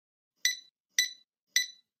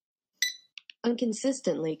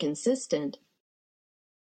Unconsistently consistent.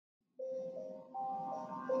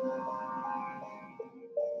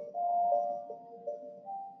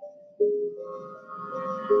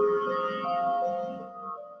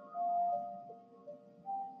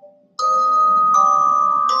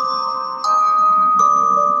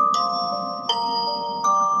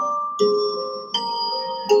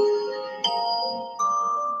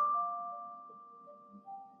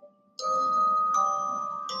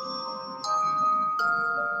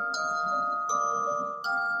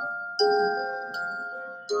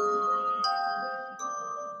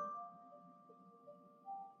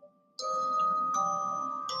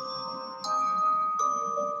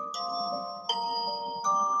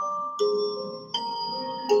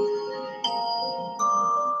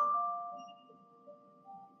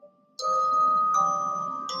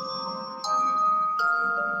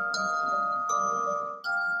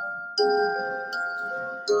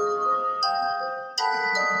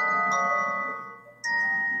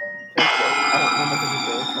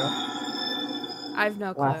 I have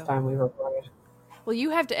no clue. Last time we recorded. Well,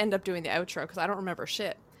 you have to end up doing the outro because I don't remember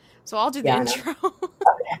shit. So I'll do the Yeah, I know. intro.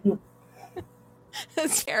 Okay.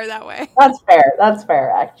 It's fair that way. That's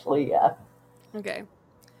fair, actually, yeah. Okay.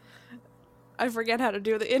 I forget how to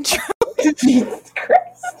do the intro. Jesus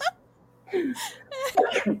Christ.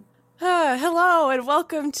 Hello and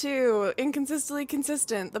welcome to Inconsistently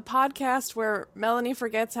Consistent, the podcast where Melanie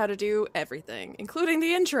forgets how to do everything, including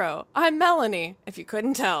the intro. I'm Melanie, if you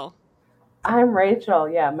couldn't tell. I'm Rachel.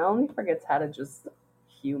 Yeah, Melanie forgets how to just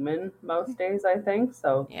human most days, I think.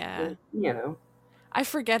 So, Yeah. you know. I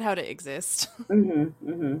forget how to exist. That's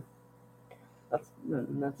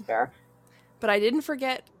fair. But I didn't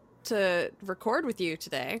forget to record with you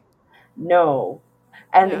today. No.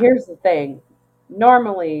 And Yeah. here's the thing.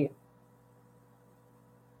 Normally,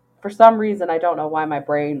 for some reason, I don't know why my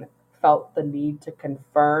brain felt the need to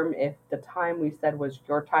confirm if the time we said was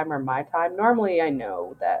your time or my time. Normally, I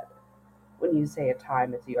know that when you say a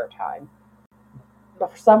time, it's your time.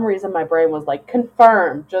 But for some reason, my brain was like,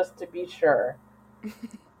 confirm, just to be sure.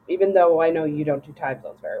 Even though I know you don't do time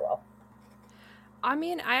zones very well. I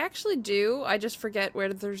mean, I actually do. I just forget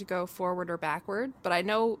whether to go forward or backward. But I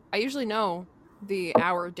usually know the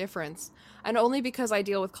hour difference. And only because I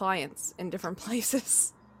deal with clients in different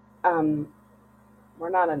places. We're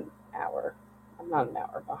not an hour. I'm not an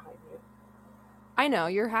hour behind you. I know,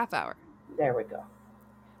 you're half hour. There we go.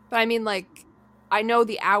 But I mean, like, I know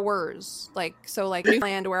the hours. So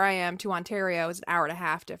Newfoundland, where I am, to Ontario is an hour and a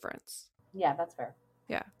half difference. Yeah, that's fair.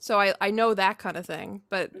 Yeah. So I know that kind of thing.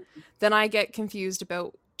 But then I get confused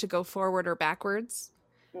about to go forward or backwards.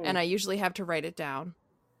 And I usually have to write it down.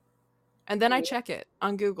 And then I check it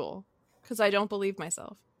on Google because I don't believe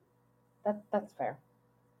myself. That's fair.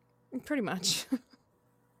 Pretty much.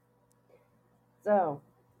 So,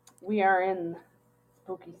 we are in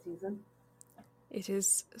spooky season. It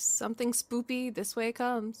is something spoopy. This way it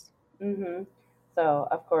comes. So,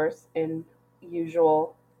 of course, in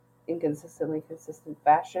usual inconsistently consistent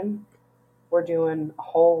fashion, we're doing a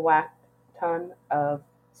whole whack ton of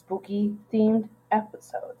spooky themed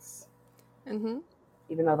episodes.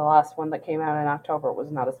 Even though the last one that came out in October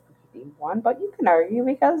was not a spooky themed one, but you can argue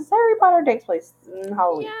because Harry Potter takes place in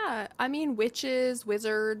Halloween. Yeah, I mean witches,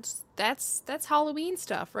 wizards, that's Halloween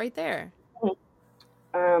stuff right there.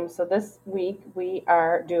 So this week we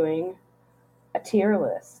are doing a tier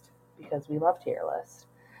list because we love tier lists.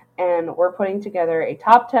 And we're putting together a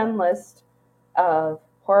top 10 list of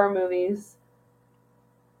horror movies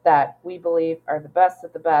that we believe are the best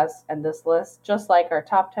of the best. And this list, just like our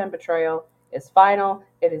top 10 betrayal, is final.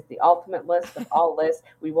 It is the ultimate list of all lists.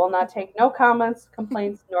 We will not take no comments,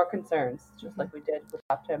 complaints, nor concerns, just like we did with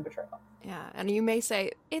top 10 betrayal. Yeah, and you may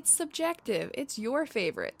say, it's subjective. It's your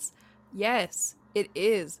favorites. Yes, it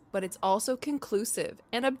is, but it's also conclusive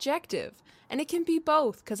and objective. And it can be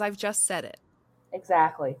both, because I've just said it.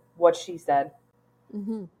 Exactly. What she said.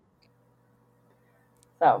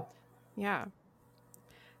 So. Yeah.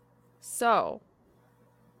 So,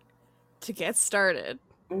 to get started,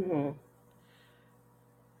 I'm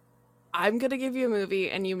going to give you a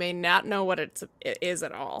movie, and you may not know what it is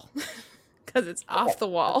at all, because it's off the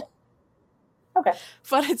wall. Okay.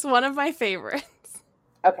 But it's one of my favorites.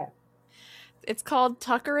 Okay. It's called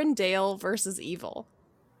Tucker and Dale versus Evil.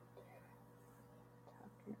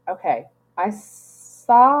 Okay. I'm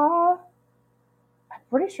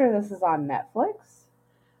pretty sure this is on Netflix.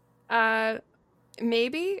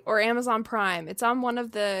 Maybe, or Amazon Prime. It's on one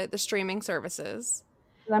of the streaming services.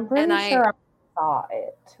 I'm pretty sure I saw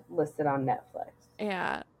it listed on Netflix.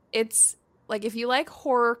 Yeah. It's like, if you like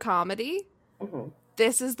horror comedy,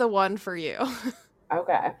 this is the one for you.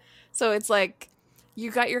 Okay. So it's like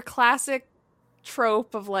you got your classic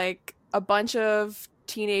trope of like a bunch of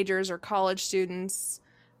teenagers or college students,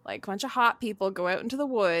 like a bunch of hot people go out into the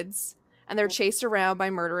woods and they're chased around by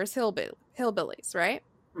murderous hillbillies, right?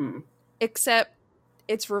 Hmm. Except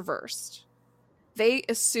it's reversed. They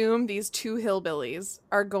assume these two hillbillies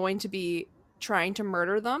are going to be trying to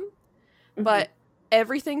murder them, but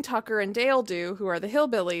everything Tucker and Dale do, who are the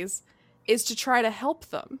hillbillies, is to try to help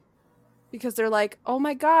them. Because they're like, oh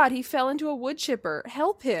my god, he fell into a wood chipper.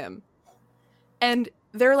 Help him. And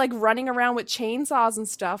they're like running around with chainsaws and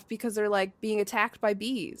stuff because they're like being attacked by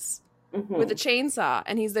bees with a chainsaw.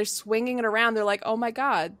 And they're swinging it around. They're like, oh my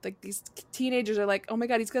god. Like these teenagers are like, oh my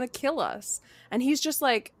god, he's going to kill us. And he's just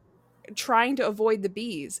like trying to avoid the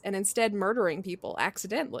bees and instead murdering people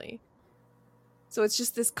accidentally. So it's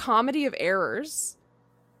just this comedy of errors.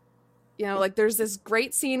 You know, like there's this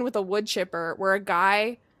great scene with a wood chipper where a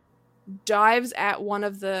guy dives at one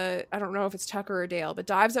of the, I don't know if it's Tucker or Dale, but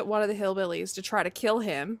dives at one of the hillbillies to try to kill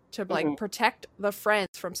him, to like protect the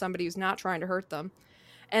friends from somebody who's not trying to hurt them.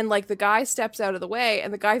 And like the guy steps out of the way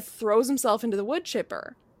and the guy throws himself into the wood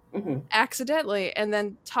chipper accidentally. And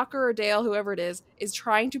then Tucker or Dale, whoever it is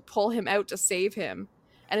trying to pull him out to save him.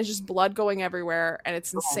 And it's just blood going everywhere. And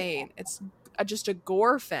it's insane. It's just a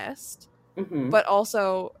gore fest, but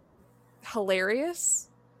also hilarious.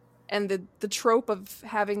 And the trope of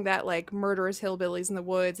having that like murderous hillbillies in the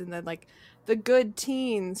woods, and then like the good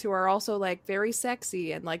teens who are also like very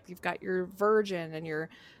sexy, and like you've got your virgin and your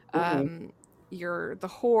the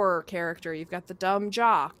horror character, you've got the dumb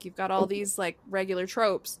jock, you've got all these like regular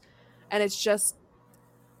tropes, and it's just,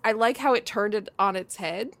 I like how it turned it on its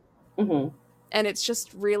head, and it's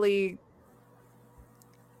just really,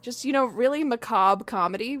 just, you know, really macabre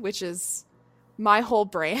comedy, which is my whole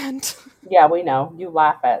brand. Yeah, we know you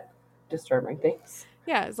laugh at disturbing things.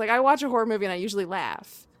 Yeah, it's like I watch a horror movie and I usually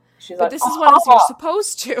laugh. She's but like, this is what you're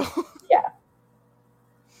supposed to. Yeah.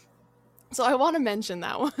 So I want to mention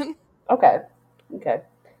that one. Okay. Because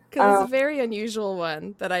it's a very unusual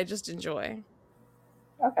one that I just enjoy.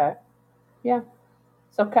 Okay. Yeah.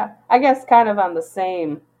 So I guess kind of on the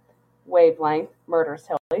same wavelength, Murderous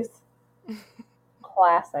Hillbillies.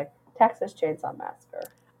 Classic. Texas Chainsaw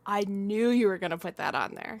Massacre. I knew you were going to put that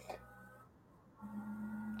on there.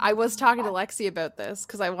 I was talking to Lexi about this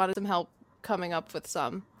because I wanted some help coming up with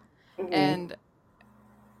some. And,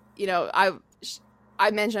 you know, I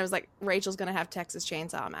mentioned, I was like, Rachel's going to have Texas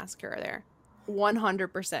Chainsaw Massacre there.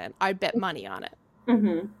 100%. I'd bet money on it.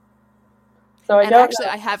 So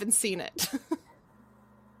I haven't seen it.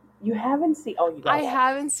 You haven't seen? Oh, you gotta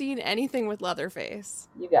haven't seen anything with Leatherface.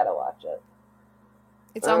 You gotta watch it.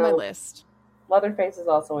 It's on my list. Leatherface is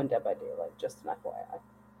also in Dead by Daylight, just an FYI.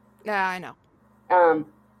 Yeah, I know.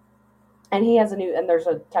 And he has and there's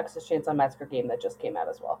a Texas Chainsaw Massacre game that just came out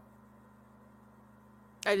as well.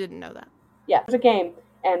 I didn't know that. Yeah, there's a game,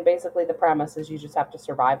 and basically the premise is you just have to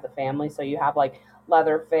survive the family. So you have like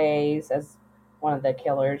Leatherface as one of the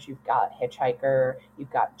killers. You've got Hitchhiker.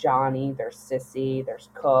 You've got Johnny. There's Sissy. There's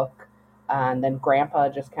Cook. And then Grandpa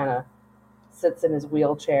just kind of sits in his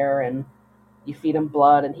wheelchair, and you feed him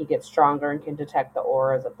blood, and he gets stronger and can detect the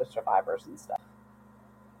auras of the survivors and stuff.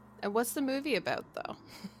 And what's the movie about, though?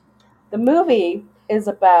 The movie is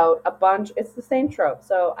about it's the same trope.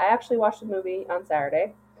 So I actually watched the movie on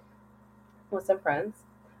Saturday with some friends.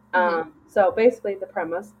 So basically the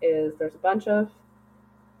premise is there's a bunch of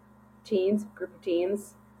group of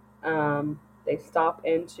teens. They stop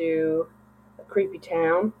into a creepy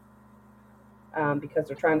town because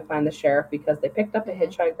they're trying to find the sheriff because they picked up a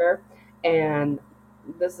hitchhiker. And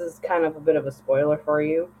this is kind of a bit of a spoiler for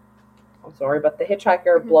you. I'm sorry, but the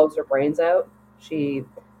hitchhiker blows her brains out. She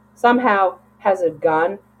somehow has a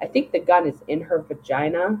gun. I think the gun is in her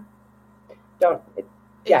vagina.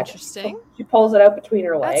 Interesting. She pulls it out between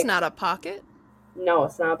her legs. That's not a pocket. No,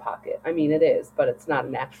 it's not a pocket. I mean, it is, but it's not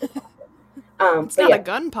an actual pocket. It's not a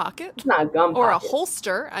gun pocket. It's not a gun pocket. Or a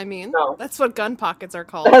holster. I mean, no. That's what gun pockets are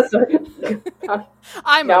called.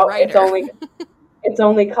 I'm a writer. It's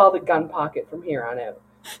only called a gun pocket from here on out.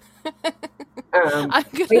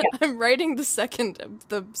 I'm writing the second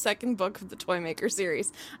book of the Toymaker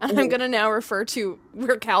series, and I'm gonna now refer to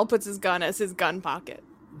where Cal puts his gun as his gun pocket.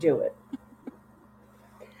 Do it.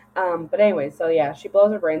 But anyway, so yeah, she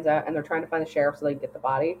blows her brains out, and they're trying to find the sheriff so they can get the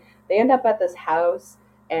body. They end up at this house,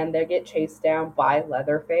 and they get chased down by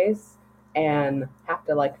Leatherface, and have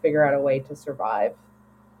to like figure out a way to survive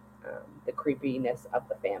the creepiness of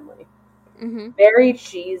the family. Very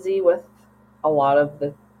cheesy with a lot of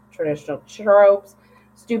the traditional tropes.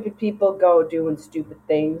 Stupid people go doing stupid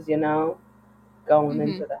things, you know, going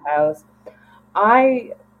into the house.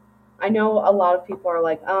 I know a lot of people are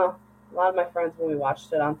like, oh, A lot of my friends, when we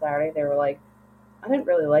watched it on Saturday, they were like, I didn't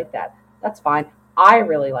really like that. That's fine. I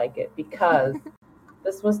really like it because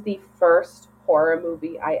this was the first horror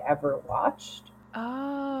movie I ever watched.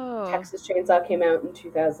 Oh. Texas Chainsaw came out in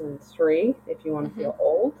 2003, if you want to feel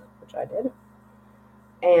old, which I did.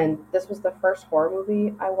 And this was the first horror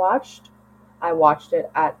movie I watched. I watched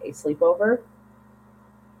it at a sleepover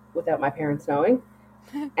without my parents knowing.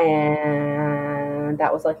 And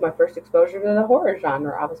that was like my first exposure to the horror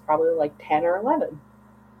genre. I was probably like 10 or 11.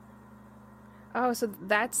 Oh, so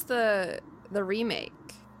that's the remake.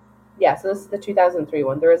 Yeah, so this is the 2003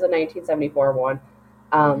 one. There is a 1974 one.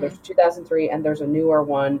 There's 2003, and there's a newer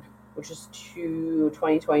one, which is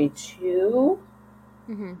 2022.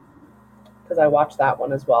 Because I watched that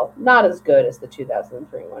one as well. Not as good as the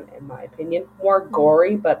 2003 one, in my opinion. More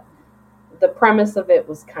gory, but the premise of it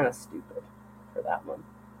was kind of stupid for that one.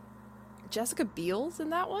 Jessica Biel's in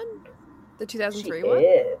that one? The 2003 she one?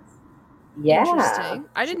 Is. Yeah. Interesting.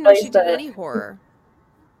 I didn't know she did any horror.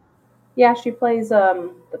 Yeah, she plays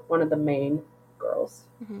one of the main girls.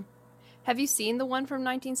 Have you seen the one from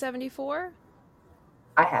 1974?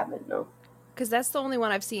 I haven't, no. Because that's the only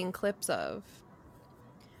one I've seen clips of.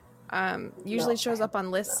 Usually it shows up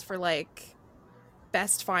on lists for like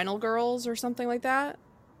best final girls or something like that.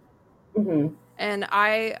 And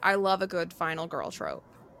I love a good final girl trope.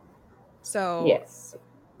 So yes,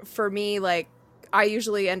 for me, like, I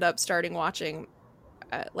usually end up starting watching,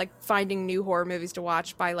 like, finding new horror movies to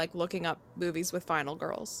watch by like looking up movies with final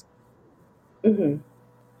girls.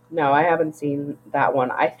 No, I haven't seen that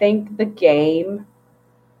one. I think The Game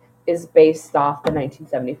is based off the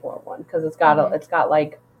 1974 one because it's got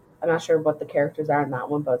like, I'm not sure what the characters are in that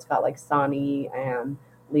one, but it's got like Sonny and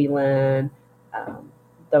Leland,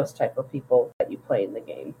 those type of people that you play in The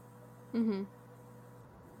Game.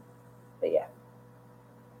 But yeah.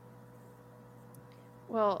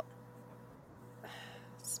 Well,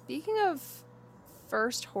 speaking of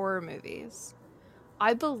first horror movies,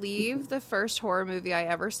 I believe the first horror movie I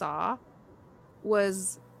ever saw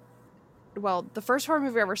was, well, the first horror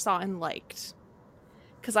movie I ever saw and liked.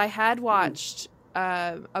 Because I had watched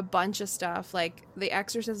a bunch of stuff, like The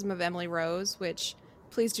Exorcism of Emily Rose, which,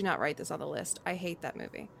 please do not write this on the list. I hate that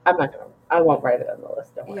movie. I won't write it on the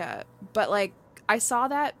list, don't worry. Yeah, but like, I saw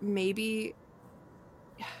that maybe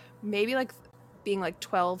like being like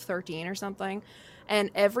 12, 13 or something. And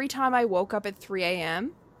every time I woke up at 3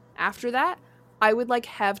 a.m. after that, I would like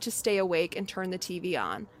have to stay awake and turn the TV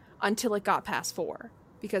on until it got past 4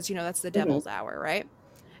 because, you know, that's the devil's hour, right?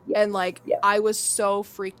 Yes. And like, I was so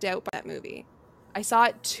freaked out by that movie. I saw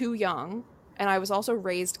it too young, and I was also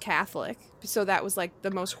raised Catholic. So that was like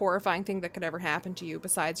the most horrifying thing that could ever happen to you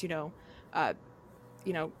besides,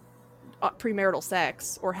 premarital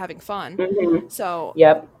sex or having fun. So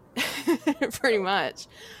yep. pretty much.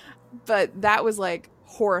 But that was like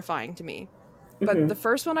horrifying to me. But the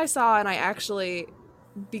first one I saw, and I actually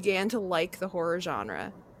began to like the horror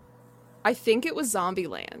genre, I think it was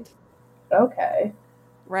Zombieland. Okay.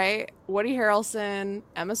 Right? Woody Harrelson,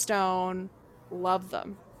 Emma Stone, love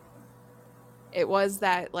them. It was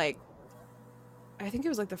that, like, I think it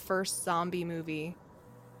was like the first zombie movie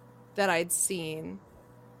that I'd seen.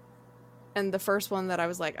 And the first one that I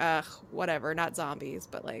was like, ugh, whatever, not zombies,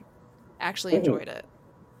 but like actually enjoyed it.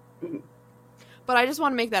 But I just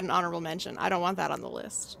want to make that an honorable mention. I don't want that on the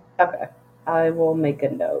list. Okay. I will make a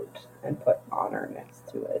note and put honor next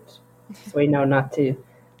to it. So we know not to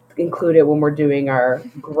include it when we're doing our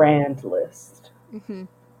grand list.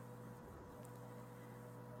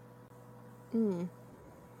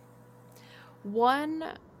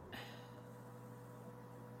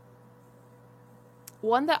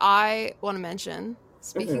 One that I want to mention,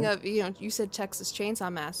 speaking of, you said Texas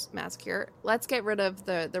Chainsaw Massacre. Let's get rid of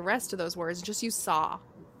the rest of those words and just use Saw.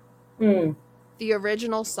 The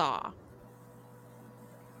original Saw.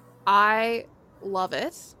 I love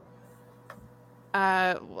it.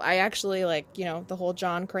 I actually like, the whole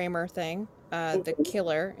John Kramer thing, the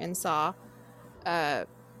killer in Saw.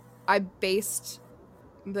 I based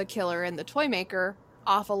the killer and the toy maker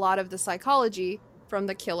off a lot of the psychology from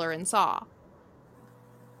the killer in Saw.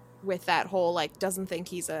 With that whole, like, doesn't think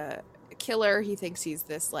he's a killer. He thinks he's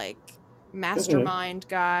this, like, mastermind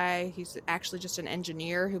guy. He's actually just an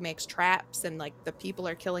engineer who makes traps, and, like, the people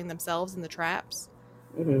are killing themselves in the traps.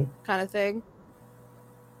 Kind of thing.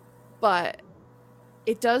 But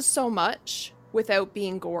it does so much without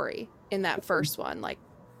being gory in that first one. Like,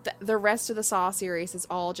 the rest of the Saw series is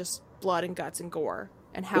all just blood and guts and gore.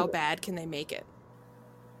 And how bad can they make it?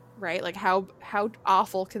 Right? Like, how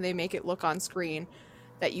awful can they make it look on screen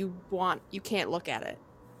that you can't look at it?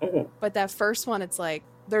 But that first one, it's like,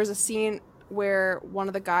 there's a scene, where one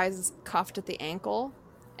of the guys is cuffed at the ankle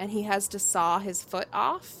and he has to saw his foot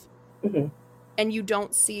off. Mm-hmm. And you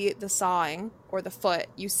don't see the sawing or the foot.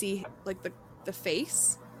 You see like the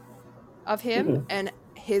face of him Mm-hmm. and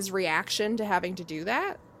his reaction to having to do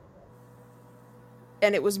that.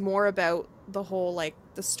 And it was more about the whole, like,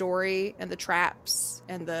 the story and the traps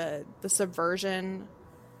and the subversion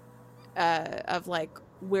of, like,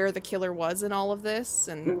 where the killer was in all of this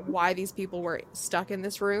and Mm-hmm. why these people were stuck in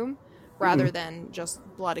this room rather than just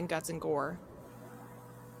blood and guts and gore.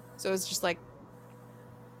 So it's just, like,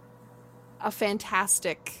 a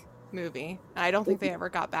fantastic movie. And I don't think they ever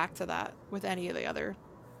got back to that with any of the other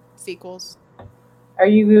sequels. Are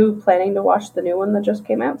you planning to watch the new one that just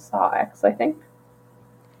came out? Saw X, I think.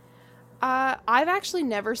 I've actually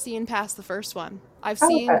never seen past the first one. I've Oh,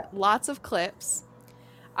 seen okay. lots of clips.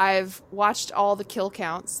 I've watched all the kill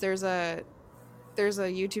counts. There's a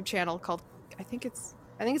YouTube channel called I think it's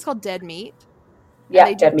called Dead Meat. Yeah,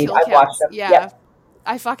 they do Dead Meat. kill I've watched counts. them. Yeah. Yep.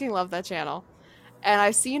 I fucking love that channel. And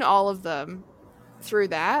I've seen all of them through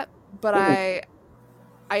that, but Mhm.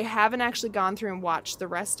 I haven't actually gone through and watched the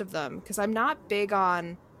rest of them because I'm not big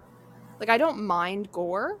on, like, I don't mind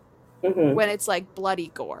gore Mm-hmm. when it's like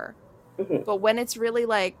bloody gore. Mm-hmm. But when it's really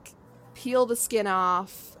like peel the skin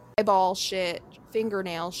off, eyeball shit,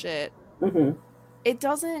 fingernail shit, Mm-hmm. it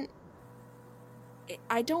doesn't,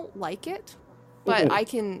 I don't like it, but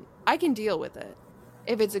Mm-hmm. I can deal with it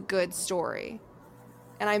if it's a good story.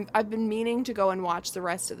 And I've been meaning to go and watch the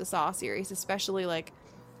rest of the Saw series, especially, like,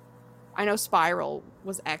 I know Spiral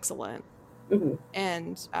was excellent. Mm-hmm.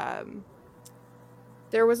 And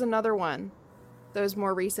there was another one that was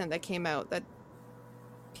more recent that came out that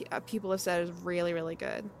people have said is really, really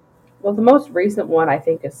good. Well, the most recent one I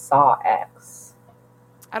think is Saw X.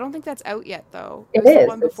 I don't think that's out yet, though. It was is. The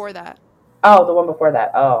one before that. Oh, the one before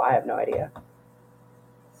that. Oh, I have no idea.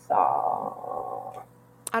 Saw.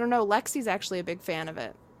 I don't know. Lexi's actually a big fan of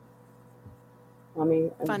it. Let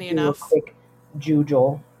me Funny do enough. a quick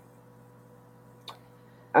Jujol.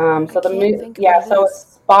 So so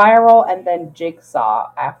it's Spiral and then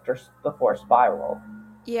Jigsaw before Spiral.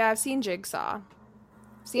 Yeah, I've seen Jigsaw.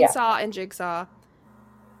 Seen Yeah. Saw and Jigsaw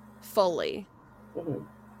fully. Mm-hmm.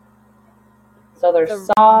 So there's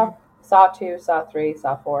Saw 2, Saw 3,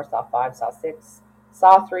 Saw 4, Saw 5, Saw 6,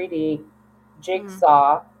 Saw 3D,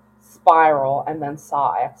 Jigsaw, Spiral, and then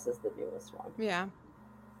Saw X is the newest one. Yeah.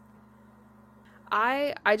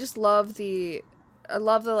 I just love the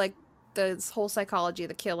like this whole psychology of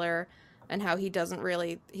the killer and how he doesn't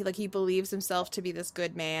really he believes himself to be this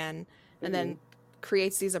good man and then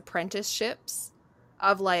creates these apprenticeships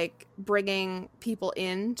of, like, bringing people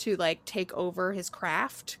in to, like, take over his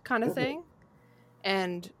craft kind of thing,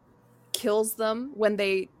 and kills them when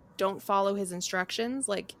they don't follow his instructions.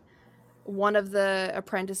 Like, one of the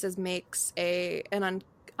apprentices makes an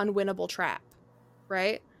unwinnable trap,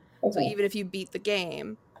 right? So even if you beat the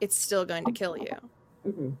game, it's still going to kill you.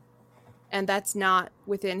 Mm-hmm. And that's not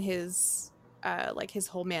within his like his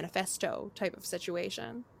whole manifesto type of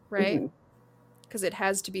situation, right? Because it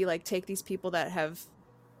has to be like, take these people that have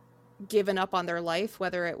given up on their life,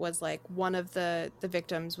 whether it was like one of the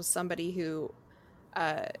victims was somebody who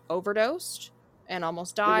overdosed and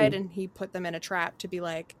almost died, and he put them in a trap to be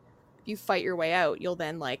like, if you fight your way out, you'll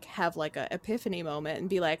then, like, have like a epiphany moment and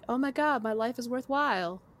be like, oh my god, my life is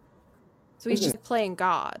worthwhile. So he's just playing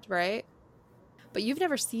God, right? But you've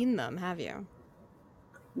never seen them, have you?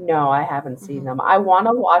 No, I haven't seen them. I want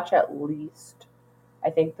to watch at least, I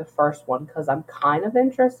think, the first one because I'm kind of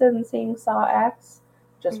interested in seeing Saw X,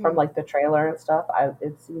 just from, like, the trailer and stuff.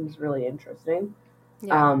 It seems really interesting.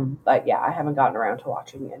 Yeah. But yeah, I haven't gotten around to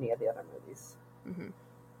watching any of the other movies.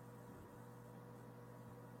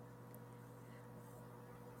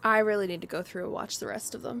 I really need to go through and watch the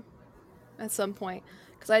rest of them at some point,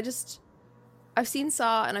 because I've seen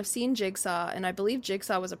Saw and I've seen Jigsaw, and I believe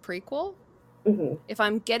Jigsaw was a prequel. If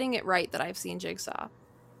I'm getting it right that I've seen Jigsaw.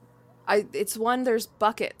 It's one, there's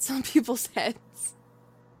buckets on people's heads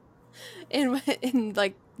in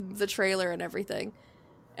like the trailer and everything,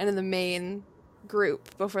 and in the main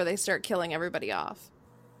group before they start killing everybody off.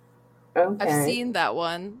 Okay. I've seen that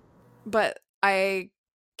one, but I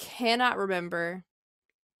cannot remember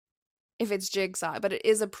if it's Jigsaw, but it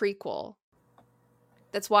is a prequel.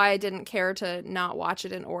 That's why I didn't care to not watch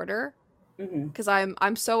it in order, because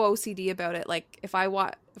I'm so OCD about it. Like, if I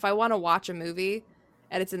want to watch a movie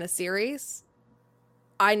and it's in a series,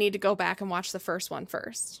 I need to go back and watch the first one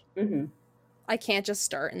first. I can't just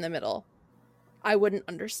start in the middle. I wouldn't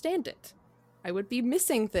understand it. I would be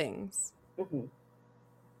missing things.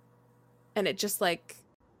 And it just, like,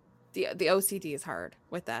 the OCD is hard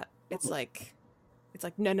with that. It's like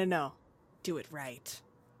no. do it right.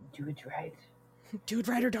 Do it right. Do it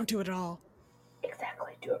right or don't do it at all.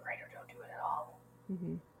 Exactly. Do it right or don't do it at all.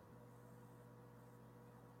 Mm-hmm.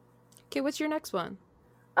 Okay, what's your next one?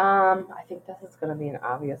 I think this is going to be an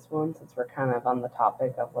obvious one since we're kind of on the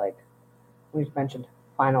topic of like, we've mentioned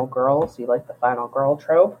final girl, so you like the final girl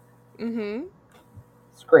trope? Mm-hmm.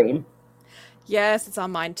 Scream. Yes, it's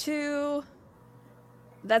on mine too.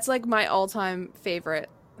 That's like my all-time favorite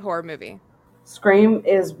horror movie. Scream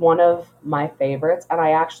is one of my favorites, and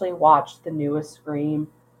I actually watched the newest Scream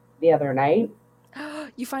the other night.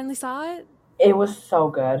 You finally saw it? It was so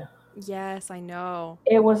good. Yes, I know.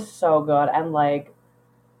 It was so good, and like,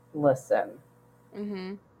 listen,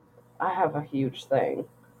 Mm-hmm. I have a huge thing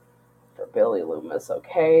for Billy Loomis,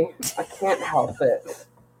 okay? I can't help it.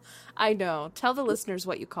 I know. Tell the listeners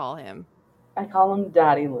what you call him. I call him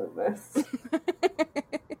Daddy Loomis.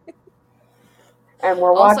 And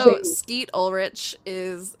we're Also, watching... Skeet Ulrich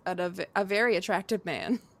is a very attractive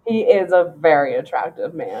man. He is a very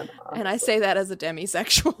attractive man, honestly. And I say that as a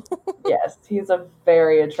demisexual. Yes, he's a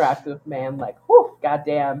very attractive man. Like, whew,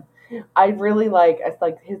 goddamn. I really like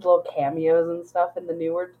his little cameos and stuff in the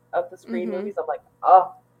newer of the Scream movies. I'm like,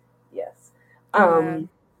 oh, yes. And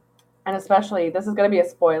especially, this is going to be a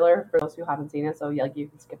spoiler for those who haven't seen it, so like you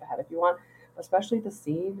can skip ahead if you want. Especially the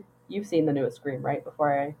scene. You've seen the newest Scream, right?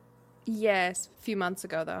 Yes, a few months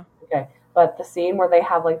ago though. Okay, but the scene where they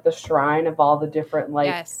have like the shrine of all the different like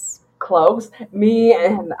yes. cloaks.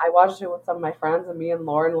 I watched it with some of my friends, and me and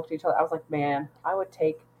Lauren looked at each other. I was like, man, I would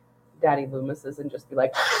take Daddy Loomis's and just be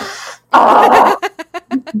like, ah!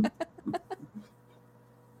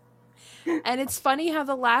 And it's funny how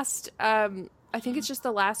the last, I think it's just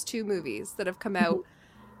the last two movies that have come out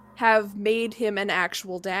have made him an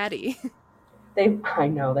actual daddy. I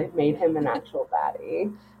know, they've made him an actual daddy.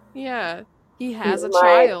 Yeah, he has a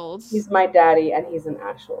child. He's my daddy, and he's an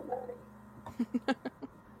actual daddy.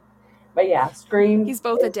 But yeah, Scream. He's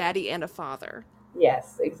both a daddy and a father.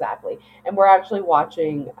 Yes, exactly. And we're actually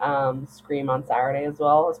watching Scream on Saturday as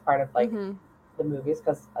well as part of like the movies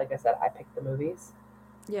because, like I said, I picked the movies.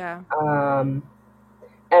 Yeah. And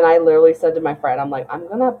I literally said to my friend, I'm like, I'm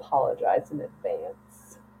gonna apologize in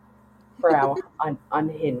advance for how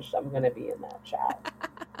unhinged I'm gonna be in that chat.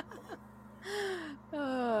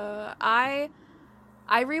 I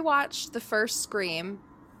rewatched the first Scream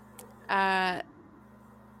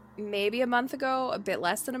maybe a month ago, a bit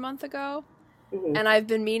less than a month ago. Mm-hmm. And I've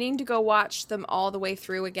been meaning to go watch them all the way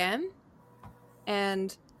through again.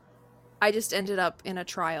 And I just ended up in a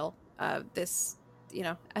trial. This, you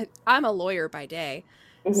know, I'm a lawyer by day.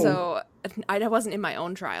 Mm-hmm. So I wasn't in my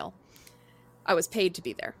own trial. I was paid to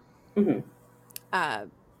be there. Mm-hmm.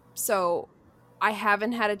 So I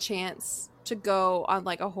haven't had a chance to go on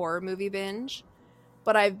like a horror movie binge,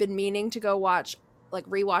 but I've been meaning to go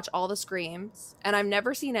rewatch all the Screams, and I've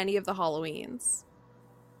never seen any of the Halloweens.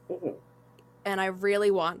 Mm-hmm. And I really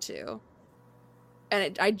want to.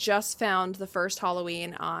 And I just found the first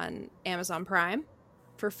Halloween on Amazon Prime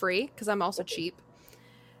for free because I'm also cheap.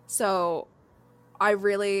 So I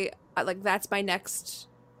really that's my next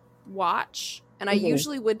watch. And I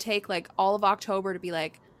usually would take like all of October to be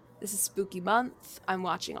like, this is spooky month. I'm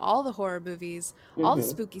watching all the horror movies, all the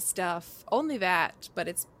spooky stuff, only that. But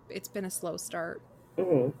it's been a slow start.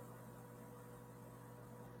 Mm-hmm.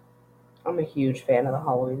 I'm a huge fan of the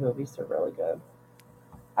Halloween movies. They're really good.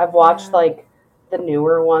 I've watched like the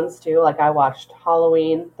newer ones too. Like I watched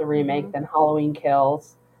Halloween, the remake, then Halloween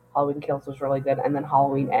Kills. Halloween Kills was really good, and then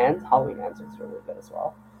Halloween Ends. Halloween Ends was really good as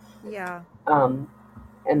well. Yeah.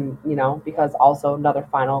 And you know, because also another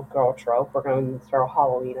final girl trope, we're going to throw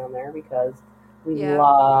Halloween on there because we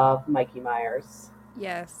love Mikey Myers.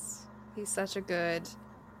 Yes, he's such a good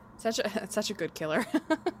killer.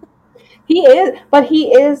 He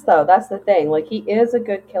is though. That's the thing. Like he is a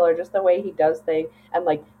good killer, just the way he does things, and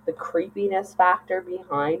like the creepiness factor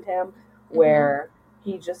behind him, where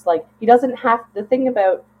he just like he doesn't have. The thing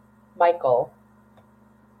about Michael,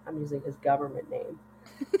 I'm using his government name,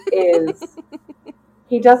 is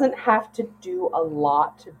he doesn't have to do a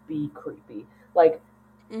lot to be creepy. Like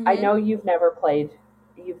I know you've played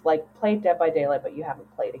Dead by Daylight, but you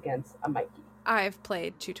haven't played against a Mikey. I've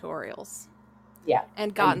played tutorials. Yeah.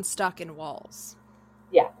 And gotten stuck in walls.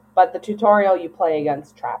 Yeah, but the tutorial you play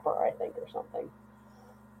against Trapper, I think, or something.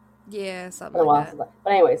 Yeah, something like that. But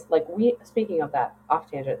anyways, speaking of that, off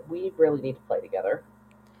tangent, we really need to play together.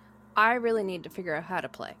 I really need to figure out how to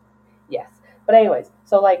play. Yes. But anyways,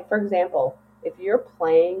 so like, for example, if you're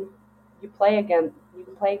playing, you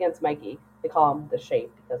can play against Mikey. They call him the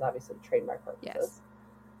Shape because obviously trademark purposes. Yes.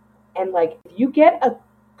 And like, if you get a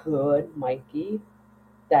good Mikey,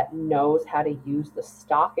 that knows how to use the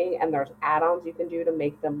stocking, and there's add-ons you can do to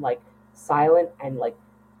make them like silent, and like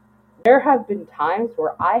there have been times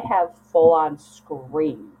where I have full on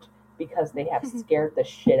screamed because they have scared the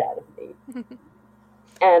shit out of me.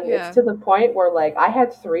 And Yeah. it's to the point where like I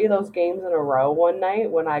had 3 of those games in a row one night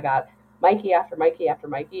when I got Mikey after Mikey after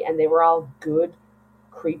Mikey, and they were all good,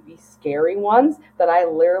 creepy, scary ones that I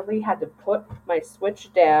literally had to put my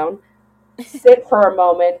Switch down, sit for a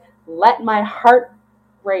moment, let my heart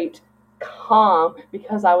rate calm,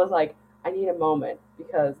 because I was like, I need a moment,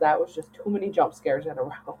 because that was just too many jump scares in a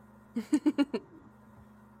row.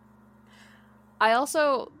 I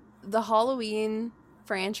also, the Halloween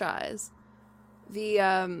franchise,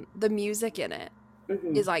 the music in it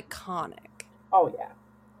Mhm. is iconic, Oh yeah.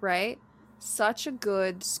 right? Such a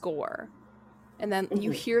good score. And then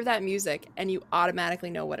you Mhm. hear that music and you automatically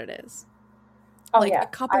know what it is. Oh Like yeah. a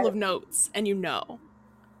couple of notes and you know.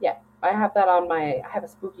 Yeah, I have that on I have a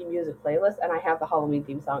spooky music playlist, and I have the Halloween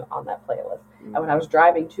theme song on that playlist. And when I was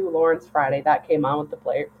driving to Lawrence Friday, that came on with the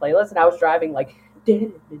playlist, and I was driving like,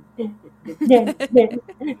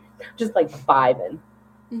 just like vibing.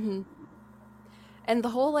 Mm-hmm. And the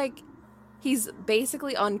whole like, he's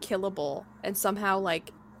basically unkillable and somehow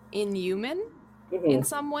like inhuman in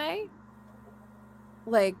some way.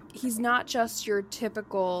 Like, he's not just your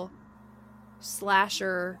typical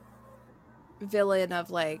slasher villain of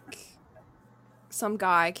like some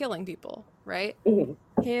guy killing people, right?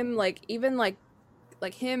 Mm-hmm. Him, like, even like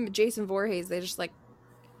him, Jason Voorhees, they just like,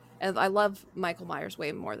 and I love Michael Myers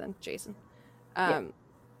way more than Jason. Yeah.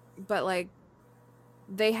 But like,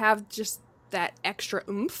 they have just that extra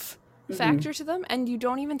oomph Mm-hmm. factor to them, and you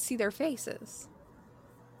don't even see their faces.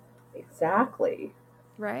 Exactly.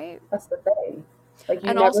 Right? That's the thing. Like, you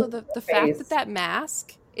and never also see the their fact face. that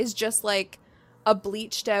mask is just like a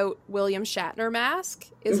bleached out William Shatner mask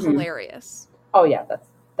is Mhm. hilarious. Oh yeah, that's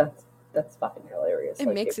fucking hilarious. It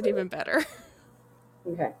Like, makes it even better.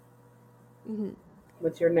 Okay. Mhm.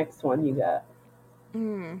 What's your next one you got?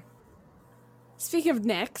 Speaking of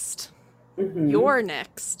next, Mhm. your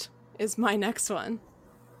next is my next one.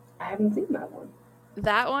 I haven't seen that one.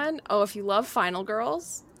 That one, oh, if you love Final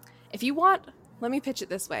Girls, if you want, let me pitch it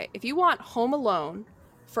this way. If you want Home Alone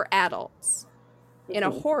for adults in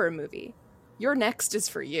a Mhm. horror movie, your next is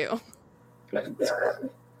for you.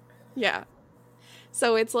 Yeah.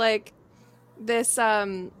 So it's like this,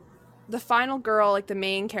 the final girl, like the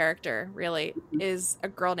main character, really, is a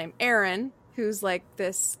girl named Erin, who's like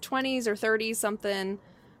this 20s or 30s something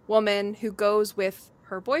woman who goes with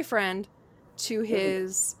her boyfriend to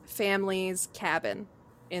his family's cabin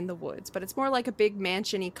in the woods. But it's more like a big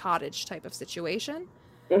mansion-y cottage type of situation.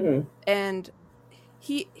 Mhm. And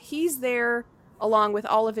he's there along with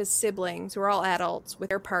all of his siblings, who are all adults, with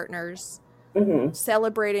their partners, Mhm.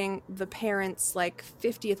 celebrating the parents' like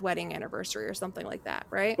 50th wedding anniversary or something like that,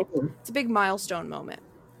 right? Mhm. It's a big milestone moment.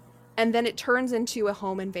 And then it turns into a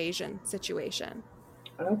home invasion situation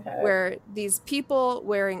Okay. where these people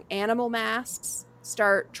wearing animal masks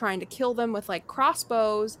start trying to kill them with like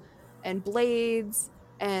crossbows and blades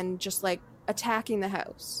and just like attacking the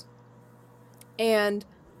house. And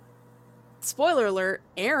spoiler alert,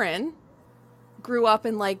 Erin grew up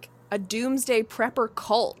in like a doomsday prepper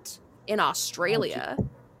cult in Australia.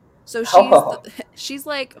 So she's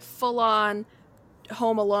like full on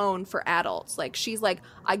Home Alone for adults. Like, she's like,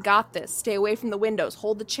 I got this. Stay away from the windows.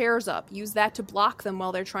 Hold the chairs up. Use that to block them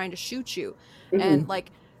while they're trying to shoot you. And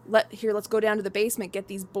like, let's go down to the basement, get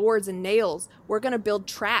these boards and nails. We're gonna build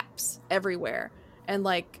traps everywhere, and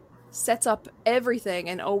like sets up everything.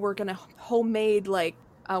 And oh, we're gonna homemade like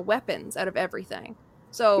weapons out of everything.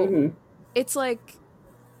 So it's like,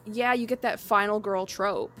 yeah, you get that final girl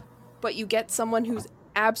trope, but you get someone who's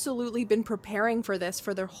absolutely been preparing for this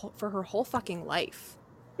for her whole fucking life.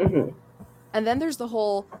 Mhm. And then there's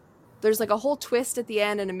like a whole twist at the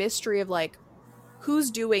end and a mystery of like, who's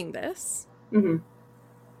doing this? Mhm.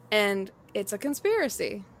 And it's a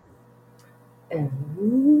conspiracy.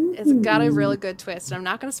 Ooh. It's got a really good twist. And I'm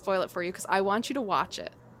not going to spoil it for you because I want you to watch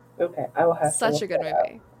it. Okay, I will have to Such look a good that up.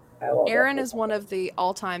 movie. I will Erin definitely is one of the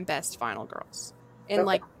all-time best final girls. In Okay.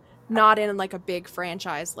 like, not in like a big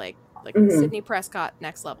franchise like Mhm. Sydney Prescott,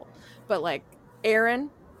 next level. But like, Erin,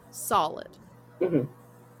 solid. Mhm.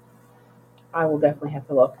 I will definitely have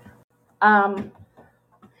to look. I'm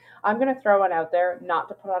gonna throw one out there, not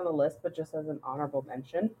to put on the list, but just as an honorable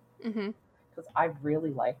mention, Mm-hmm. because I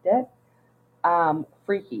really liked it.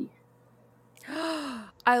 Freaky.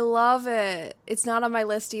 I love it. It's not on my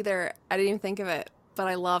list either. I didn't even think of it, but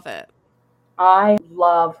I love it. I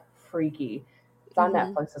love Freaky. It's on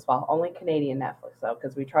Mhm. Netflix as well. Only Canadian Netflix though,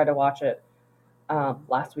 because we tried to watch it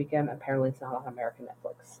last weekend. Apparently, it's not on American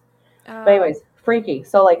Netflix. But Oh. anyways, Freaky.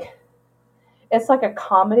 So like, it's like a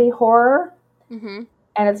comedy horror, Mm-hmm.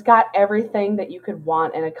 and it's got everything that you could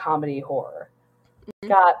want in a comedy horror. It's Mm-hmm.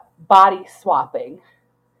 got body swapping.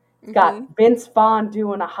 It's got Mm-hmm. Vince Vaughn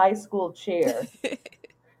doing a high school cheer.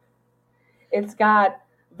 It's got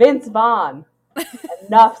Vince Vaughn.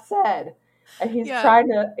 Enough said. And he's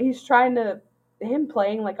trying to him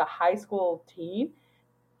playing like a high school teen.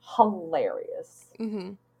 Hilarious.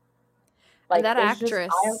 Mm-hmm. Like And that it's just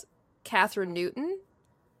actress, Catherine Newton,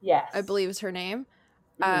 yes. I believe is her name.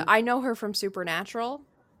 Mhm. I know her from Supernatural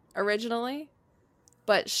originally,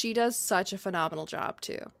 but she does such a phenomenal job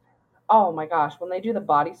too. Oh my gosh, when they do the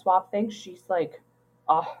body swap thing, she's like,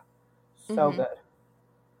 oh, so Mhm. good.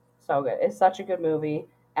 So good. It's such a good movie.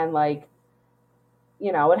 And like,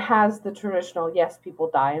 you know, it has the traditional, yes, people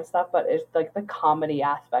die and stuff, but it's like the comedy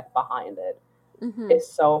aspect behind it Mhm. is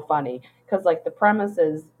so funny. Because like the premise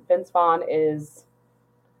is Vince Vaughn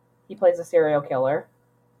he plays a serial killer.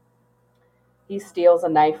 He steals a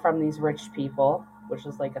knife from these rich people, which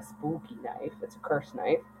is like a spooky knife. It's a cursed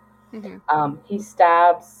knife. Mhm. He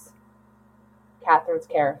stabs Catherine's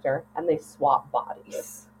character, and they swap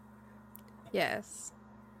bodies. Yes.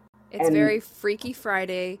 It's And very Freaky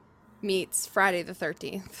Friday meets Friday the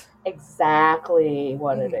 13th. exactly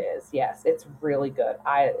what it Mhm. is. Yes, it's really good.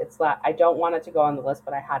 I don't want it to go on the list,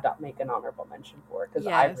 but I had to make an honorable mention for it because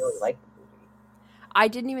I really Yes. like the movie. I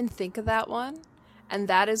didn't even think of that one, and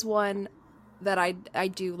that is one that I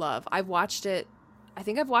do love. I've watched it. I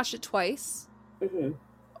think I've watched it twice. Hmm.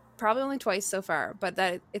 Probably only twice so far, but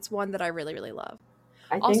that it's one that I really really love.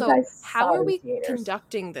 I think Also, I how saw are it in we theaters.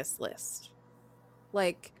 conducting this list?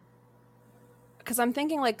 Like, because I'm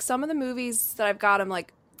thinking like some of the movies that I've got, I'm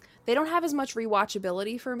like, they don't have as much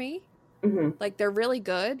rewatchability for me. Hmm. Like they're really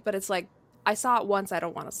good, but it's like I saw it once, I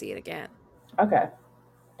don't want to see it again. Okay,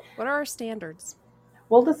 What are our standards?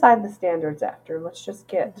 we'll decide the standards after. Let's just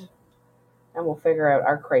get, Mhm. and we'll figure out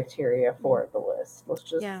our criteria for the list.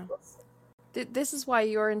 Yeah. This is why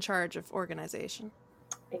you're in charge of organization.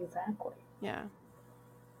 Exactly. Yeah.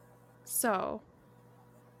 So,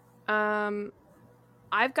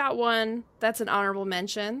 I've got one that's an honorable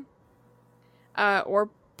mention, or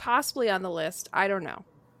possibly on the list. I don't know.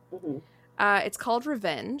 Hmm. It's called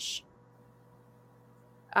Revenge.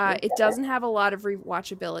 It Okay. doesn't have a lot of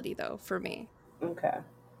rewatchability though for me. Okay.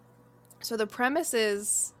 So the premise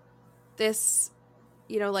is this,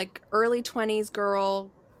 like early 20s girl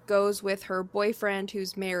goes with her boyfriend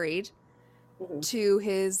who's married Hmm. to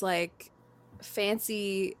his like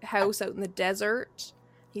fancy house out in the desert.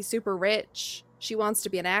 He's super rich. She wants to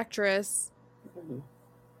be an actress. Hmm.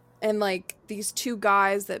 And like these two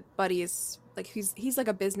guys that Buddy is like he's like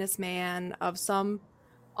a businessman of some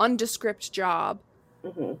undescript job.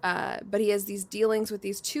 Hmm. But he has these dealings with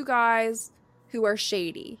these two guys who are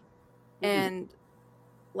shady. And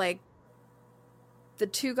like the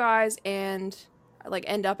two guys and like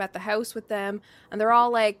end up at the house with them, and they're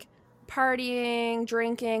all like partying,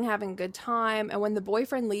 drinking, having a good time. And when the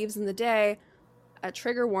boyfriend leaves in the day, a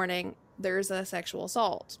trigger warning, there's a sexual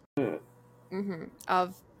assault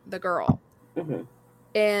of the girl. Hmm.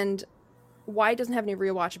 And why it doesn't have any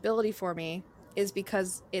rewatchability for me is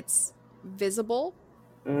because it's visible.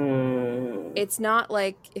 It's not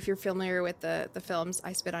like if you're familiar with the films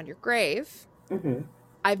I Spit on Your Grave. Hmm.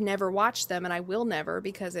 I've never watched them, and I will never,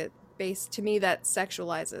 because to me that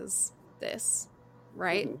sexualizes this,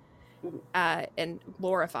 right? Hmm. And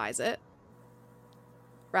glorifies it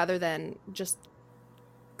rather than just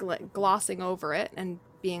glossing over it and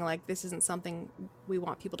being like, this isn't something we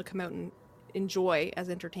want people to come out and enjoy as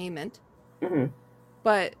entertainment. Hmm.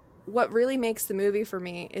 But what really makes the movie for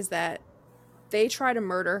me is that they try to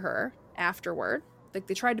murder her afterward. Like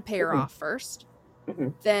they tried to pay her off first.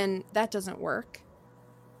 Then that doesn't work.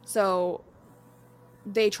 So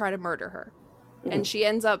they try to murder her. And she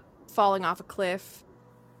ends up falling off a cliff,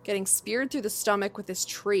 getting speared through the stomach with this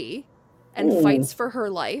tree, and fights for her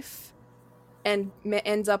life, and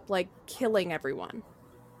ends up like killing everyone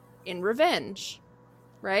in revenge,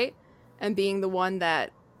 right? And being the one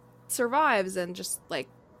that survives, and just like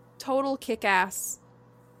total kick-ass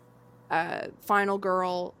final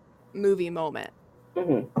girl movie moment.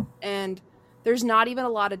 And there's not even a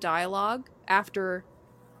lot of dialogue after,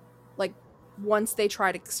 like, once they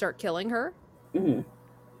try to start killing her.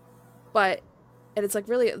 But, and it's like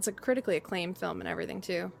really, it's a critically acclaimed film and everything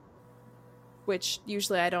too, which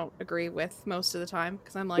usually I don't agree with most of the time,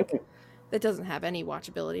 because I'm like, that doesn't have any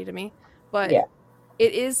watchability to me. But Yeah.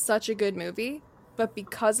 it is such a good movie, but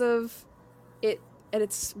because of it, and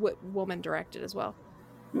it's what woman directed as well.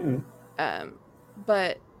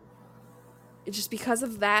 But it's just because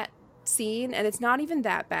of that scene, and it's not even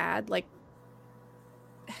that bad. Like,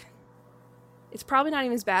 it's probably not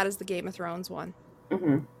even as bad as the Game of Thrones one.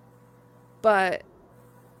 Mm-hmm. But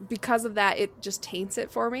because of that, it just taints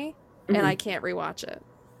it for me, Mm-hmm. and I can't rewatch it.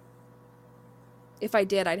 If I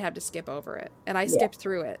did, I'd have to skip over it. And I Yeah. skipped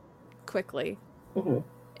through it quickly Mm-hmm.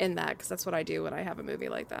 in that, because that's what I do when I have a movie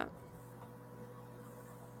like that.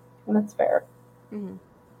 That's fair. Mm-hmm.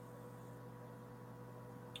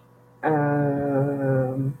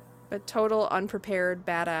 But total unprepared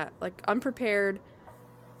unprepared,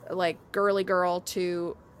 like, girly girl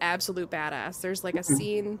to absolute badass. There's like a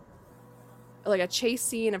scene, like a chase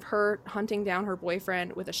scene of her hunting down her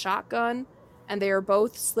boyfriend with a shotgun, and they are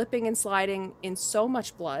both slipping and sliding in so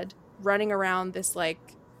much blood, running around this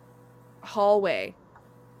like hallway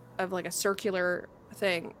of like a circular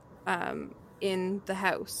thing in the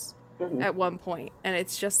house at one point, and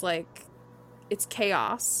it's just like, it's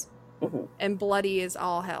chaos and bloody as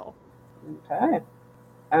all hell. Okay.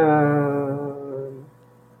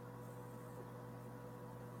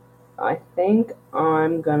 I think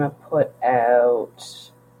I'm gonna put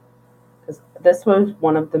out, because this was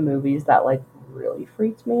one of the movies that like really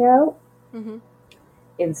freaked me out. Mm-hmm.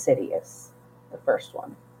 Insidious, the first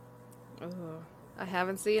one. Oh, I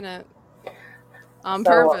haven't seen it on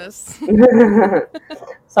purpose.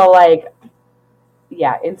 So like,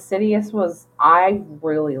 yeah, Insidious was, I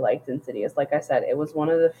really liked Insidious. Like I said, it was one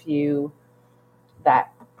of the few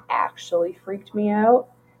that actually freaked me out.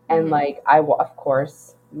 And like, of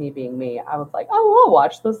course, me being me, I was like, oh, we'll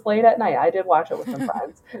watch this late at night. I did watch it with some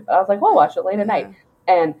friends, but I was like, we'll watch it late at night.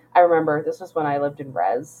 And I remember this was when I lived in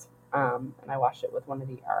Res, and I watched it with one of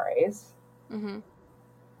the RAs. Mm-hmm.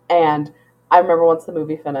 And I remember once the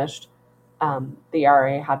movie finished, the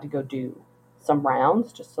RA had to go do some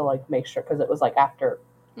rounds just to like make sure, because it was like after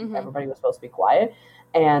everybody was supposed to be quiet,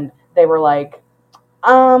 and they were like,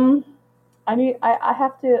 I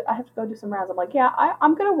have to go do some rounds. I'm like, yeah,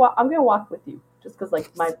 I'm gonna walk with you, just because like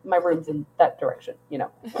my room's in that direction, you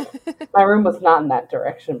know. My room was not in that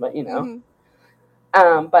direction, but you know.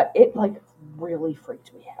 But it like really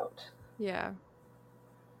freaked me out. Yeah.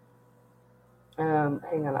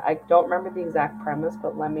 Hang on, I don't remember the exact premise,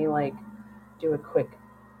 but let me like do a quick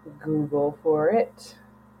Google for it.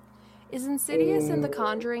 Is Insidious in the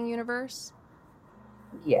Conjuring universe?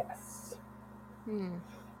 Yes.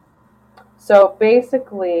 So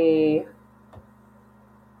basically,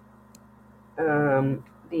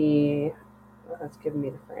 that's giving me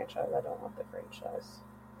the franchise. I don't want the franchise.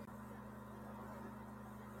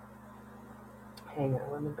 Hang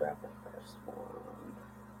on, let me grab the first one,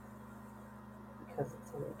 because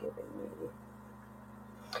it's only giving me.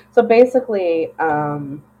 So basically,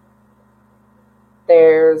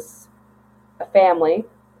 there's a family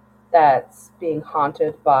that's being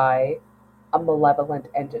haunted by a malevolent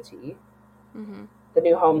entity. The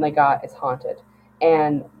new home they got is haunted,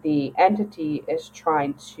 and the entity is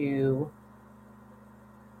trying to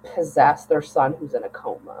possess their son, who's in a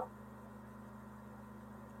coma.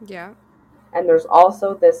 Yeah. And there's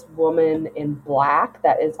also this woman in black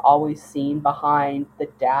that is always seen behind the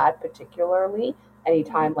dad, particularly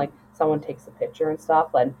anytime like someone takes a picture and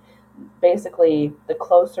stuff. And basically, the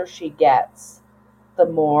closer she gets, the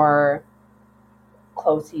more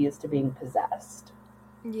close he is to being possessed.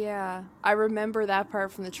 Yeah, I remember that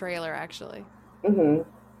part from the trailer, actually.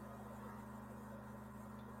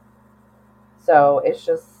 So it's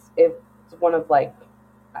one of like,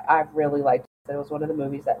 I really liked it. It was one of the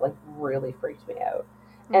movies that like really freaked me out.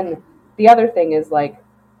 And the other thing is like,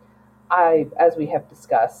 as we have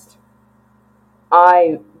discussed,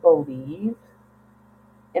 I believe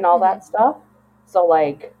in all that stuff. So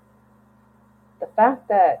like, the fact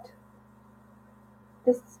that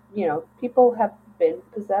this, you know, people have been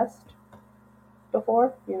possessed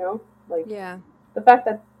before, you know, like, the fact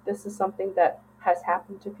that this is something that has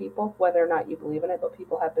happened to people, whether or not you believe in it, but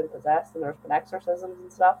people have been possessed and there's been exorcisms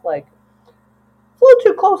and stuff, like, it's a little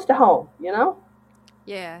too close to home, you know?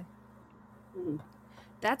 Yeah.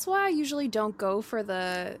 That's why I usually don't go for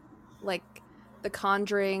the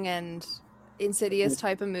Conjuring and Insidious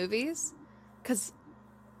type of movies, because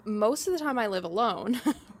most of the time I live alone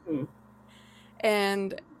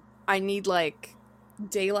and I need like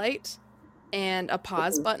daylight and a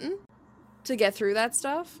pause button to get through that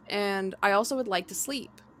stuff, and I also would like to sleep.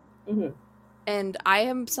 And I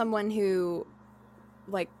am someone who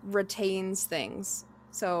like retains things,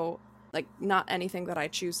 so like not anything that I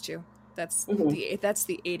choose to. That's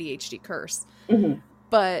the ADHD curse.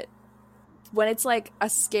 But when it's like a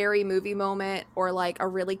scary movie moment, or like a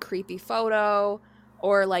really creepy photo,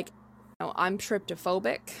 or like I'm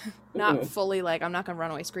tryptophobic. Not Mhm. fully, like, I'm not gonna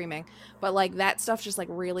run away screaming, but like that stuff just like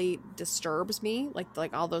really disturbs me,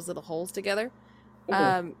 like all those little holes together.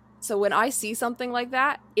 Mhm. So when I see something like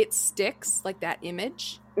that, it sticks, like that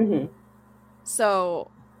image. Mhm.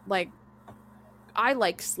 So like I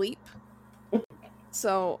like sleep,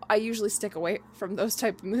 so I usually stick away from those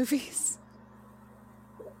type of movies.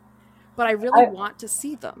 But I really I want to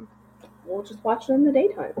see them. We'll just watch it in the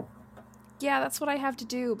daytime. Yeah, that's what I have to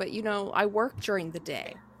do, but I work during the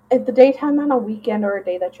day. At the daytime on a weekend or a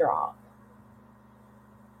day that you're off.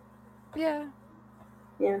 Yeah,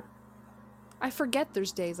 Yeah. I forget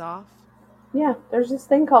there's days off. Yeah. There's this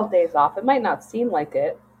thing called days off. It might not seem like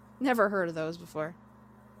it. Never heard of those before.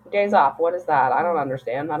 Days off. What is that? I don't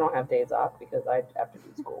understand. I don't have days off because I have to do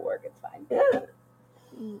schoolwork. It's fine.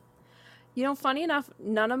 Funny enough,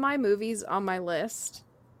 none of my movies on my list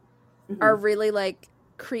are Mhm. really like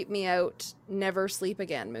creep me out, never sleep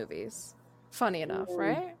again movies. Funny enough, Mhm.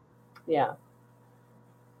 right? Yeah.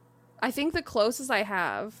 I think the closest I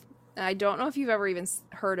have, and I don't know if you've ever even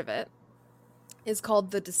heard of it, is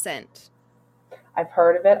called The Descent. I've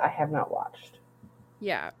heard of it. I have not watched.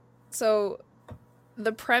 Yeah. So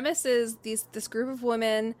the premise is this group of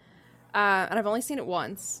women, and I've only seen it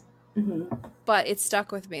once, Mm-hmm. but it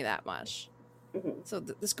stuck with me that much. Mm-hmm. So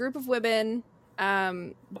this group of women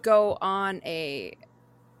go on a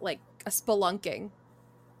spelunking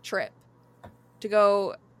trip to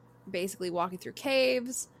go basically walking through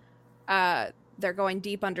caves. They're going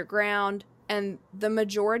deep underground, and the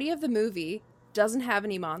majority of the movie doesn't have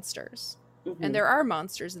any monsters. Mm-hmm. And there are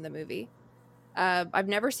monsters in the movie. I've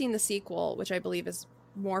never seen the sequel, which I believe is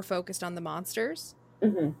more focused on the monsters.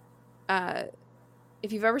 Mm-hmm.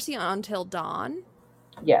 If you've ever seen Until Dawn,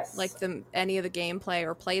 Yes. like any of the gameplay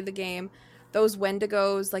or played the game, those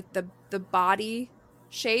Wendigos, like the body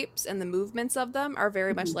shapes and the movements of them are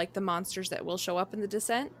very much like the monsters that will show up in The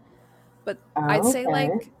Descent. But I'd say Okay.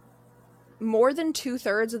 like more than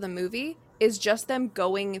 2/3 of the movie is just them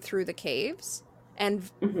going through the caves and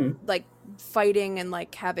Mm-hmm. like fighting and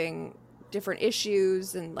like having different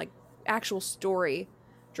issues and like actual story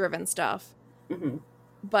driven stuff. Mm-hmm.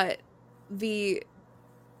 But the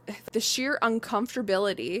sheer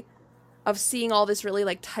uncomfortability of seeing all this really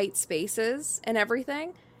like tight spaces and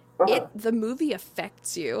everything, Uh-huh. the movie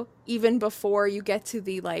affects you even before you get to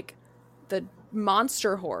the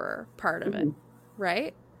monster horror part of it, Mm-hmm.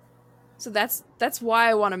 right? So that's why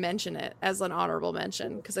I want to mention it as an honorable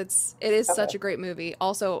mention, because it is such Okay. a great movie.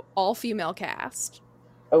 Also, all female cast,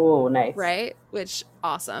 Oh, nice. right? Which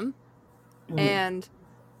awesome. Mm-hmm. And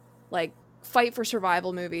like fight for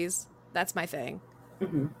survival movies, that's my thing.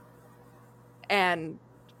 Mm-hmm. And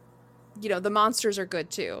the monsters are good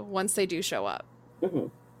too once they do show up. Mm-hmm.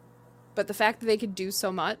 But the fact that they could do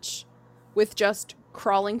so much with just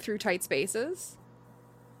crawling through tight spaces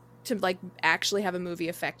to like actually have a movie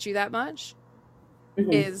affect you that much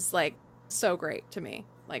Mm-hmm. is like so great to me.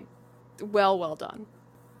 Like well done.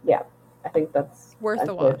 Yeah, I think that's Worth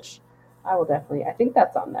the good. watch. I will definitely. I think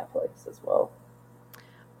that's on Netflix as well.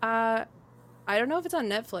 I don't know if it's on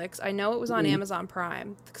Netflix. I know it was on Amazon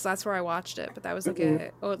Prime because that's where I watched it. But that was like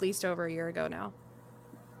at least over a year ago now.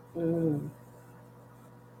 Mm.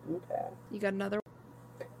 Okay. You got another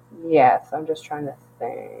one? Yes, I'm just trying to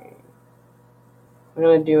think. I'm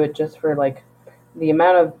gonna do it just for like the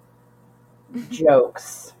amount of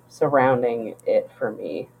jokes surrounding it for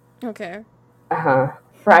me. Okay.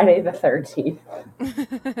 Friday the 13th.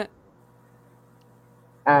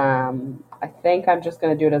 I think I'm just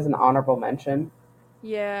gonna do it as an honorable mention.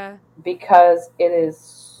 Yeah. Because it is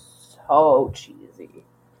so cheesy.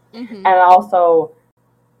 Mm-hmm. And also,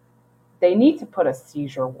 they need to put a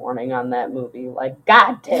seizure warning on that movie. Like,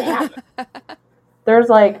 goddamn. There's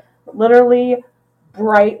like literally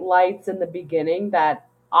bright lights in the beginning that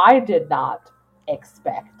I did not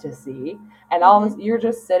expect to see. And all of you're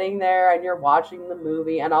just sitting there and you're watching the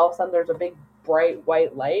movie, and all of a sudden there's a big bright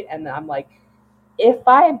white light, and I'm like, if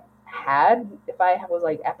I was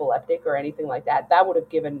like epileptic or anything like that,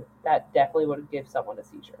 that definitely would have given someone a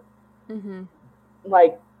seizure. Mm-hmm.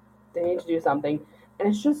 Like, they need to do something. And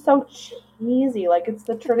it's just so cheesy. Like, it's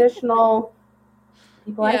the traditional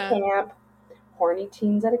people at a camp, horny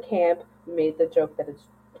teens at a camp. Made the joke that it's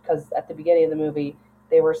because at the beginning of the movie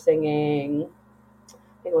they were singing,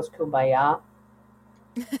 I think it was Kumbaya,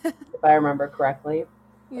 if I remember correctly.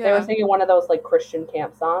 Yeah. They were singing one of those like Christian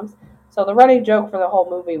camp songs. So the running joke for the whole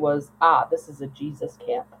movie was, this is a Jesus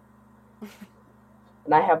camp.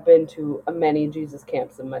 And I have been to many Jesus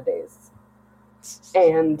camps in my days.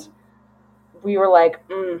 And we were like,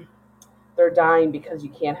 they're dying because you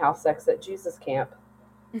can't have sex at Jesus camp.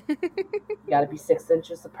 You got to be 6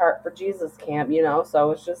 inches apart for Jesus camp, you know.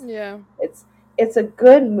 So it's just Yeah. it's a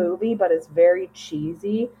good movie, but it's very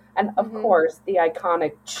cheesy, and of Mhm. course the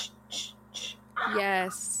iconic.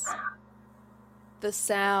 Yes. The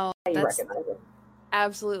sound. You That's recognize it.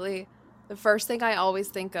 absolutely the first thing I always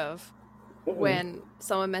think of Mhm, when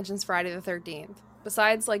someone mentions Friday the 13th.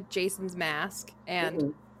 Besides like Jason's mask and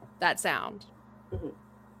mhm, that sound. mhm.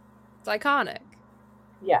 It's iconic.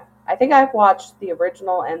 Yeah, I think I've watched the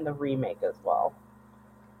original and the remake as well.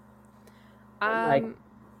 And like,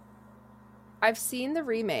 I've seen the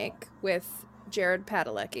remake with Jared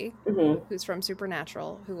Padalecki, mhm, who's from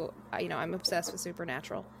Supernatural, who, you know, I'm obsessed with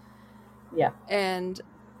Supernatural. yeah, And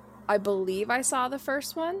I believe I saw the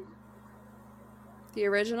first one, the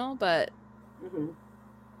original, but mhm.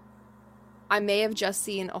 I may have just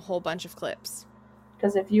seen a whole bunch of clips.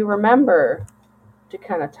 Because if you remember, to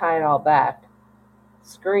kind of tie it all back,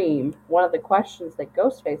 Scream, one of the questions that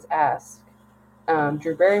Ghostface asked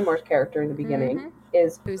Drew Barrymore's character in the beginning Mm-hmm.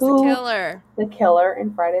 is Who's the who killer? the killer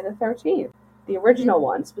in Friday the 13th, the Mm-hmm. original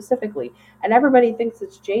one specifically. And everybody thinks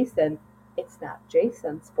it's Jason. It's not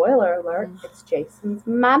Jason. Spoiler alert, it's Jason's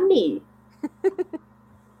mommy.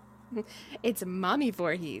 It's Mommy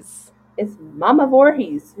Voorhees. It's Mama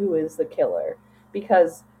Voorhees who is the killer.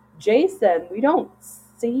 Because Jason, we don't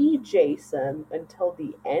see Jason until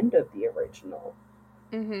the end of the original.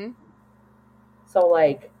 Mm-hmm. So,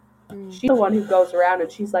 like, she's the one who goes around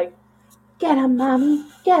and she's like, get him, mommy,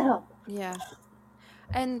 get him. Yeah.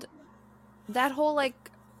 And that whole,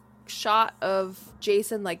 like, shot of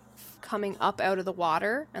Jason, like, coming up out of the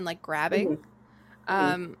water and, like, grabbing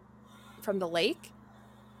from the lake,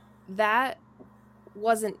 that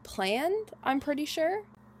wasn't planned, I'm pretty sure.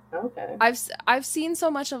 Okay. I've seen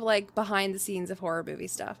so much of, like, behind the scenes of horror movie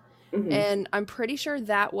stuff, and I'm pretty sure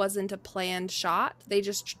that wasn't a planned shot. They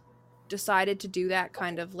just decided to do that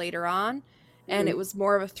kind of later on, and it was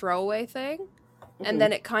more of a throwaway thing, and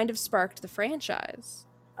then it kind of sparked the franchise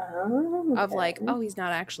of like, oh, he's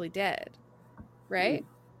not actually dead, right?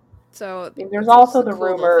 So there's also the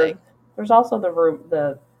cool rumor. There's also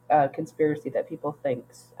the conspiracy that people think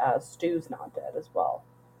Stu's not dead as well.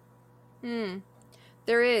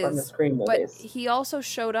 There is from the Scream movies. But he also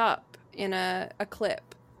showed up in a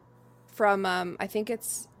clip from I think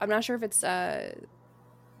I'm not sure if it's the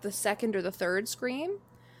second or the third Scream,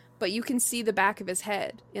 but you can see the back of his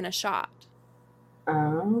head in a shot.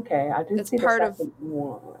 Okay, I did see the second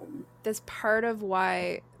one. That's part of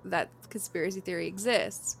why that conspiracy theory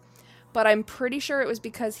exists. But I'm pretty sure it was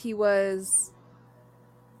because he was,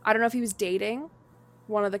 I don't know if he was dating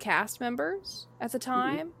one of the cast members at the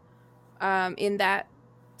time in that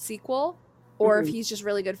sequel, or if he's just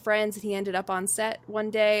really good friends and he ended up on set one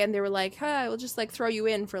day and they were like, hey, we'll just like throw you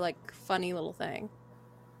in for like funny little thing.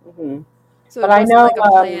 So but it wasn't like a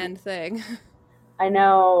planned thing. I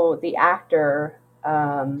know the actor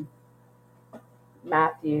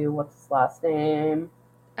Matthew, what's his last name?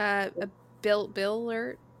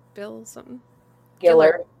 Bill something.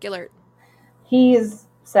 Gillard. He's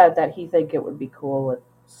said that he think it would be cool if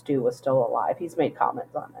Stu was still alive. He's made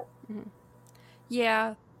comments on it.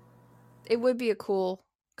 Yeah, it would be a cool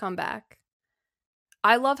comeback.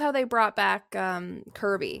 I love how they brought back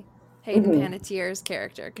Kirby, Hayden Panettiere's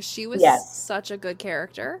character, because she was such a good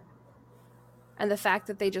character. And the fact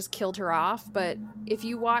that they just killed her off. But if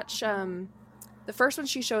you watch the first one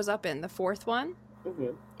she shows up in, the fourth one,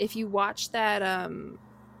 if you watch that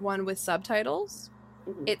one with subtitles,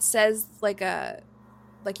 it says like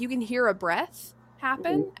you can hear a breath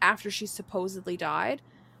happen after she supposedly died,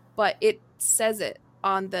 but it says it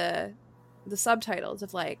on the subtitles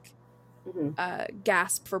of like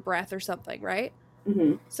gasp for breath or something, right?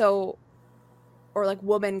 So, or like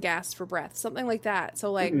woman gasp for breath, something like that.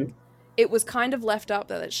 So like it was kind of left up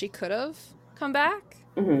that she could have come back.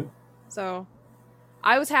 So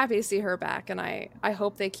I was happy to see her back, and I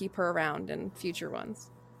hope they keep her around in future ones.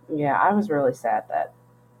 Yeah, I was really sad that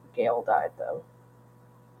Gail died, though.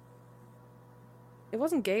 It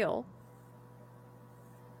wasn't Gail.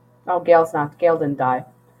 Oh, Gail didn't die.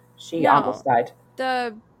 She almost died.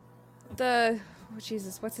 The oh,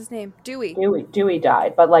 Jesus, what's his name? Dewey. Dewey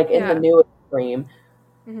died, but like in the newest Scream,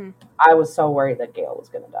 I was so worried that Gail was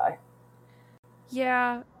gonna die.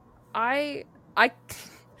 Yeah, I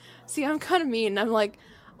see. I'm kind of mean. I'm like,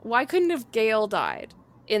 why couldn't have Gail died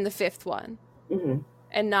in the fifth one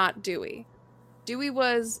and not Dewey? Dewey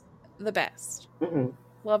was the best.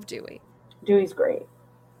 Love Dewey. Dewey's great.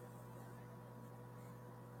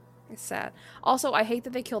 It's sad. Also, I hate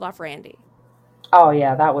that they killed off Randy. Oh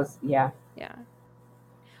yeah, that was yeah.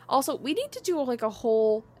 Also, we need to do like a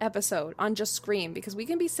whole episode on just Scream, because we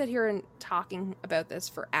can be sit here and talking about this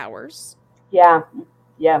for hours. Yeah,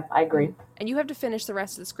 I agree. And you have to finish the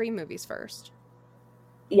rest of the Scream movies first.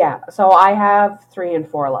 Yeah, so I have 3 and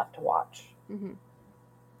 4 left to watch. Mm-hmm.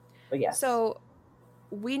 But yes. So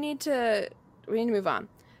we need to move on.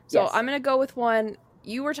 So Yes. I'm going to go with one.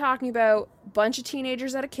 You were talking about a bunch of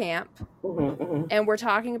teenagers at a camp. And we're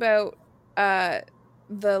talking about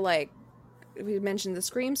the, like, we mentioned the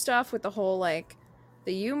Scream stuff with the whole, like,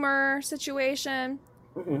 the humor situation.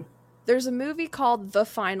 There's a movie called The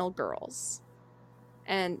Final Girls.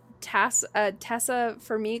 And Tessa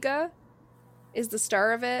Farmiga is the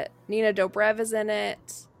star of it. Nina Dobrev is in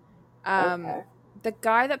it. Okay. The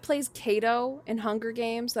guy that plays Kato in Hunger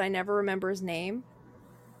Games, that I never remember his name,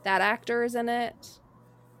 that actor is in it.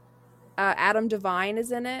 Adam Devine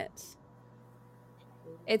is in it.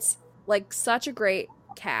 It's like such a great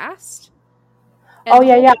cast. And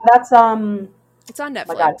yeah, that's it's on Netflix.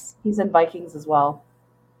 Oh my God, he's in Vikings as well.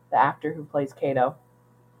 The actor who plays Kato.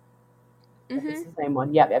 It's the same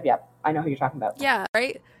one. Yep. I know who you're talking about. Yeah,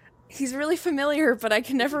 right? He's really familiar, but I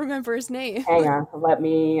can never remember his name. Hang on,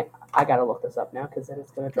 I gotta look this up now because then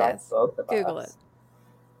it's gonna drive both of Google us.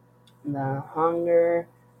 It. The Hunger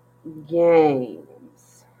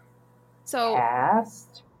Games. So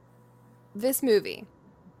cast. This movie,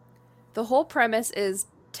 the whole premise is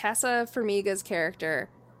Tessa Farmiga's character.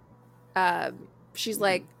 She's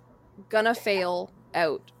like gonna fail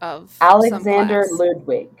out of Alexander some class.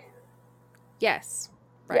 Ludwig. Yes,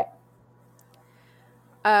 right.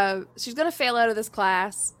 Yeah. She's gonna fail out of this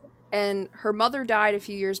class, and her mother died a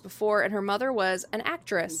few years before, and her mother was an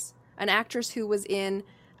actress who was in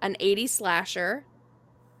an 80s slasher,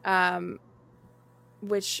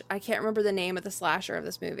 which I can't remember the name of the slasher of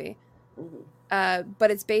this movie.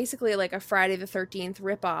 But it's basically like a Friday the 13th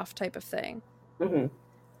ripoff type of thing. Let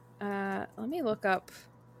me look up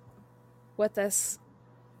what this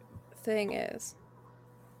thing is.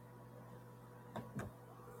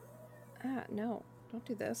 No, don't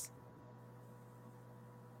do this.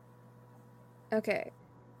 Okay.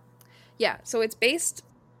 Yeah, so it's based...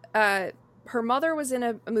 her mother was in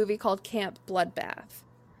a movie called Camp Bloodbath,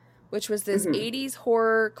 which was this 80s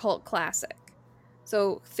horror cult classic.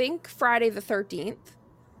 So think Friday the 13th,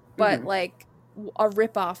 but like a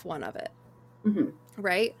rip-off one of it.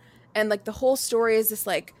 Right? And like the whole story is this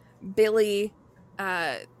like Billy,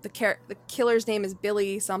 the killer's name is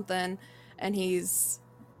Billy something, and he's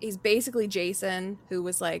basically Jason, who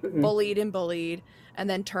was like bullied and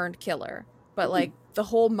then turned killer. But like the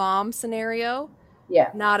whole mom scenario,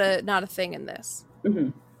 not a thing in this.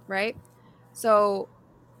 Right? So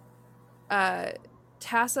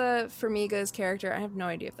Tessa Farmiga's character, I have no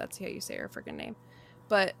idea if that's how you say her freaking name,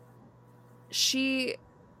 but she's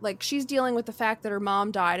dealing with the fact that her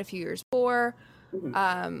mom died a few years before,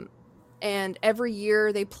 and every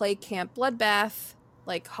year they play Camp Bloodbath,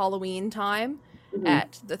 like Halloween time,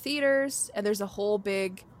 at the theaters, and there's a whole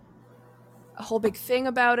big thing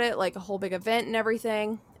about it, like a whole big event and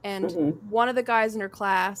everything, and one of the guys in her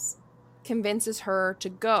class convinces her to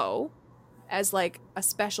go as like a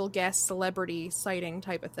special guest celebrity sighting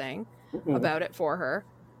type of thing about it for her,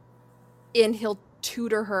 and he'll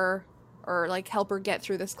tutor her or like help her get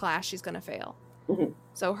through this class she's gonna fail.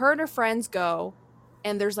 So her and her friends go,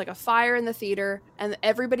 and there's like a fire in the theater, and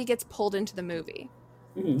everybody gets pulled into the movie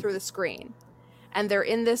through the screen, and they're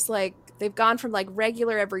in this like, they've gone from like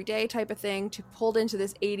regular everyday type of thing to pulled into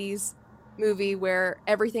this 80s movie where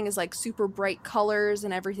everything is like super bright colors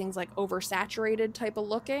and everything's like oversaturated type of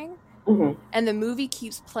looking. And the movie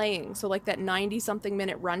keeps playing, so like that 90-something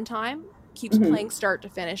minute runtime keeps playing start to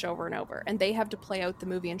finish over and over, and they have to play out the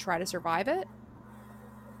movie and try to survive it.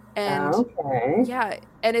 And yeah,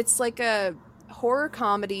 and it's like a horror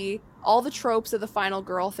comedy. All the tropes of the final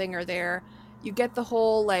girl thing are there. You get the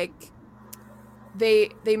whole like they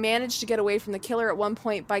manage to get away from the killer at one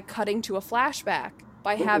point by cutting to a flashback,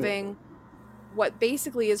 by having what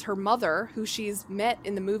basically is her mother, who she's met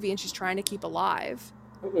in the movie and she's trying to keep alive,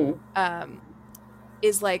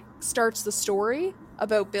 is like starts the story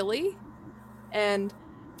about Billy, and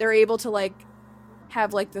they're able to like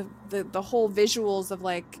have like the whole visuals of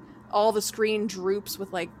like all the screen droops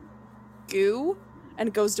with like goo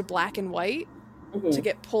and goes to black and white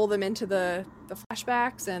to pull them into the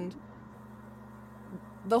flashbacks, and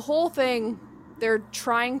the whole thing, they're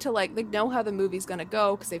trying to like, they know how the movie's gonna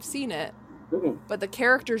go because they've seen it, but the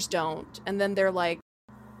characters don't, and then they're like,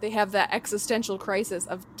 they have that existential crisis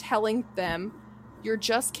of telling them, you're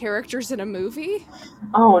just characters in a movie.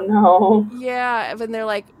 Oh no. Yeah, and they're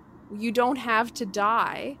like, you don't have to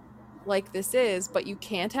die like this is, but you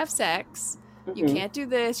can't have sex, You can't do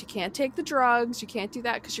this, you can't take the drugs, you can't do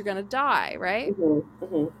that because you're gonna die, right?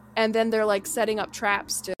 And then they're like setting up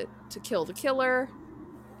traps to kill the killer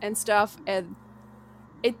and stuff. And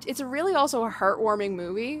it's a really also a heartwarming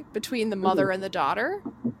movie between the mother and the daughter.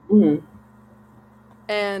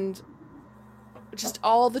 And just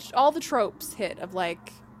all the tropes hit of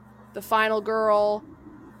like the final girl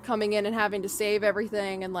coming in and having to save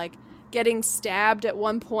everything, and like getting stabbed at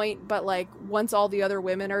one point, but like once all the other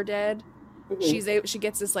women are dead, she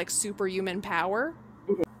gets this like superhuman power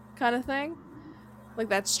kind of thing, like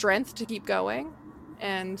that strength to keep going.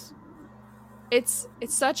 And it's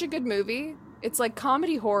such a good movie. It's like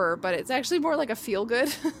comedy horror, but it's actually more like a feel good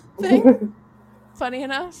thing. Funny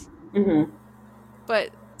enough. But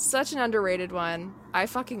such an underrated one. I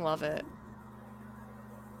fucking love it.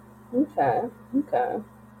 Okay.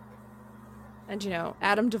 And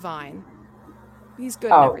Adam Devine. He's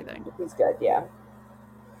good in everything. He's good, yeah.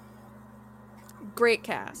 Great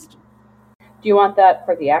cast. Do you want that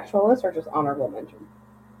for the actual list or just honorable mention?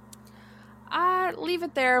 Leave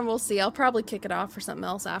it there and we'll see. I'll probably kick it off for something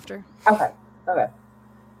else after. Okay.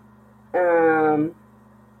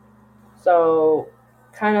 So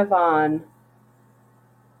kind of on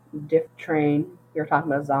diff train, you're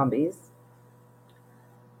talking about zombies.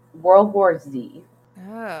 World War Z.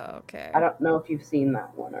 Oh, okay. I don't know if you've seen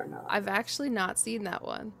that one or not. I've actually not seen that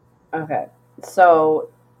one. Okay. So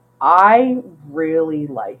I really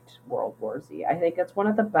liked World War Z. I think it's one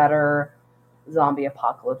of the better zombie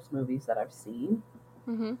apocalypse movies that I've seen.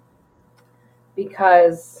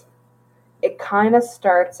 Because it kind of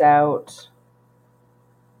starts out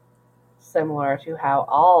similar to how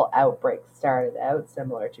all outbreaks started out,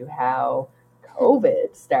 similar to how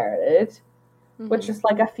COVID started, with just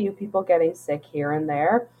like a few people getting sick here and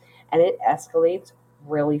there, and it escalates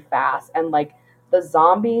really fast. And like the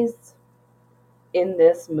zombies in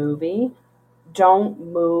this movie don't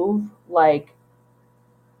move like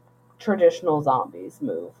traditional zombies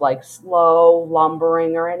move, like slow,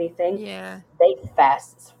 lumbering or anything. Yeah. They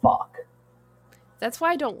fast as fuck. That's why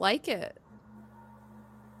I don't like it.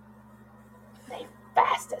 They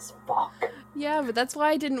fast as fuck. Yeah, but that's why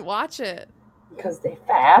I didn't watch it. Because they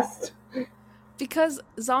fast? Because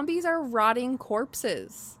zombies are rotting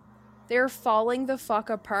corpses. They're falling the fuck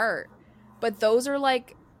apart. But those are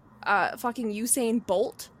like fucking Usain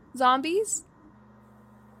Bolt zombies.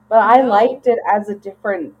 But I liked it as a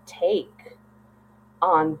different take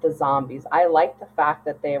on the zombies. I liked the fact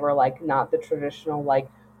that they were like not the traditional like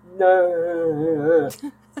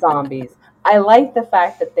zombies. I liked the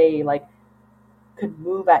fact that they like could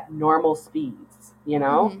move at normal speeds,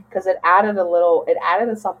 because it added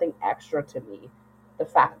something extra to me. The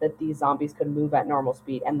fact that these zombies could move at normal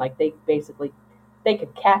speed and like they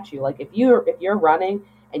could catch you. Like if you're running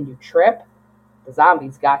and you trip, the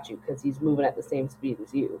zombies got you because he's moving at the same speed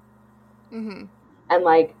as you. And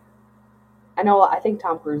like, I think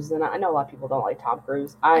Tom Cruise is in it. I know a lot of people don't like Tom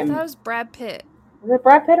Cruise. I thought it was Brad Pitt. Is it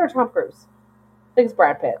Brad Pitt or Tom Cruise? I think it's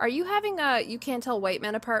Brad Pitt. Are you having a you can't tell white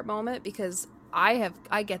men apart moment? Because I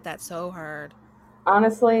get that so hard.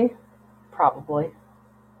 Honestly, probably.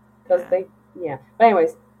 Because But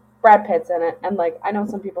anyways, Brad Pitt's in it. And like, I know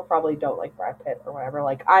some people probably don't like Brad Pitt or whatever.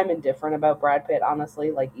 Like, I'm indifferent about Brad Pitt,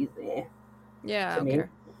 honestly. Like, he's yeah, to me.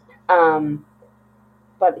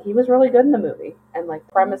 But he was really good in the movie. And like,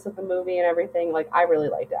 premise of the movie and everything, like, I really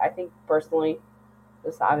liked it. I think personally,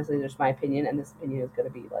 this obviously just my opinion, and this opinion is going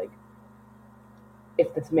to be like,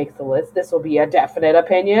 if this makes the list, this will be a definite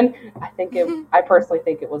opinion. I personally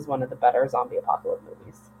think it was one of the better zombie apocalypse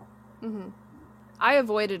movies. I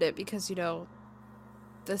avoided it because,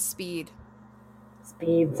 the speed.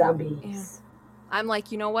 Speed zombies. Yeah. I'm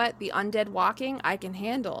like, you know what? The undead walking, I can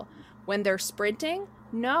handle. When they're sprinting,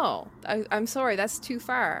 no. I'm sorry, that's too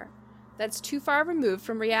far. That's too far removed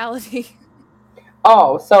from reality.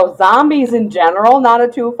 Oh, so zombies in general, not a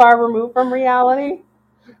too far removed from reality?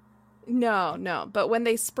 No. But when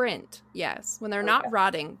they sprint, yes. When they're not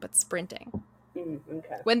rotting, but sprinting.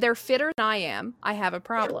 Okay. When they're fitter than I am, I have a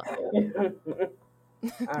problem.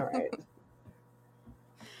 All right.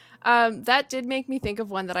 That did make me think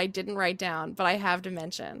of one that I didn't write down, but I have to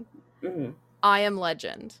mention. I Am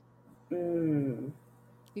Legend. You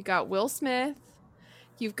got Will Smith.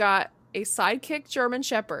 You've got a sidekick German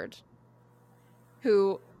Shepherd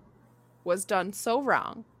who was done so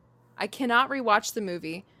wrong. I cannot rewatch the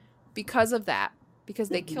movie because of that, because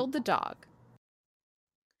they killed the dog.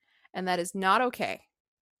 And that is not okay.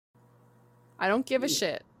 I don't give a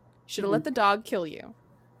shit. Should have let the dog kill you.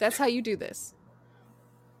 That's how you do this.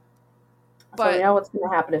 But so you know what's going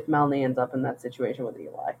to happen if Melanie ends up in that situation with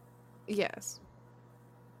Eli? Yes.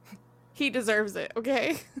 He deserves it,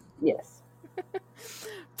 okay? Yes.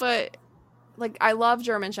 But like, I love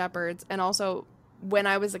German Shepherds, and also when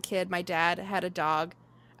I was a kid, my dad had a dog.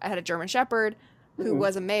 I had a German Shepherd who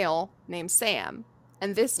was a male named Sam,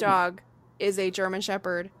 and this dog is a German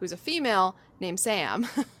Shepherd who's a female named Sam.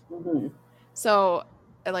 So,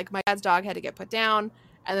 like, my dad's dog had to get put down,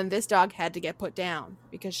 and then this dog had to get put down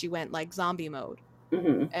because she went like zombie mode.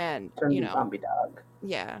 And Turned you into know, zombie dog.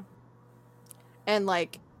 yeah, and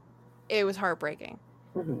like, it was heartbreaking.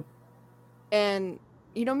 And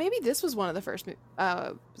you know, maybe this was one of the first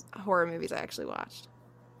horror movies I actually watched.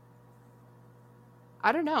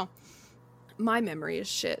 I don't know. My memory is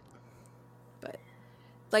shit. But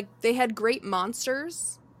like, they had great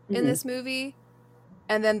monsters in this movie,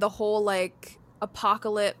 and then the whole like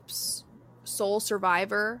apocalypse sole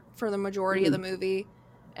survivor for the majority of the movie,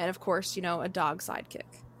 and of course, you know, a dog sidekick.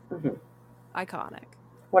 Iconic.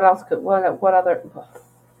 What else could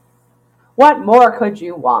what more could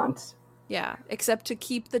you want? Yeah, except to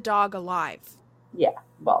keep the dog alive. Yeah,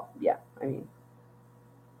 well, yeah, I mean,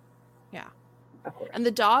 yeah, of course. And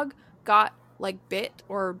the dog got like bit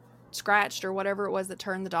or scratched or whatever it was that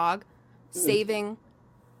turned the dog, saving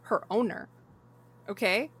her owner.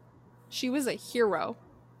 Okay, she was a hero.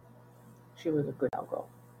 She was a good girl.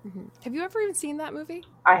 Have you ever even seen that movie?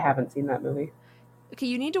 I haven't seen that movie. Okay,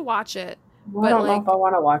 you need to watch it. Well, I don't know if I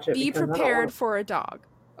want to watch it. Be prepared for a dog.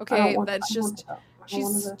 Okay, that's just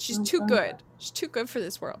she's too good. She's too good for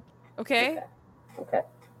this world. Okay. Okay.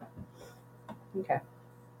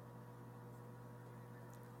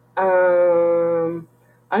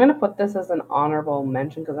 I'm gonna put this as an honorable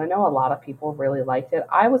mention because I know a lot of people really liked it.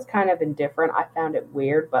 I was kind of indifferent. I found it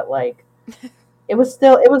weird, but like, it was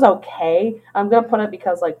okay. I'm gonna put it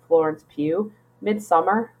because like Florence Pugh,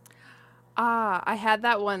 Midsommar. I had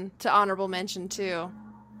that one to honorable mention too.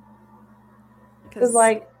 Because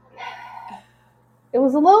like, it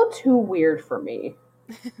was a little too weird for me.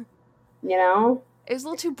 You know? It was a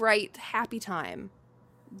little too bright, happy time,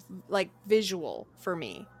 like visual for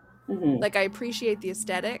me. Like, I appreciate the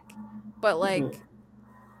aesthetic, but like,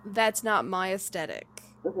 that's not my aesthetic.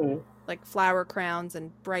 Like flower crowns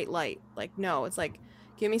and bright light. Like, no, it's like,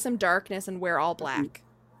 give me some darkness and wear all black.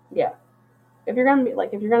 Yeah. If you're gonna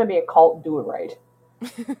be a cult, do it right.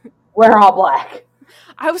 Wear all black.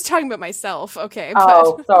 I was talking about myself, okay.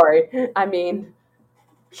 Oh, sorry. I mean,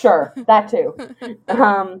 sure, that too.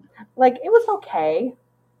 Like, it was okay.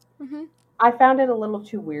 I found it a little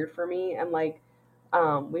too weird for me, and like,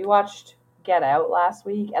 we watched Get Out last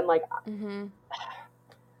week, and like,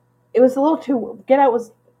 it was Get Out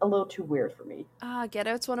was a little too weird for me. Get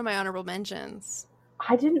Out's one of my honorable mentions.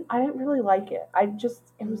 I didn't really like it.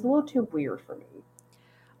 It was a little too weird for me.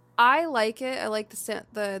 I like it. I like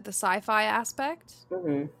the sci-fi aspect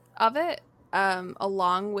of it,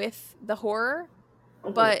 along with the horror.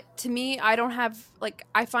 But to me, I don't have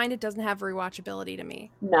I find it doesn't have rewatchability to me.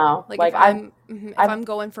 No, like if I'm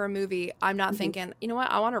going for a movie, I'm not thinking, you know what,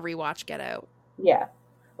 I want to rewatch Get Out. Yeah,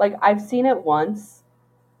 like I've seen it once,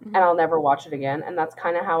 and I'll never watch it again, and that's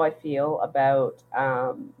kind of how I feel about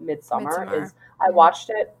Midsommar. Is I watched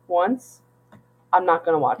it once, I'm not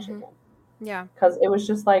gonna watch it again. Yeah, because it was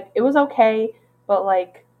just like, it was okay, but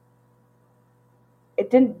like, it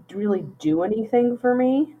didn't really do anything for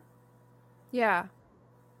me. Yeah.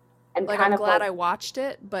 And like, I'm glad I watched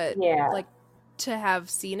it, but like, to have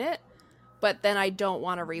seen it, but then I don't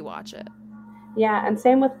want to rewatch it. Yeah, and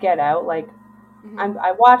same with Get Out. Like,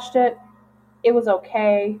 I watched it. It was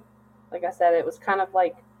okay. Like I said, it was kind of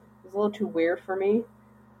like, it was a little too weird for me.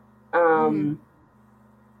 And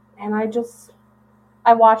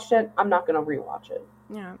I watched it. I'm not going to rewatch it.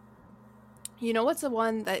 Yeah. You know what's the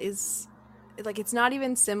one that is, like, it's not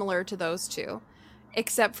even similar to those two,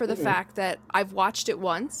 except for the fact that I've watched it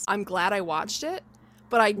once. I'm glad I watched it,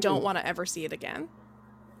 but I don't want to ever see it again.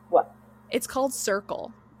 What? It's called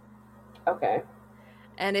Circle. Okay.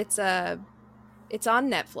 And it's on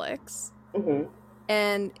Netflix.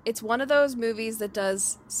 And it's one of those movies that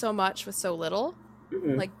does so much with so little.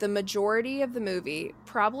 Like, the majority of the movie,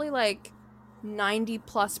 probably like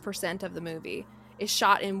 90+% of the movie, is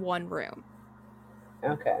shot in one room.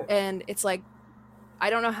 Okay. And it's like, I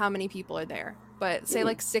don't know how many people are there, but say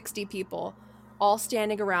like 60 people all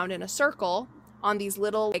standing around in a circle on these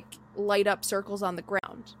little like light up circles on the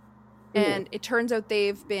ground. And it turns out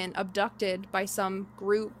they've been abducted by some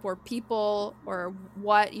group or people or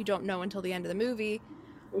what, you don't know until the end of the movie.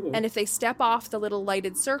 And if they step off the little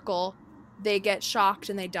lighted circle, they get shocked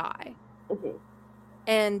and they die.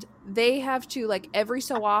 And they have to, like, every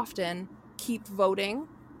so often keep voting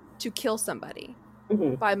to kill somebody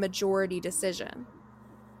by majority decision.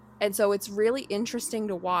 And so it's really interesting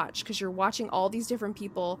to watch because you're watching all these different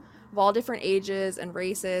people of all different ages and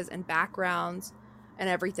races and backgrounds and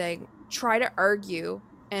everything try to argue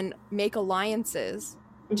and make alliances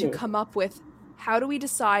to come up with, how do we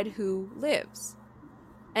decide who lives?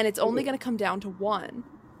 And it's only going to come down to one.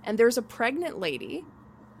 And there's a pregnant lady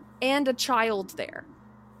and a child there.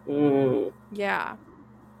 Yeah.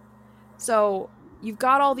 So you've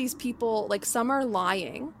got all these people, like, some are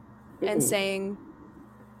lying and saying,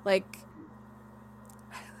 like,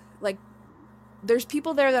 there's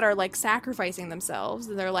people there that are, like, sacrificing themselves.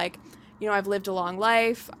 And they're like, you know, I've lived a long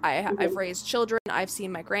life. I've raised children. I've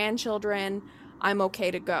seen my grandchildren. I'm okay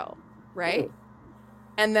to go. Right?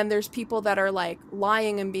 And then there's people that are, like,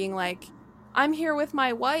 lying and being like, I'm here with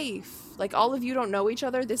my wife. Like, all of you don't know each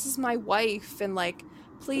other. This is my wife. And, like,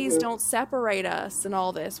 please don't separate us and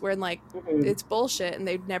all this. Where, like, it's bullshit and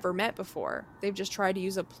they've never met before. They've just tried to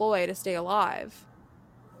use a ploy to stay alive.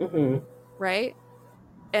 Right?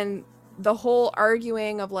 And the whole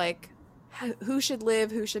arguing of, like, who should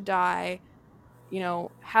live, who should die, you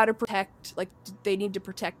know, how to protect, like, they need to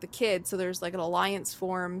protect the kid. So there's, like, an alliance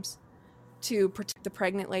forms to protect the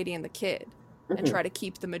pregnant lady and the kid and try to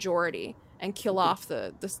keep the majority and kill off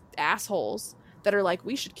the assholes that are like,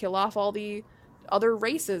 we should kill off all the other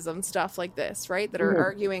races and stuff like this, right? That are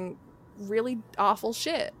arguing really awful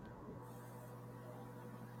shit.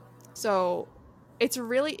 So it's a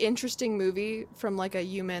really interesting movie from, like, a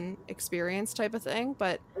human experience type of thing,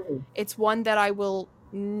 but it's one that I will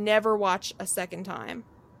never watch a second time.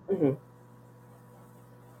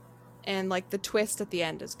 And, like, the twist at the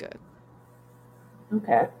end is good.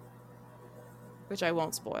 Okay. Which I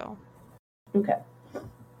won't spoil. Okay.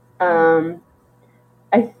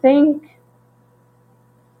 I think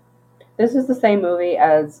this is the same movie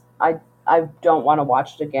as I don't want to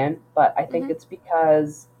watch it again, but I think it's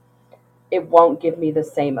because it won't give me the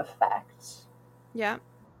same effect. Yeah.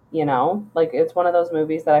 You know? Like, it's one of those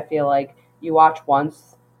movies that I feel like you watch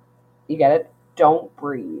once, you get it, Don't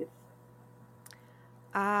Breathe.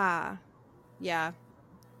 Ah. Yeah.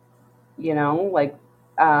 You know? Like,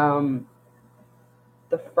 the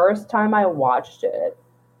first time I watched it,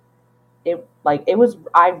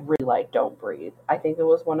 I really like Don't Breathe. I think it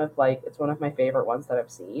was it's one of my favorite ones that I've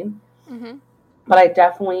seen. But I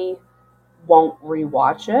definitely won't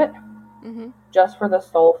rewatch it. Just for the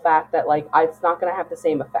sole fact that, like, it's not going to have the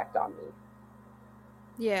same effect on me.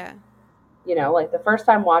 Yeah. You know, like, the first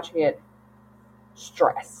time watching it,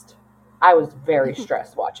 stressed. I was very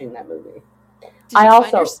stressed watching that movie.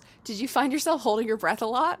 Did you find yourself holding your breath a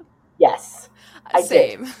lot? Yes.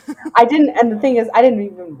 Same. I didn't, and the thing is, I didn't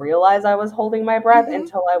even realize I was holding my breath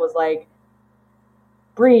until I was like,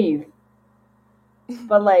 breathe.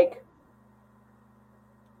 But, like,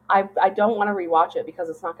 I don't want to rewatch it because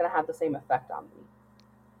it's not going to have the same effect on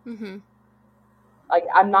me. Like,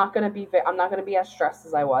 I'm not going to be as stressed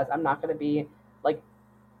as I was. I'm not going to be, like,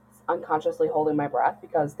 unconsciously holding my breath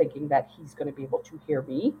because thinking that he's going to be able to hear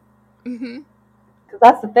me. Because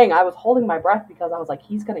that's the thing. I was holding my breath because I was like,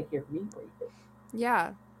 he's going to hear me breathing.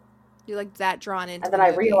 Yeah. You're, like, that drawn into the movie.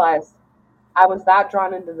 And then I realized I was that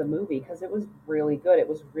drawn into the movie because it was really good. It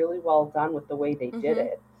was really well done with the way they did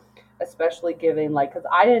it. Especially given, like, because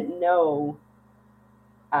I didn't know,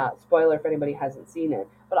 spoiler if anybody hasn't seen it,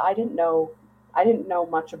 but I didn't know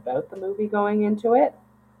much about the movie going into it.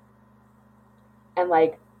 And,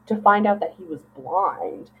 like, to find out that he was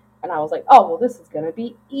blind, and I was like, oh, well, this is going to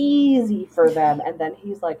be easy for them. And then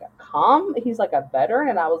he's like a veteran,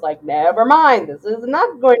 and I was like, never mind, this is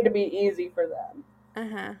not going to be easy for them.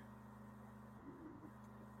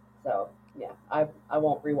 So, yeah, I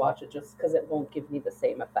won't rewatch it just because it won't give me the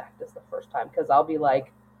same effect as the first time, because I'll be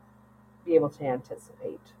able to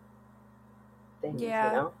anticipate things, you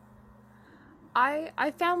know?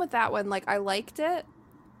 I found with that one, like, I liked it,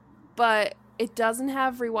 but it doesn't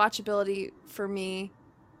have rewatchability for me.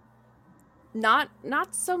 Not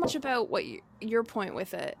so much about what your point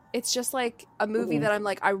with it. It's just, like, a movie that I'm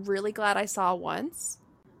like, I'm really glad I saw once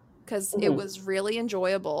because it was really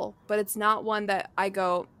enjoyable, but it's not one that I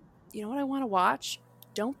go, you know what I want to watch?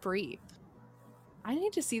 Don't Breathe. I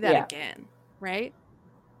need to see that again, right?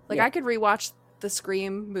 Like, I could rewatch the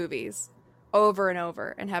Scream movies over and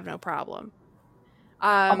over and have no problem.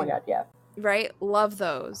 Oh my God, yeah. Right? Love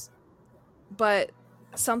those. But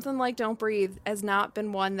something like Don't Breathe has not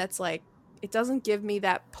been one that's, like, it doesn't give me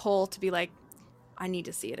that pull to be like, I need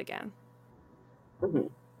to see it again.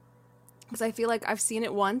 Because I feel like I've seen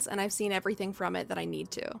it once and I've seen everything from it that I need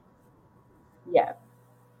to. Yeah.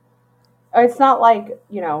 It's not like,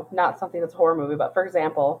 you know, not something that's a horror movie, but for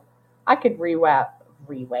example, I could rewatch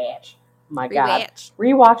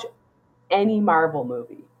any Marvel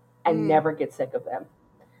movie and never get sick of them.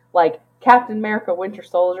 Like, Captain America Winter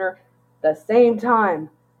Soldier, the same time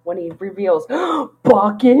when he reveals,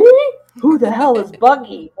 Bucky? Who the hell is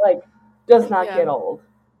Bucky? Like, does not Yeah. get old.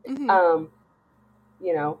 Mhm.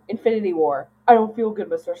 You know, Infinity War. I don't feel good,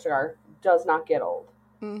 Mr. Stark. Does not get old.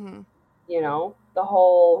 Mhm. You know, the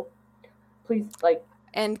whole, please, like,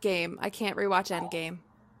 Endgame. I can't rewatch Endgame.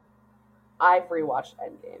 I've rewatched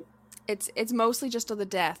Endgame. It's mostly just of the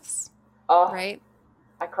deaths, Oh, right?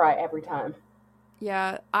 I cry every time.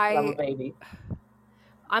 Yeah, I'm a baby.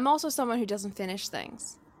 I'm also someone who doesn't finish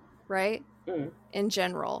things, right? Mm. In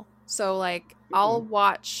general. So like Mhm. I'll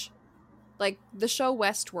watch like the show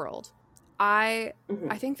Westworld. I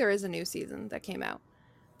Mhm. think there is a new season that came out.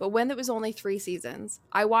 But when it was only 3 seasons,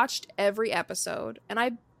 I watched every episode and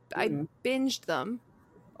I Mhm. binged them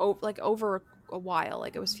over a while,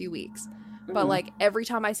 like it was a few weeks. But Mhm. like every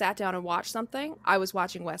time I sat down and watched something, I was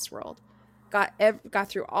watching Westworld. Got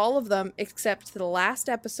through all of them except the last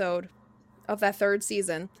episode of that 3rd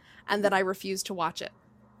season, and then I refused to watch it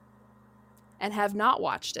and have not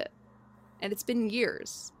watched it. And it's been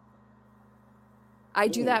years. I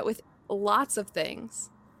do Mhm. that with lots of things.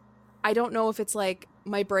 I don't know if it's like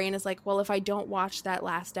my brain is like, well, if I don't watch that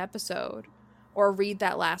last episode or read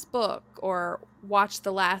that last book or watch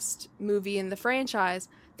the last movie in the franchise,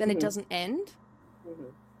 then it Mhm. doesn't end.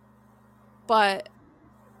 Mhm. But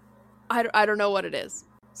I don't know what it is.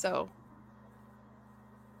 So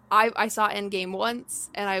I saw Endgame once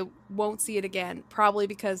and I won't see it again, probably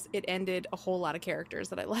because it ended a whole lot of characters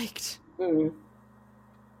that I liked. Mhm.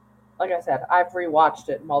 Like I said, I've rewatched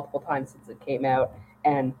it multiple times since it came out,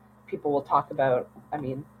 and people will talk about. I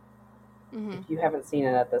mean, Mm-hmm. if you haven't seen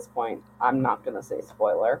it at this point, I'm not going to say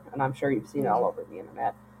spoiler, and I'm sure you've seen it all Mm-hmm. over the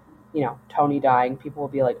internet. You know, Tony dying, people will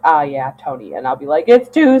be like, "Ah, yeah, Tony," and I'll be like, "It's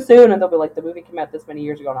too soon," and they'll be like, "The movie came out this many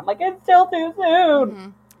years ago," and I'm like, "It's still too soon." Mm-hmm.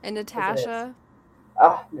 And 'Cause it is. Natasha,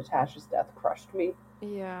 Natasha's death crushed me.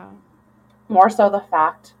 yeah. More so the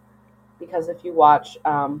fact, because if you watch,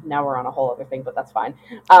 now we're on a whole other thing, but that's fine.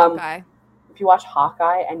 Hawkeye. If you watch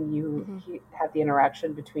Hawkeye and you Mm-hmm. have the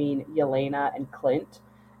interaction between Yelena and Clint,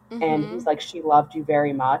 and Mm-hmm. he's like, "She loved you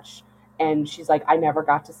very much," and she's like, "I never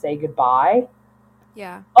got to say goodbye."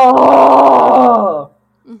 Yeah. Oh,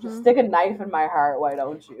 just Mm-hmm. stick a knife in my heart, why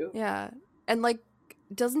don't you? Yeah. And like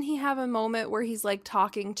doesn't he have a moment where he's like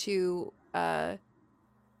talking to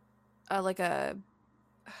like a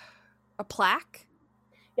plaque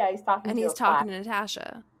Yeah, he's talking and to he's a talking plaque. to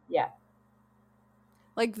Natasha. Yeah.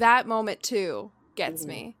 Like that moment too gets Mhm.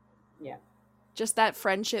 me. Yeah. Just that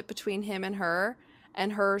friendship between him and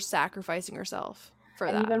her sacrificing herself for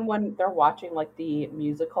And that. even when they're watching like the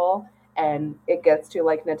musical and it gets to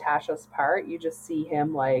like Natasha's part, you just see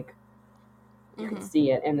him like you can Mm-hmm.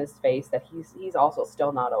 see it in his face that he's also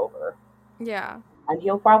still not over. Yeah. And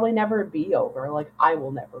he'll probably never be over. Like I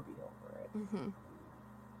will never be over it. Mm-hmm.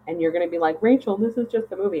 And you're gonna be like, Rachel, this is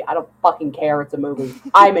just a movie. I don't fucking care. It's a movie.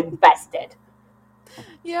 I'm invested.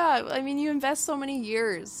 Yeah, I mean, you invest so many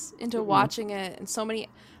years into Mhm. watching it, and so many,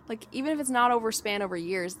 like, even if it's not over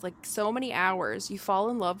years, like, so many hours, you fall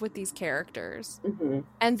in love with these characters, Mhm.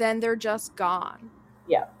 and then they're just gone.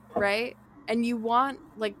 Yeah. Right? And you want,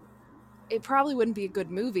 like, it probably wouldn't be a good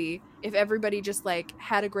movie if everybody just, like,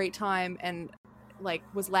 had a great time and, like,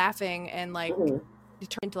 was laughing and, like, Mhm. it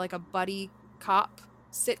turned into, like, a buddy cop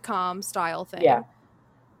sitcom style thing. Yeah.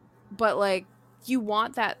 But, like, you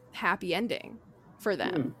want that happy ending for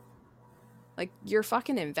them. Mhm. Like, you're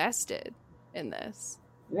fucking invested in this.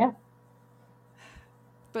 Yeah.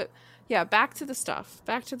 But yeah, back to the stuff.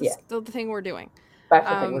 Back to Yeah. the thing we're doing. Back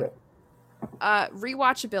to the thing we're doing.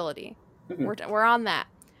 Rewatchability. Mhm. We're on that.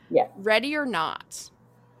 Yeah. Ready or Not.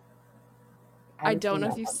 I haven't don't seen know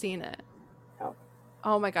that if you've one. seen it. No.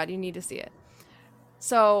 Oh my god, you need to see it.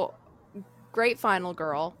 So, great final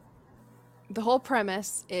girl. The whole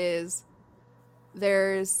premise is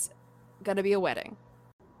there's gonna be a wedding,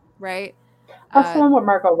 right? That's the one with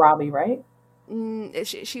Margot Robbie, right?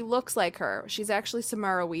 She looks like her. She's actually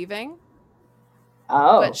Samara Weaving,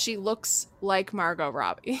 Oh. but she looks like Margot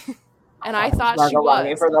Robbie. And I thought Margot she Robbie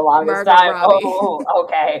was for the longest Margot time. Robbie. Oh,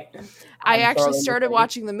 okay. I I'm actually sorely started mistaken.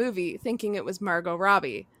 watching the movie thinking it was Margot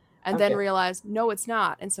Robbie, and then Okay. realized no, it's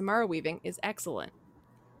not. And Samara Weaving is excellent.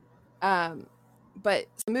 But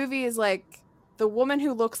the movie is like the woman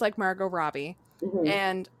who looks like Margot Robbie Mhm.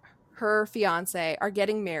 and her fiance are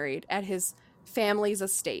getting married at his family's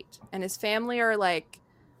estate, and his family are like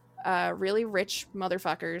really rich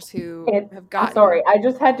motherfuckers who have gotten. Sorry, I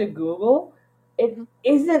just had to Google. It Mhm.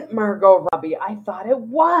 isn't Margot Robbie. I thought it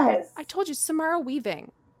was. I told you, Samara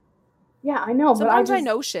Weaving. Yeah, I know, Sometimes but I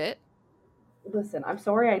know shit. Listen, I'm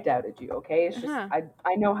sorry I doubted you, okay? It's just Uh-huh.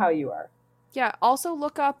 I know how you are. Yeah. Also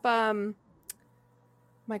look up. My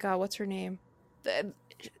God, what's her name?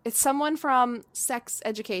 It's someone from Sex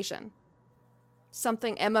Education.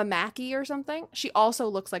 Something Emma Mackey or something. She also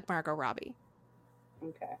looks like Margot Robbie.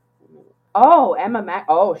 Okay. Oh, Emma Mac.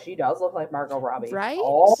 Oh, she does look like Margot Robbie. Right?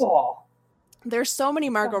 Oh, There's so many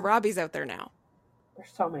Margot Robbies out there now.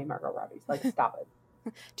 there's so many Margot Robbies. Like, stop it.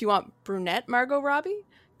 Do you want brunette Margot Robbie?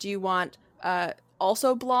 Do you want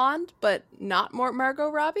also blonde but not more Margot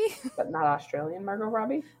Robbie? But not Australian Margot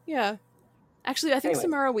Robbie? Yeah. Actually, I think Anyway.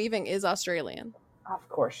 Samara Weaving is Australian. Of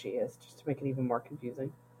course she is, just to make it even more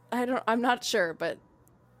confusing. I'm not sure, but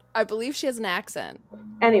I believe she has an accent.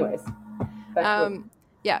 Anyways.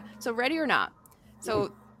 Yeah, so Ready or Not.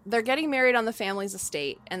 So they're getting married on the family's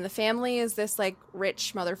estate, and the family is this like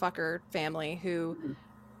rich motherfucker family who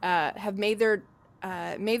have made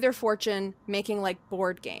their fortune making like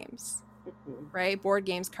board games. Right? Board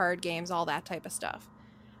games, card games, all that type of stuff.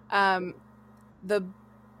 The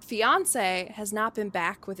fiance has not been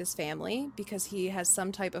back with his family because he has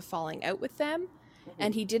some type of falling out with them,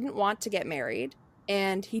 and he didn't want to get married,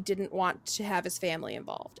 and he didn't want to have his family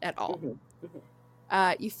involved at all.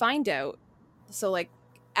 You find out, so like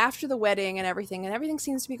after the wedding and everything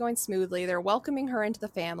seems to be going smoothly. They're welcoming her into the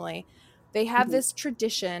family. They have this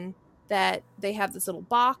tradition that they have this little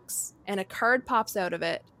box, and a card pops out of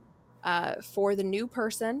it for the new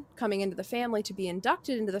person coming into the family to be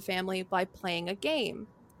inducted into the family by playing a game.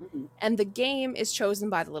 And the game is chosen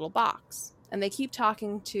by the little box. And they keep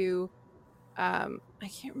talking to, I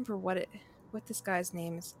can't remember what this guy's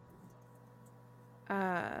name is.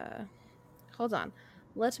 Hold on.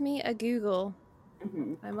 Let me Google.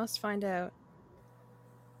 I must find out.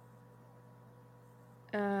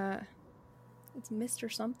 It's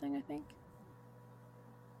Mr. something, I think.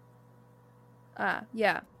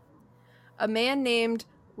 Yeah. A man named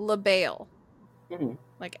LeBail.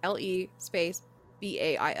 Like LE space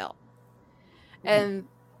BAIL. And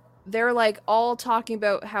they're like all talking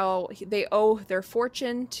about how they owe their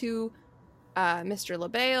fortune to Mr.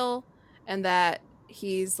 LeBail, and that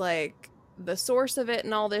he's like the source of it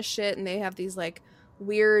and all this shit, and they have these like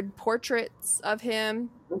weird portraits of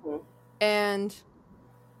him. And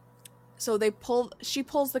so she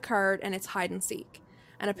pulls the card, and it's hide and seek,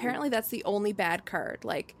 and apparently that's the only bad card.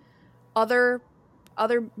 Like other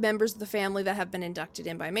members of the family that have been inducted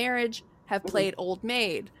in by marriage have played Old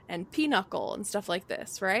Maid and Pinochle and stuff like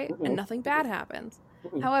this, right? And nothing bad happens.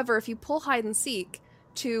 However, if you pull hide and seek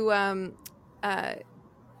to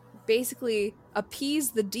basically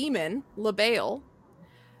appease the demon, LeBail,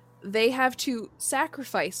 they have to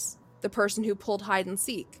sacrifice the person who pulled hide and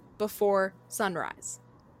seek before sunrise.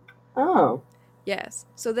 Oh. Yes.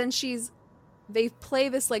 So then they play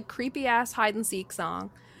this like creepy ass hide and seek song.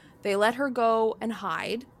 They let her go and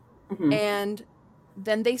hide, and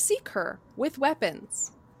then they seek her with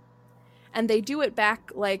weapons. And they do it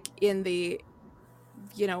back like in the,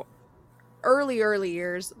 early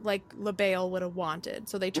years, like LeBail would have wanted.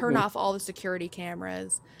 So they turn off all the security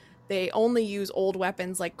cameras. They only use old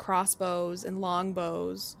weapons like crossbows and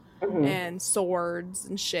longbows and swords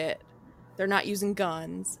and shit. They're not using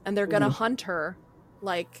guns, and they're gonna hunt her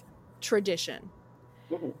like tradition.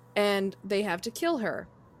 And they have to kill her.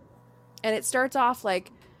 And it starts off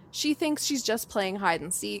like she thinks she's just playing hide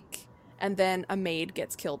and seek, and then a maid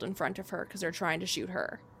gets killed in front of her because they're trying to shoot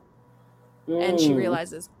her. And she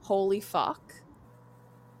realizes, holy fuck,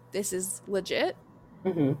 this is legit,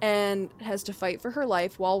 and has to fight for her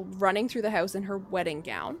life while running through the house in her wedding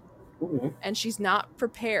gown. And she's not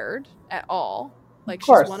prepared at all. Like,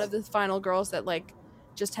 she's one of the final girls that like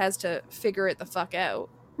just has to figure it the fuck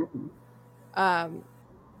out. And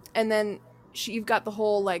then you've got the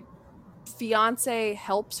whole like fiance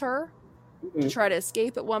helps her to try to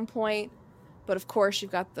escape at one point, but of course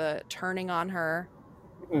you've got the turning on her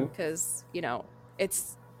because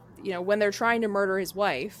it's when they're trying to murder his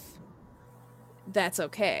wife, that's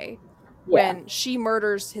okay. When she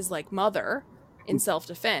murders his like mother in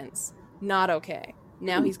self-defense, not okay.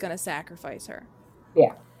 Now he's gonna sacrifice her.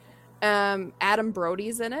 Adam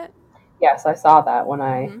Brody's in it. Yes, I saw that when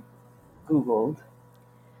I Googled.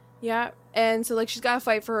 Yeah, and so like she's got to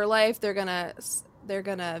fight for her life. They're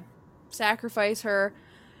gonna sacrifice her,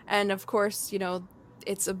 and of course,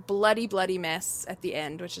 it's a bloody mess at the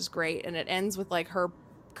end, which is great. And it ends with like her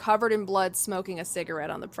covered in blood, smoking a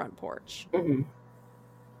cigarette on the front porch,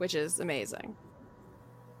 which is amazing.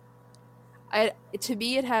 To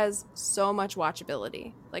me, it has so much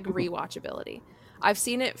watchability, like rewatchability. I've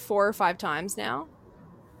seen it 4 or 5 times now,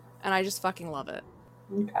 and I just fucking love it.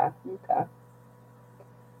 Okay.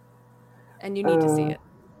 And you need to see it.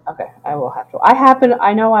 Okay, I will have to.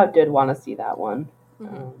 I know I did want to see that one.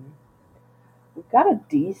 got a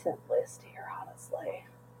decent list here, honestly.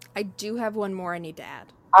 I do have one more I need to add.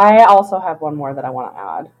 I also have one more that I want to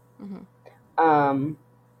add. Mm-hmm.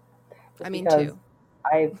 Just I mean, because two.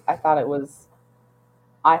 I thought it was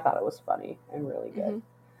funny and really good.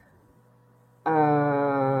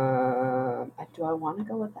 Do I want to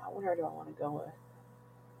go with that one, or do I want to go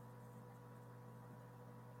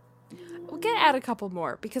with? We can add a couple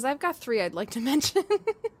more because I've got 3 I'd like to mention.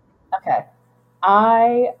 Okay,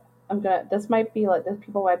 this might be like this.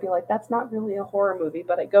 People might be like, that's not really a horror movie,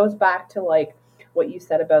 but it goes back to like what you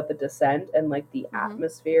said about The Descent and like the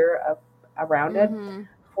atmosphere around it.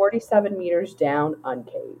 47 meters down,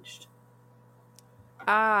 Uncaged.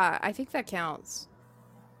 I think that counts.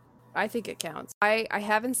 I think it counts. I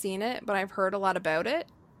haven't seen it, but I've heard a lot about it.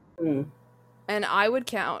 And I would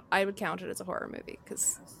count it as a horror movie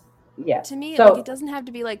because to me, like, it doesn't have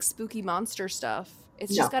to be like spooky monster stuff.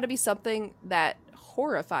 It's just got to be something that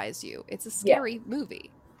horrifies you. It's a scary movie.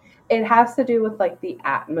 It has to do with like the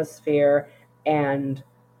atmosphere and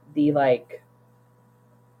the like,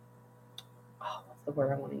 what's the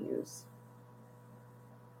word I want to use?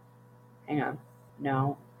 Hang on.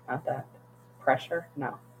 No, not that. Pressure?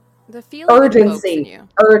 No. The feeling urgency.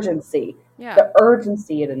 Urgency. Yeah. The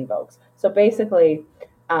urgency it invokes. So basically,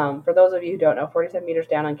 for those of you who don't know, 47 Meters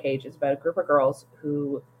Down, Uncaged is about a group of girls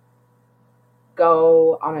who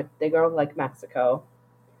go like Mexico,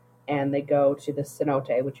 and they go to the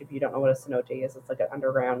cenote, which, if you don't know what a cenote is, it's like an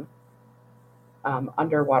underground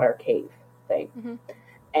underwater cave thing.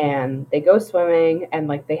 And they go swimming, and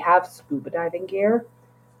like they have scuba diving gear.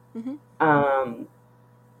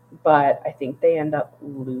 But I think they end up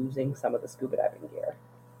losing some of the scuba diving gear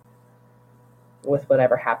with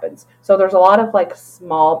whatever happens. So there's a lot of like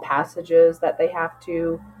small passages that they have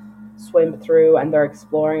to swim through, and they're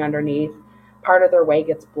exploring underneath. Part of their way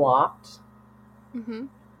gets blocked.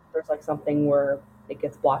 There's like something where it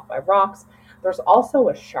gets blocked by rocks. There's also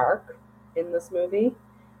a shark in this movie.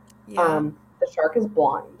 The shark is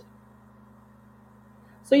blind.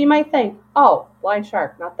 So you might think, oh, blind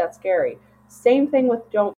shark, not that scary. Same thing with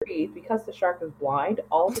Don't Breathe. Because the shark is blind,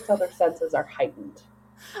 all of its other senses are heightened.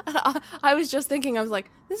 I was just thinking, I was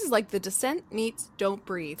like, this is like The Descent meets Don't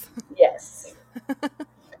Breathe. Yes.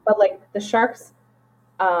 But like the shark's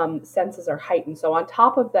senses are heightened. So on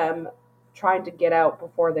top of them trying to get out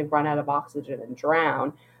before they run out of oxygen and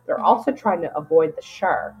drown, they're also trying to avoid the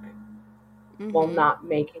shark while not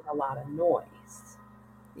making a lot of noise.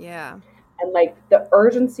 Yeah. And like the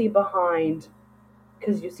urgency behind,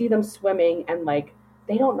 because you see them swimming and like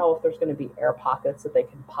they don't know if there's going to be air pockets that they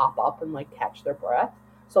can pop up and like catch their breath.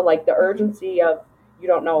 So like the urgency of, you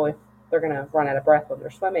don't know if they're going to run out of breath when they're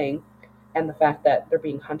swimming, and the fact that they're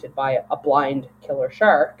being hunted by a blind killer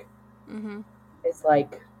shark is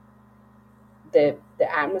like the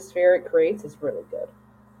atmosphere it creates is really good.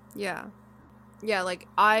 Yeah. Like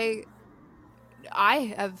I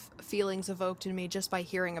have feelings evoked in me just by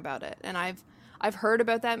hearing about it, and I've heard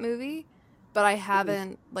about that movie, but I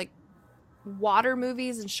haven't like water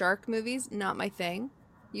movies and shark movies, not my thing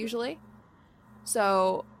usually,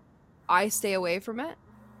 so I stay away from it.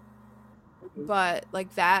 But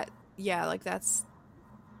like that, that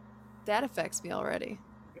affects me already.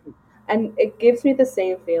 And it gives me the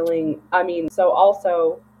same feeling. I mean, so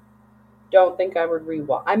also don't think I would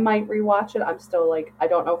rewatch. I might rewatch it. I'm still like, I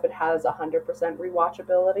don't know if it has 100%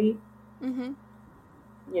 rewatchability. You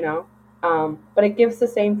know? But it gives the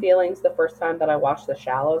same feelings the first time that I watched The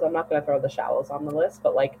Shallows. I'm not going to throw The Shallows on the list,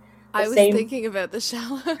 but like I was thinking about The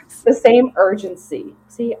Shallows. The same urgency.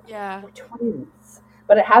 See, yeah, we're twins.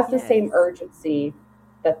 But it has the same urgency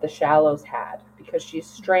that The Shallows had, because she's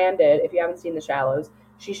stranded. If you haven't seen The Shallows,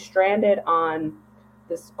 she's stranded on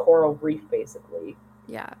this coral reef, basically.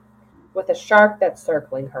 Yeah. With a shark that's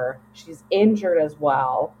circling her. She's injured as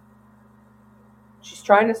well. She's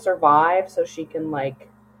trying to survive so she can like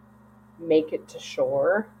make it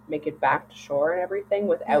back to shore and everything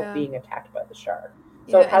without being attacked by the shark.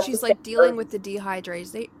 So it has, and she's like dealing with the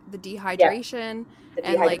dehydration,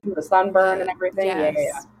 and like the sunburn and everything.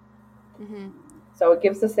 Yes. So it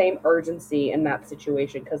gives the same urgency in that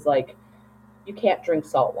situation, because like you can't drink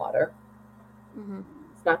salt water.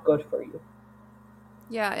 It's not good for you.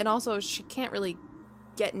 Yeah, and also she can't really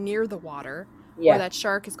get near the water, or that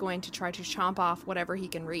shark is going to try to chomp off whatever he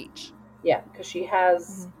can reach. Yeah, because she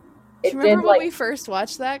has. Do you remember when we first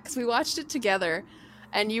watched that? Because we watched it together,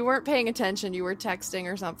 and you weren't paying attention. You were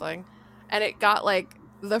texting or something, and it got like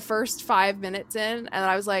the first 5 minutes in, and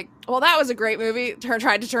I was like, "Well, that was a great movie."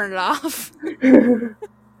 Tried to turn it off.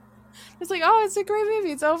 It's like, oh, it's a great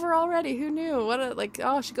movie. It's over already. Who knew?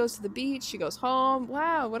 She goes to the beach. She goes home.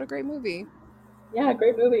 Wow, what a great movie. Yeah,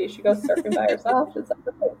 great movie. She goes surfing by herself. It's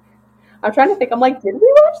like, I'm trying to think. I'm like, did we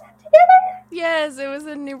watch that together? Yes, it was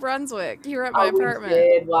in New Brunswick. You were at my Oh, we apartment.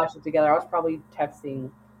 did watch it together. I was probably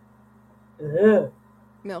texting. Ugh.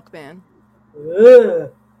 Milkman.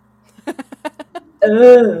 Ugh.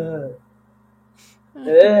 Ugh.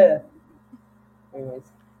 Ugh. Anyways.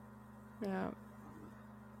 Yeah.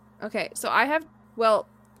 Okay, so I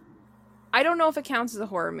don't know if it counts as a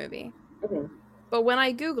horror movie, Mm-hmm. but when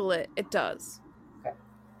I Google it, it does. Okay.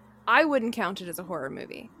 I wouldn't count it as a horror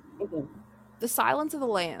movie. Mm-hmm. The Silence of the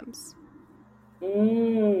Lambs.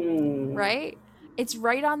 Mm. Right? It's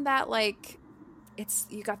right on that, like,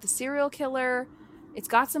 you got the serial killer, it's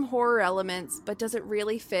got some horror elements, but does it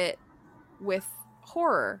really fit with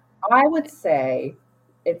horror? I would say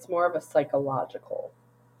it's more of a psychological.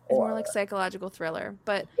 It's more like psychological thriller,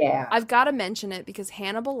 but yeah, I've got to mention it because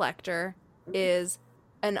Hannibal Lecter is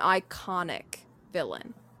an iconic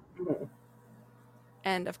villain. Mm-hmm.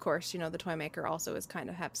 And of course, the Toymaker also is kind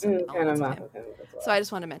of have some elements of him. Well. So I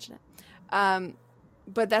just want to mention it.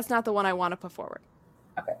 But that's not the one I want to put forward.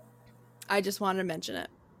 Okay. I just wanted to mention it.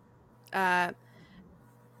 I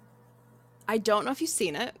don't know if you've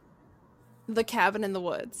seen it. The Cabin in the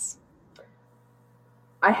Woods.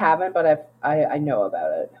 I haven't, but I know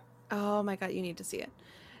about it. Oh my god, you need to see it.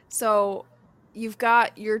 So you've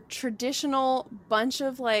got your traditional bunch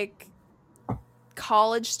of like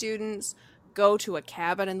college students go to a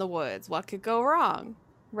cabin in the woods. What could go wrong,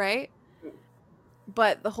 right? Mm-hmm.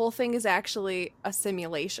 But the whole thing is actually a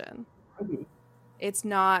simulation. Mm-hmm. It's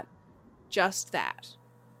not just that.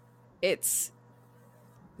 It's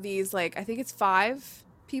these, like, I think it's 5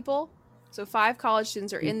 people. So 5 college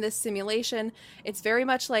students are in this simulation. It's very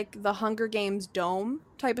much like the Hunger Games dome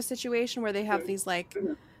type of situation where they have these like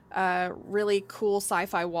really cool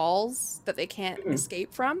sci-fi walls that they can't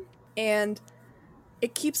escape from. And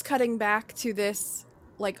it keeps cutting back to this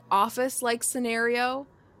like office-like scenario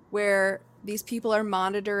where these people are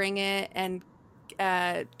monitoring it and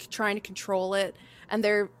trying to control it. And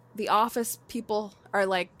the office people are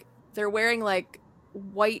like, they're wearing like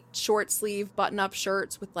white short sleeve button up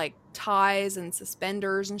shirts with like ties and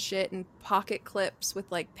suspenders and shit and pocket clips with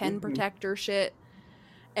like pen protector shit,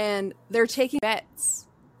 and they're taking bets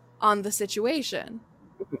on the situation.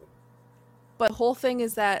 But the whole thing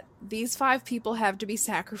is that these 5 people have to be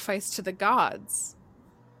sacrificed to the gods,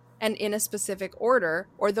 and in a specific order,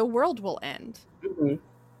 or the world will end.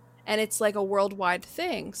 And it's like a worldwide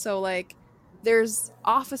thing. So like there's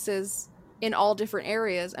offices in all different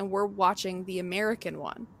areas, and we're watching the American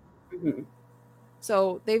one.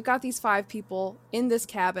 So they've got these 5 people in this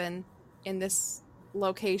cabin, in this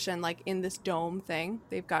location, like in this dome thing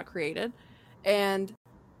they've got created, and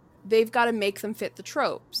they've got to make them fit the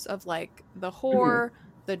tropes of like the whore,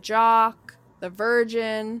 the jock, the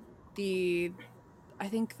virgin, I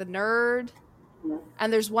think the nerd,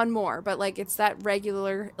 and there's one more, but like it's that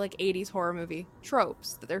regular like 80s horror movie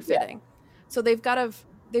tropes that they're fitting. Yeah. So they've got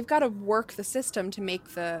to work the system to make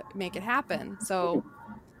it happen. So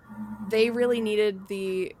they really needed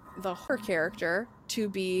the horror character to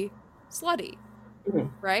be slutty,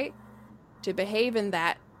 right? To behave in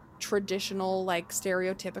that traditional, like,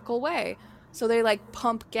 stereotypical way. So they, like,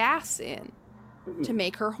 pump gas in to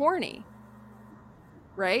make her horny,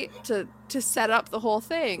 right? To set up the whole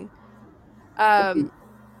thing. And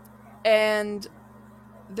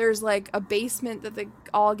there's, like, a basement that they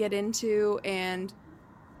all get into, and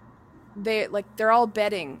they're all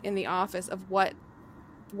betting in the office of what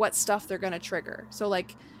stuff they're gonna trigger. So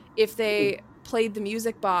like if they played the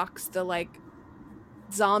music box, the like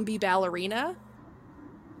zombie ballerina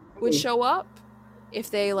would show up. If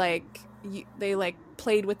they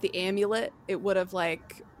played with the amulet, it would have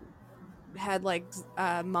like had like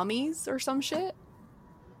mummies or some shit.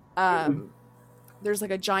 There's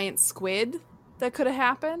like a giant squid that could have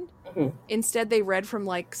happened. Instead they read from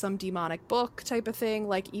like some demonic book type of thing,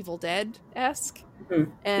 like Evil Dead-esque.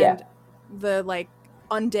 And the like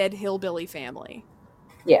undead hillbilly family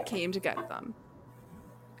came to get them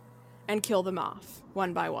and kill them off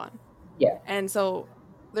one by one. And so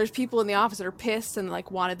there's people in the office that are pissed and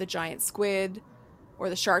like wanted the giant squid or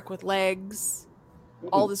the shark with legs,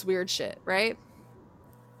 all this weird shit, right?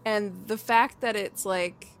 And the fact that it's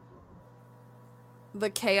like the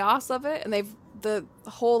chaos of it, and the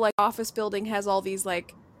whole like office building has all these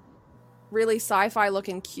like really sci-fi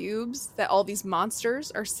looking cubes that all these monsters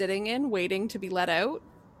are sitting in waiting to be let out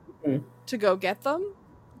to go get them.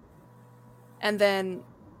 And then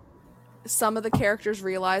some of the characters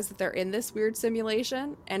realize that they're in this weird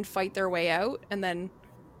simulation and fight their way out, and then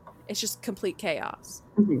it's just complete chaos.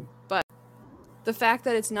 But the fact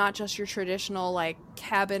that it's not just your traditional like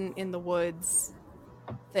cabin in the woods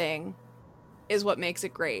thing is what makes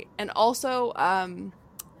it great. And also,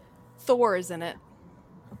 Thor is in it.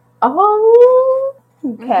 Oh,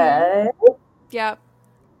 okay. Yeah.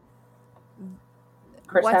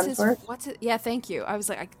 Chris Hemsworth? What's it? Yeah, thank you. I was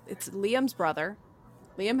like, it's Liam's brother,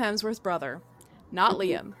 Liam Hemsworth's brother, not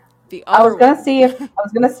Liam. The other. I was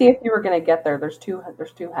gonna see if you were gonna get there. There's two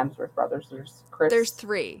Hemsworth brothers. There's Chris. There's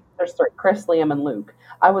three. There's three. Chris, Liam, and Luke.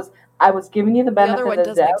 I was giving you the benefit of the doubt. The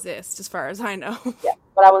other one doesn't exist, as far as I know. Yeah,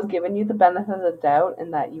 but I was giving you the benefit of the doubt,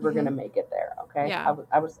 and that you were gonna make it there. Okay. Yeah.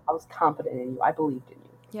 I was confident in you. I believed in you.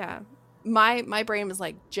 Yeah. My brain was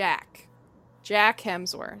like Jack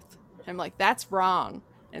Hemsworth. I'm like, that's wrong.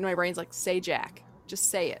 And my brain's like, say Jack. Just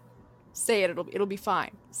say it. Say it. It'll be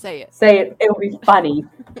fine. Say it. Say it. It'll be funny.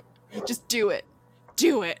 Just do it.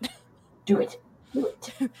 Do it. Do it. Do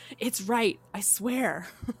it. It's right. I swear.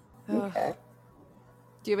 Okay.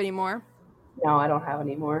 Do you have any more? No, I don't have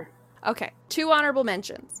any more. Okay. 2 honorable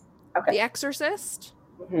mentions. Okay. The Exorcist.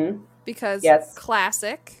 Mm-hmm. Because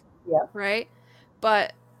classic. Yeah. Right?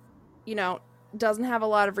 But, doesn't have a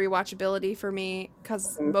lot of rewatchability for me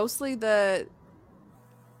because mostly the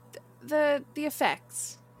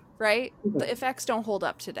effects, right? Mm-hmm. The effects don't hold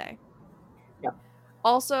up today. Yeah.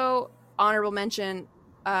 Also, honorable mention,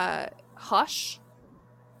 Hush.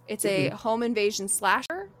 It's a home invasion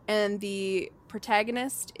slasher, and the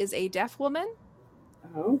protagonist is a deaf woman.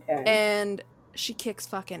 Okay. And she kicks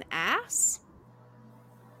fucking ass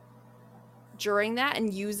during that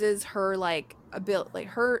and uses her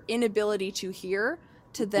her inability to hear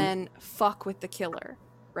to then fuck with the killer,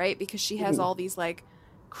 right? Because she has all these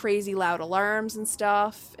crazy loud alarms and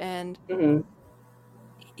stuff, and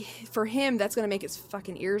for him that's gonna make his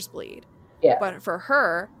fucking ears bleed. Yeah. But for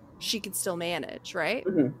her, she can still manage, right?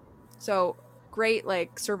 So great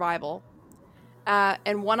survival.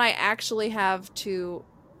 And one I actually have to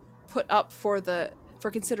put up for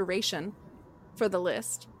consideration for the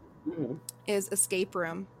list is Escape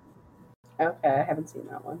Room. Okay, I haven't seen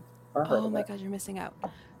that one. Or heard oh my god, you're missing out.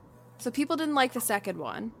 So people didn't like the second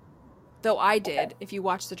one, though I did. Okay. If you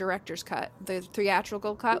watch the director's cut, the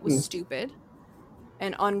theatrical cut was stupid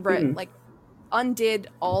and undid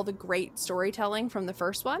all the great storytelling from the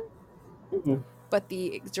first one. But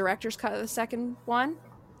the director's cut of the second one,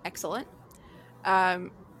 excellent. So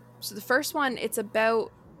the first one, it's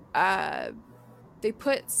about they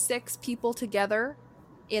put 6 people together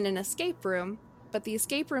in an escape room, but the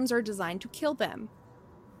escape rooms are designed to kill them.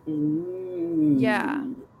 Yeah.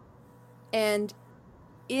 And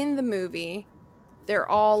in the movie, they're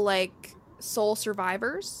all sole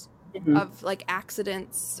survivors of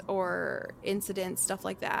accidents or incidents, stuff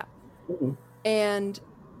like that. And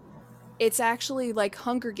it's actually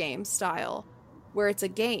Hunger Games style, where it's a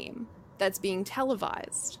game that's being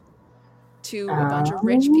televised to a bunch of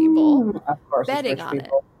rich people, of course, betting on it.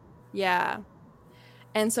 Yeah.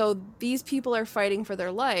 And so these people are fighting for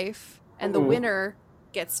their life, and the winner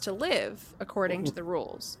gets to live according to the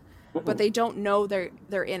rules. But they don't know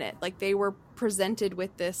they're in it. They were presented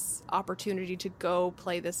with this opportunity to go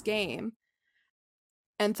play this game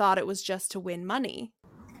and thought it was just to win money.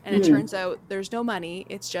 And it turns out there's no money.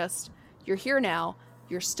 It's just, you're here now,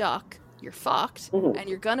 you're stuck, you're fucked, and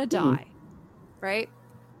you're gonna die. Right?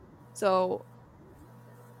 So,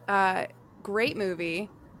 great movie.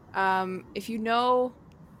 If you know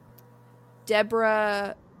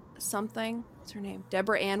Deborah something, what's her name?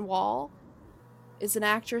 Deborah Ann Wall is an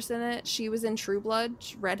actress in it. She was in True Blood,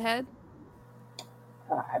 redhead.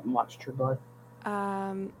 I haven't watched True Blood.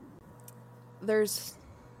 There's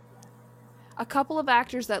a couple of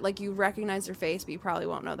actors that you recognize their face, but you probably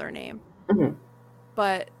won't know their name.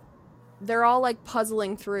 But they're all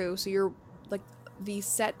puzzling through. So you're the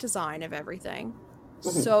set design of everything,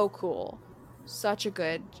 so cool, such a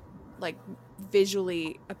good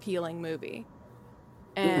visually appealing movie.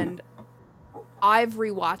 And I've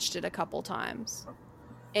rewatched it a couple times,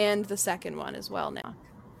 and the second one as well now.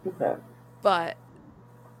 But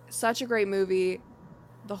such a great movie.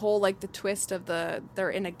 The whole the twist of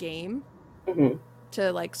they're in a game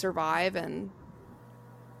to survive, and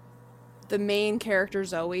the main character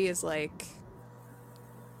Zoe is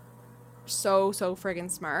so friggin'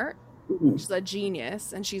 smart. She's a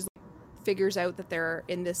genius, and she's figures out that they're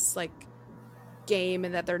in this game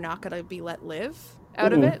and that they're not gonna be let live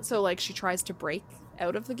out of it. So she tries to break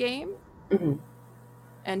out of the game,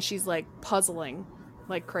 and she's puzzling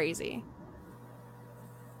like crazy.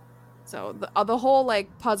 So the whole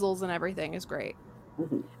puzzles and everything is great.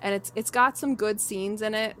 And it's got some good scenes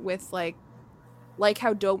in it with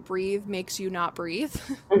how Don't Breathe makes you not breathe.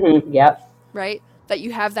 Yep. Right? That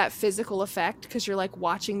you have that physical effect because you're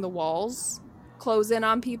watching the walls close in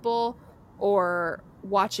on people, or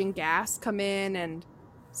watching gas come in and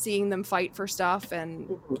seeing them fight for stuff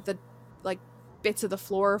and the like bits of the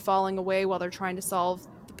floor falling away while they're trying to solve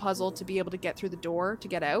the puzzle to be able to get through the door to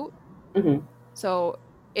get out. Mm-hmm. So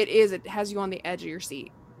it has you on the edge of your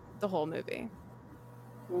seat the whole movie.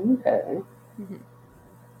 Okay. Mm-hmm.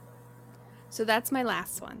 So that's my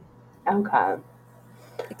last one. Okay.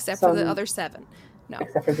 Except for the other 7. No.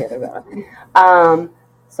 Except for the other 7.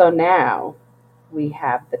 So now we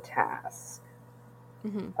have the task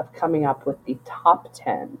of coming up with the top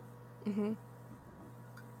 10. Mm-hmm.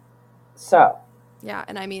 So. Yeah,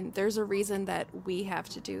 and I mean, there's a reason that we have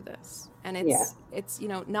to do this. And it's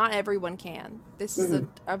not everyone can. This is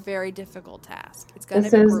a very difficult task. It's going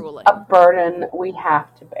to be grueling. This is a burden we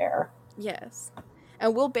have to bear. Yes.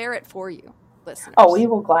 And we'll bear it for you, listeners. Oh, we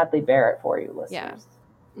will gladly bear it for you, listeners.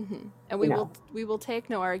 Yeah. Mm-hmm. And we will take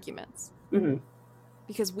no arguments. Mm-hmm.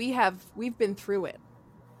 Because we've been through it.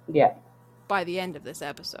 Yeah. By the end of this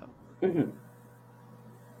episode. Mm-hmm.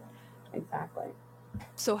 Exactly.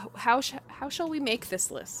 So how shall we make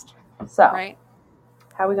this list? So, right?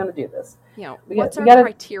 How are we going to do this? What's our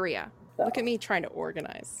criteria? So. Look at me trying to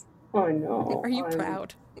organize. I know. Are you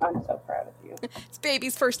proud? I'm so proud of you. It's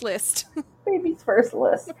baby's first list. Baby's first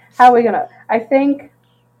list. How are we going to... I think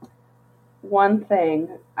one thing,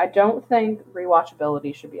 I don't think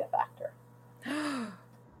rewatchability should be a factor.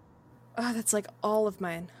 Oh, that's like all of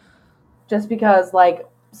mine. Just because, like,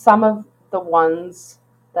 some of the ones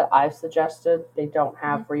that I've suggested, they don't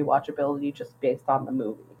have rewatchability just based on the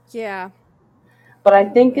movie. Yeah. But I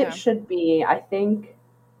think it should be,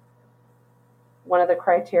 one of the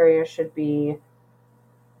criteria should be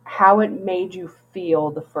how it made you feel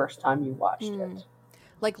the first time you watched it.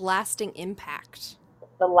 Like lasting impact.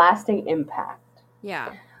 The lasting impact. Yeah.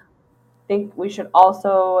 I think we should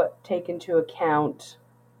also take into account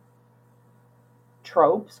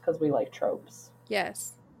tropes, because we like tropes.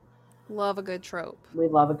 Yes. Love a good trope. We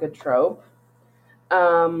love a good trope.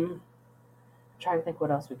 I'm trying to think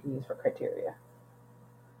what else we can use for criteria.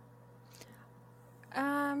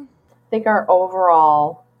 I think our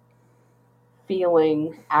overall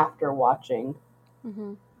feeling after watching.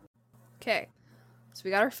 Mm-hmm. Okay. So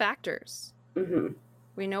we got our factors. Mm-hmm.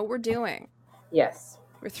 We know what we're doing. Yes.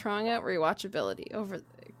 We're throwing out rewatchability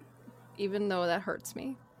even though that hurts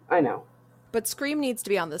me. I know. But Scream needs to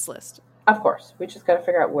be on this list. Of course. We just got to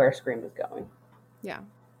figure out where Scream is going. Yeah.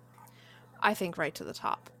 I think right to the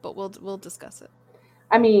top, but we'll discuss it.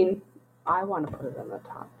 I mean, I want to put it on the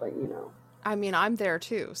top, but I mean, I'm there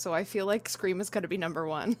too, so I feel like Scream is going to be number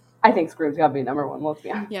 1. I think Scream's got to be number 1, let's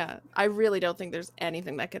be honest. Yeah. I really don't think there's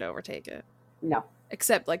anything that could overtake it. No.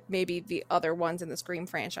 Except, like, maybe the other ones in the Scream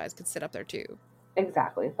franchise could sit up there too.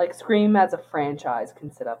 Exactly. Like, Scream as a franchise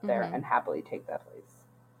can sit up there and happily take that place.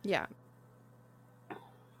 Yeah.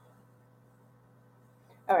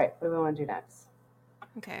 All right, what do we want to do next?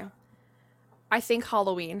 Okay. I think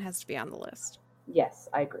Halloween has to be on the list. Yes,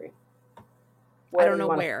 I agree. I don't know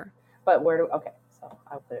where. But where do... Okay, so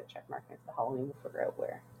I'll put a check mark next to Halloween. We'll figure out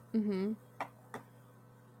where. Mm-hmm.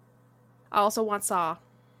 I also want Saw.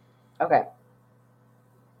 Okay.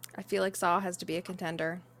 I feel like Saw has to be a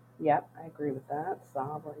contender. Yep, I agree with that.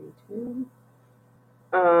 Saw Volume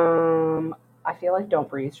 2. I feel like Don't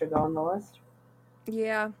Breathe should go on the list.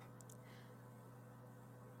 Yeah.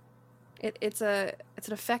 It's an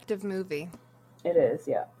effective movie. It is,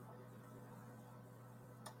 yeah.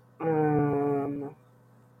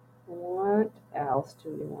 What else do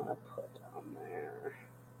we want to put on there?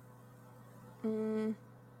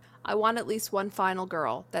 I want at least one final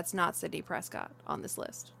girl that's not Sidney Prescott on this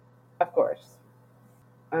list. Of course.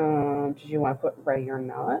 Did you want to put Ready or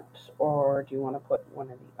Not, or do you want to put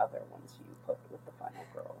one of the other ones you put with the final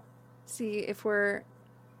girl? See, if we're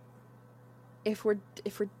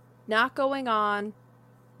not going on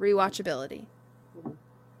rewatchability. Mm-hmm.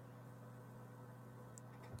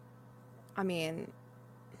 I mean,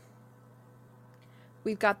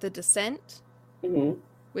 we've got The Descent,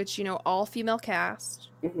 which, all female cast,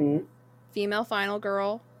 female final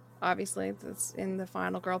girl, obviously, that's in the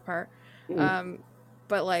final girl part.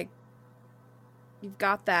 But, like, you've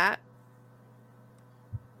got that.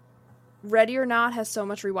 Ready or Not has so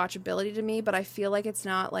much rewatchability to me, but I feel like it's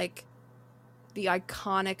not, like, the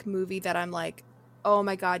iconic movie that I'm like, oh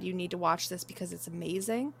my god, you need to watch this because it's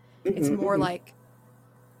amazing. It's more like,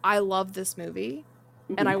 I love this movie,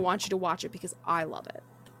 and I want you to watch it because I love it.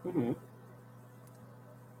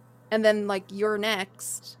 And then, like, You're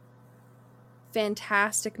Next,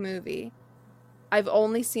 fantastic movie. I've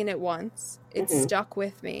only seen it once. It stuck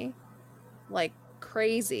with me like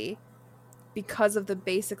crazy because of the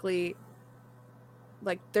basically,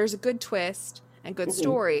 like, there's a good twist and good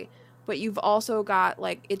story, but you've also got,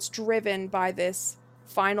 like, it's driven by this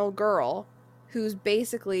final girl who's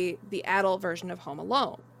basically the adult version of Home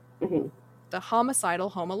Alone. Mm-hmm. The homicidal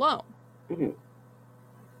Home Alone. Mm-hmm.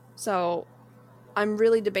 So I'm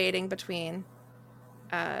really debating between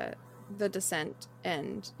The Descent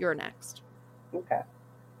and You're Next. Okay.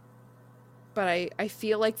 But I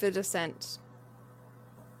feel like The Descent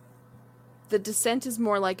is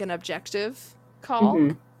more like an objective call.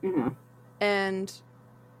 Mm-hmm. Mm-hmm. And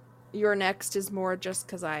You're Next is more just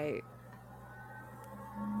because I,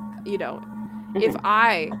 you know, if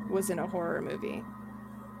I was in a horror movie,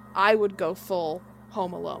 I would go full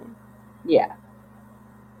Home Alone. Yeah.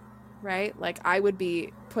 Right? Like, I would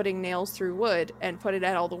be putting nails through wood and put it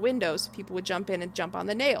at all the windows so people would jump in and jump on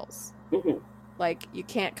the nails. Mm-hmm. Like, you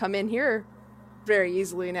can't come in here very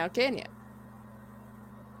easily now, can you?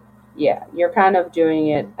 Yeah, you're kind of doing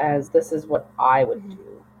it as this is what I would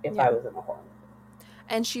do if I was in a horror movie.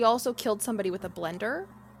 And she also killed somebody with a blender,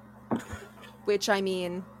 which, I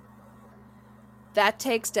mean, that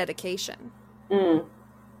takes dedication. Mm.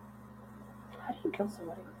 How do you kill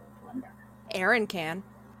somebody with a blender? Erin can.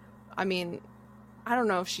 I mean, I don't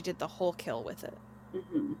know if she did the whole kill with it.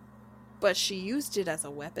 Mm-hmm. But she used it as a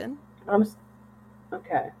weapon.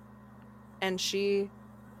 Okay. And she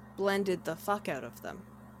blended the fuck out of them.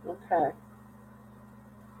 Okay.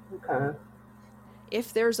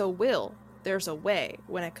 If there's a will, there's a way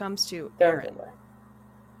when it comes to There's Erin. a way.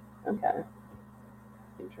 Okay.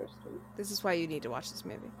 Interesting. This is why you need to watch this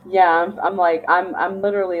movie. Yeah, I'm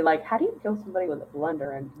literally like, how do you kill somebody with a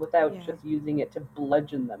blender and without just using it to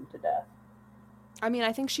bludgeon them to death? I mean,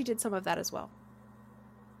 I think she did some of that as well.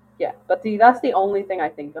 Yeah, but that's the only thing I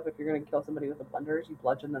think of if you're going to kill somebody with a blender is you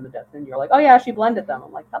bludgeon them to death and you're like, oh yeah, she blended them.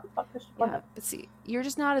 I'm like, how the fuck does she blend them? But see, you're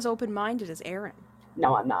just not as open-minded as Erin.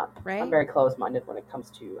 No, I'm not. Right? I'm very close-minded when it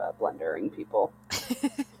comes to blendering people.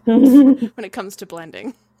 When it comes to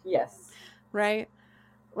blending. Yes. Right?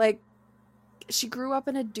 Like, she grew up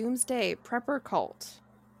in a doomsday prepper cult,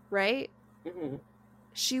 right? Mm-hmm.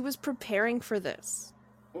 She was preparing for this.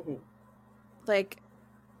 Mm-hmm. Like,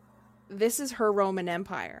 this is her Roman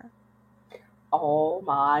Empire. Oh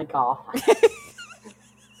my god.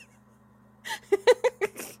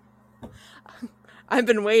 I've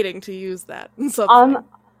been waiting to use that in something.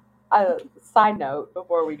 Side note,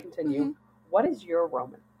 before we continue, what is your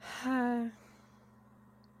Roman?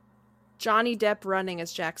 Johnny Depp running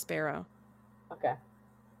as Jack Sparrow. Okay.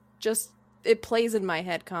 Just, it plays in my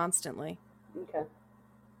head constantly. Okay.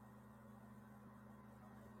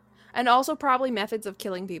 And also probably methods of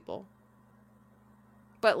killing people.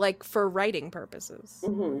 But, like, for writing purposes.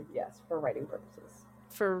 Mm-hmm. Yes, for writing purposes.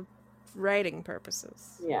 For writing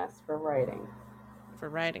purposes. Yes, for writing. For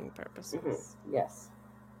writing purposes. Mm-hmm. Yes.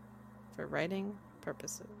 For writing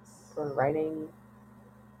purposes. For writing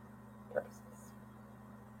purposes.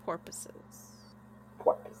 Porpoises.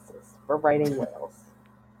 Porpoises. For writing whales.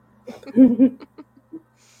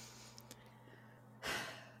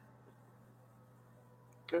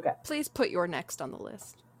 Okay. Please put You're Next on the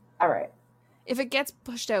list. All right. If it gets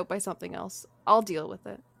pushed out by something else, I'll deal with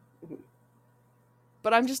it. Mm-hmm.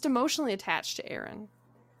 But I'm just emotionally attached to Erin.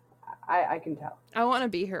 I can tell. I want to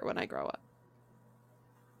be her when I grow up.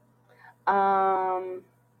 I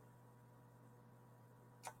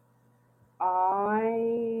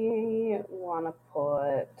want to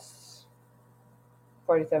put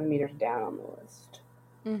 47 Meters Down on the list.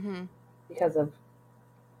 Mm-hmm. Because of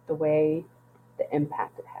the way, the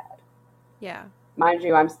impact it had. Yeah. Mind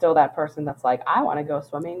you, I'm still that person that's like, I want to go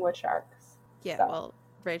swimming with sharks. Yeah, so. Well,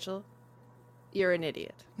 Rachel, you're an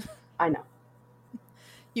idiot. I know.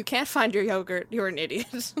 You can't find your yogurt, you're an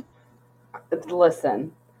idiot.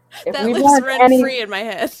 Listen. If that we've lives rent-free in my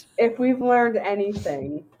head. If we've learned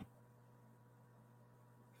anything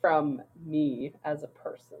from me as a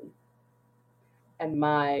person and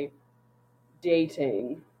my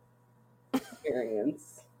dating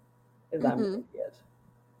experience is I'm an idiot.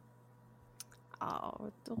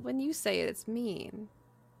 Oh, when you say it, it's mean.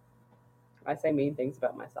 I say mean things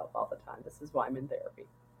about myself all the time. This is why I'm in therapy.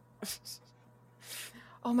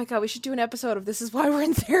 Oh my god, we should do an episode of This Is Why We're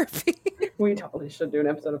in Therapy. We totally should do an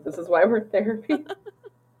episode of This Is Why We're in Therapy.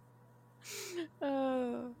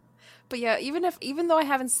 But yeah, even though I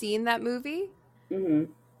haven't seen that movie,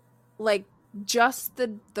 mm-hmm. like, just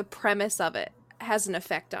the premise of it has an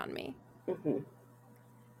effect on me. Mm-hmm.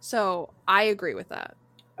 So I agree with that.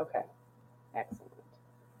 Okay. Excellent.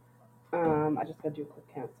 I just gotta do a quick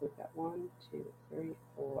count. So we've got 1, 2, 3,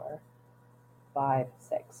 4, 5,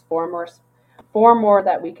 6. Four more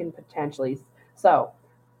that we can potentially. So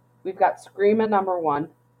we've got Scream at number 1,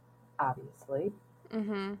 obviously.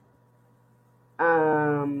 Mm-hmm.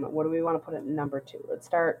 What do we want to put at number 2? Let's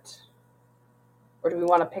start. Or do we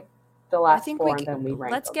want to pick the I last think 4 and then we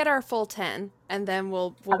rank let's them? get our full 10 and then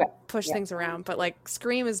we'll Okay. push Yeah. things around. But like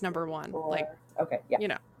Scream is number 1. 4. Like, okay, yeah. you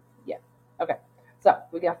know. Yeah. Okay. So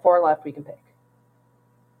we got 4 left we can pick.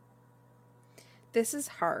 This is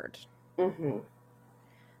hard. Mm-hmm.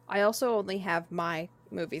 I also only have my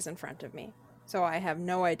movies in front of me, so I have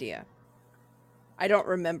no idea. I don't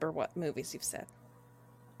remember what movies you've said.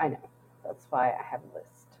 I know. That's why I have a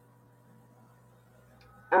list.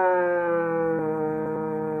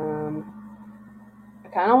 I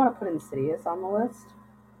kind of want to put Insidious on the list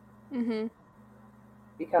Mm-hmm.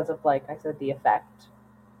 because of, like I said, the effect.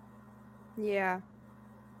 Yeah.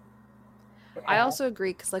 it I has. also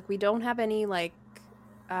agree, because like we don't have any like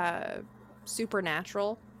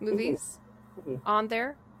supernatural movies Mhm. on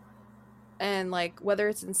there. And like whether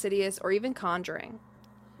it's Insidious or even Conjuring,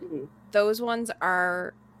 Mhm. those ones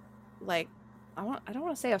are like I don't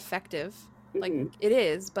want to say effective. Like Mhm. it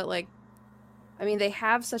is, but like I mean they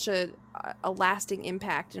have such a lasting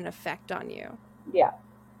impact and effect on you. Yeah.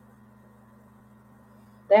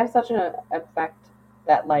 They have such an effect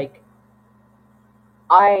that, like,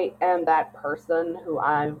 I am that person who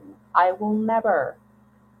I will never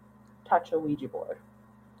touch a Ouija board.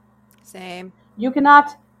 Same. You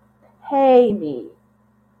cannot pay me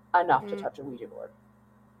enough to touch a Ouija board.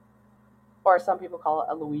 Or some people call it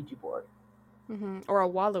a Luigi board. Mm-hmm. Or a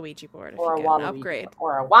Waluigi board if Or you a get an Waluigi upgrade. board.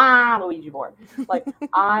 Or a Waluigi board. Like,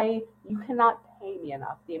 you cannot pay me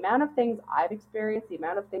enough. The amount of things I've experienced, the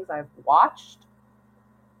amount of things I've watched,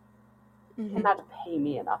 you Mhm. cannot pay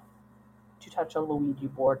me enough to touch a Luigi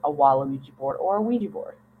board, a Waluigi board, or a Ouija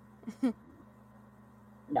board.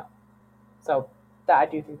 No. So that I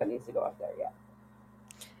do think that needs to go up there, yeah.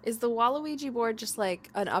 Is the Waluigi board just like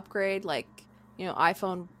an upgrade, like, you know,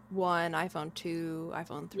 iPhone 1, iPhone 2,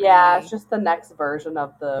 iPhone 3? Yeah, it's just the next version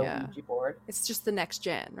of the Yeah. Ouija board. It's just the next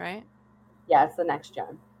gen, right? Yeah, it's the next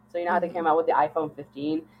gen. So you know how they Mhm. came out with the iPhone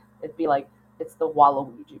 15? It'd be like, it's the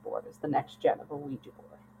Waluigi board. It's the next gen of a Ouija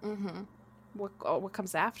board. Mm-hmm. What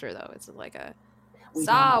comes after though? Is it like a We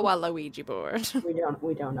don't know. Waluigi board?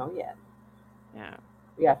 We don't know yet. Yeah.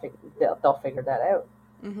 Yeah, they'll figure that out.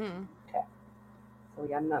 Mm-hmm. Okay. So we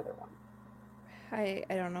got another one. I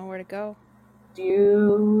don't know where to go.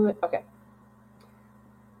 Okay.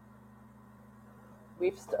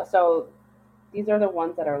 So these are the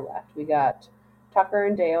ones that are left. We got Tucker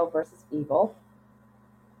and Dale versus Evil,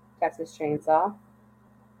 Texas Chainsaw.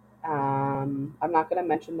 I'm not going to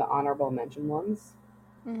mention the honorable mention ones.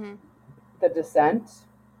 Mm-hmm. The Descent,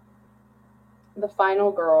 The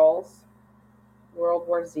Final Girls, World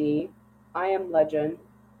War Z, I Am Legend,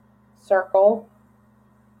 Circle,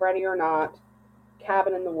 Ready or Not,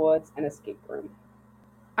 Cabin in the Woods, and Escape Room.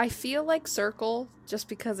 I feel like Circle, just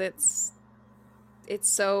because it's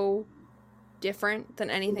so different than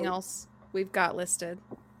anything else we've got listed.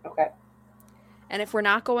 Okay. And if we're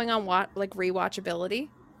not going on rewatchability,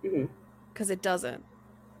 because it doesn't,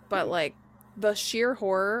 but like the sheer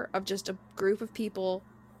horror of just a group of people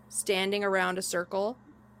standing around a circle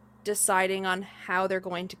deciding on how they're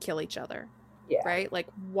going to kill each other. Yeah. Right? Like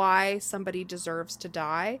why somebody deserves to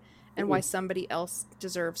die and why somebody else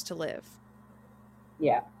deserves to live.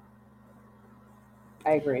 Yeah.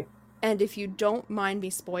 I agree. And if you don't mind me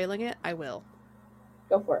spoiling it, I will.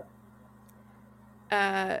 Go for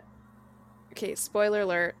it. Okay, spoiler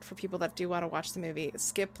alert for people that do want to watch the movie.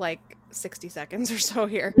 Skip like 60 seconds or so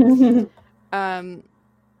here.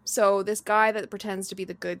 So this guy that pretends to be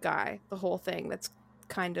the good guy, the whole thing, that's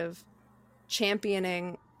kind of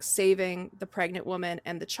championing saving the pregnant woman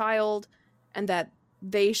and the child, and that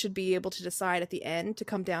they should be able to decide at the end to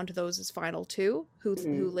come down to those as final two who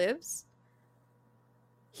lives.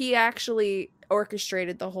 He actually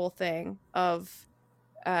orchestrated the whole thing of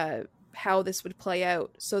how this would play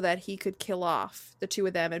out so that he could kill off the two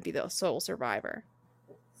of them and be the sole survivor.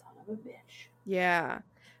 Son of a bitch. Yeah.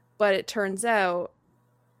 But it turns out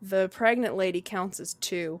the pregnant lady counts as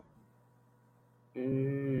 2.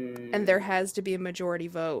 And there has to be a majority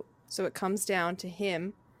vote. So it comes down to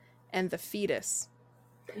him and the fetus.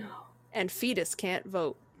 And fetus can't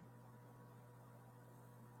vote.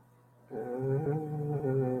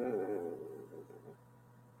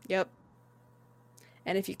 Yep.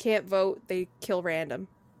 And if you can't vote, they kill random.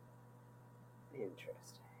 Interesting.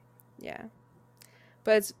 Yeah.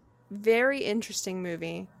 But it's very interesting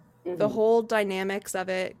movie. The whole dynamics of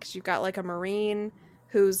it, because you've got like a Marine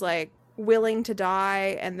who's like willing to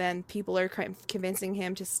die, and then people are convincing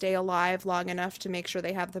him to stay alive long enough to make sure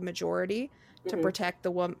they have the majority to protect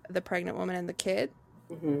the pregnant woman and the kid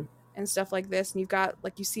and stuff like this. And you've got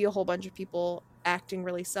like, you see a whole bunch of people acting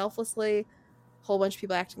really selflessly. a whole bunch of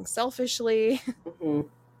people acting selfishly,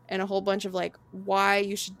 and a whole bunch of like why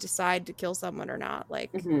you should decide to kill someone or not,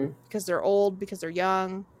 like because they're old, because they're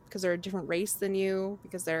young, because they're a different race than you,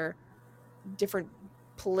 because they're different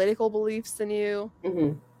political beliefs than you.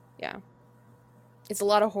 Yeah, it's a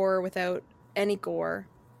lot of horror without any gore.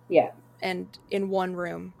 Yeah, and in one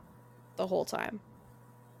room the whole time.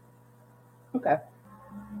 Okay.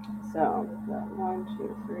 So, 1,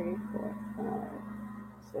 2, 3, 4,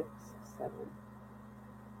 5, 6, 7,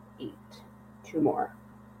 8. 2 more.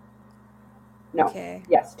 No. Okay.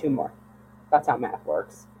 Yes, 2 more. That's how math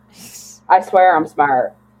works. I swear I'm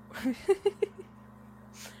smart.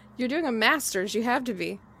 You're doing a master's. You have to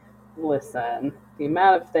be. Listen, the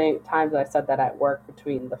amount of times I said that at work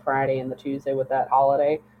between the Friday and the Tuesday with that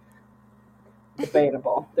holiday,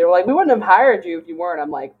 debatable. They were like, we wouldn't have hired you if you weren't.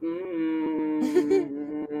 I'm like,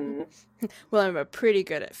 Well, I'm pretty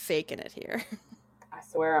good at faking it here. I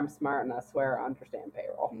swear I'm smart, and I swear I understand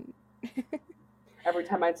payroll. Every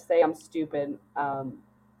time I say I'm stupid,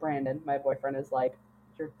 Brandon, my boyfriend, is like,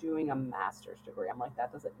 you're doing a master's degree. I'm like,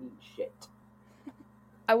 that doesn't mean shit.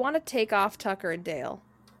 I want to take off Tucker and Dale.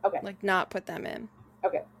 Okay. Like, not put them in.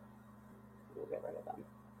 Okay. We'll get rid of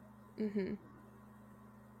them.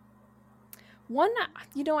 One,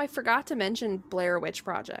 I forgot to mention Blair Witch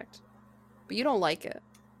Project, but you don't like it.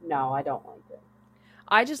 No, I don't like it.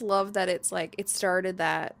 I just love that it's like, it started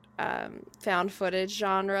that found footage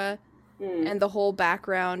genre and the whole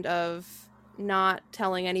background of not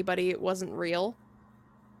telling anybody it wasn't real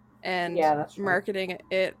and that's marketing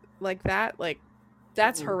it like that. Like,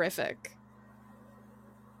 that's horrific.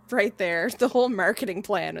 Right there. The whole marketing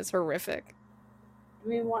plan is horrific.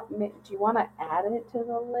 Do you want to add it to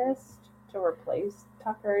the list to replace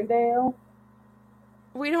Tucker and Dale?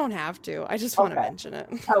 We don't have to. I just want to mention it.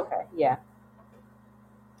 Okay, yeah.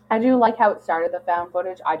 I do like how it started, the found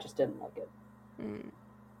footage. I just didn't like it. And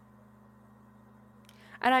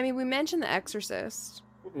I mean, we mentioned The Exorcist,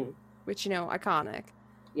 which, iconic.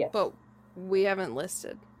 Yes. But we haven't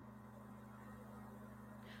listed.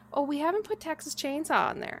 Oh, we haven't put Texas Chainsaw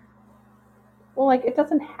on there. Well, like, it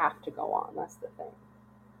doesn't have to go on. That's the thing.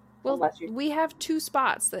 Well, we have 2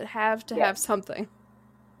 spots that have to have something.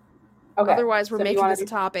 Okay. Otherwise, we're making this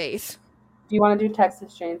top 8. Do you want to do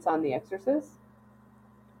Texas Chainsaw and The Exorcist?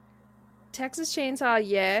 Texas Chainsaw,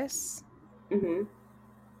 yes.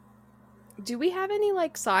 Do we have any,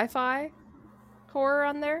 like, sci-fi horror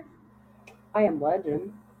on there? I Am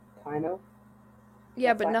Legend, kind of.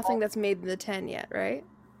 Yeah, but nothing that's made in the 10 yet, right?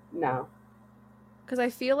 No. Because I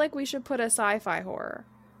feel like we should put a sci-fi horror.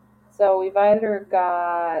 So we've either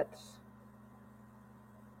got...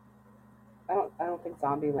 I don't think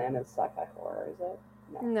Zombieland is sci-fi horror, is it?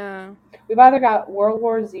 No. We've either got World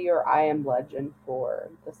War Z or I Am Legend for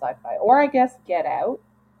the sci-fi. Or I guess Get Out.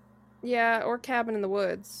 Yeah, or Cabin in the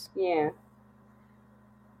Woods. Yeah.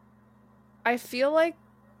 I feel like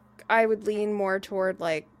I would lean more toward,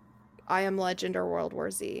 like, I Am Legend or World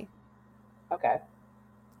War Z. Okay.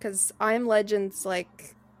 Because I Am Legend's,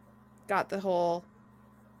 like, got the whole...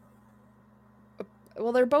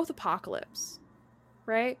 Well, they're both apocalypse,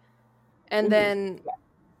 right? And then,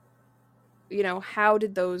 how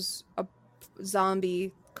did those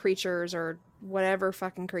zombie creatures or whatever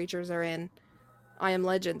fucking creatures are in I Am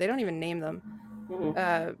Legend, they don't even name them,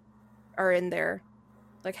 are in there.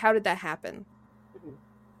 Like, how did that happen?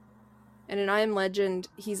 And in I Am Legend,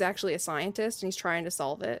 he's actually a scientist and he's trying to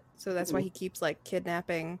solve it. So that's why he keeps, like,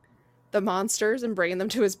 kidnapping the monsters and bringing them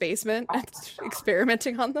to his basement and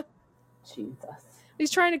experimenting on them. Jesus.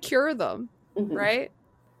 He's trying to cure them, right?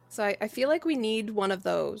 So I feel like we need one of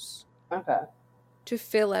those. Okay. To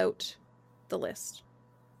fill out the list.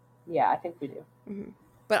 Yeah, I think we do.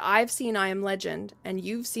 But I've seen I Am Legend, and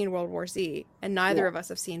you've seen World War Z, and neither of us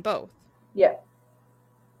have seen both. Yeah.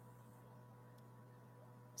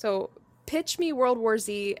 So pitch me World War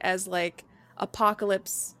Z as, like,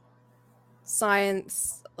 apocalypse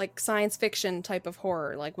science fiction type of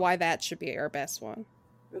horror. Like, why that should be our best one.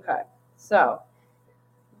 Okay. So,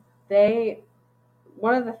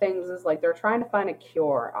 one of the things is, like, they're trying to find a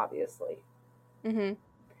cure, obviously.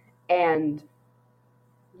 And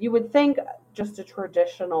you would think just a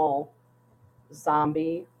traditional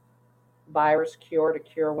zombie virus cure to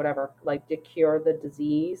cure whatever, like, to cure the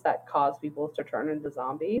disease that caused people to turn into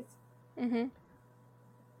zombies. If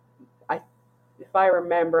I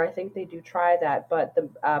remember, I think they do try that, but the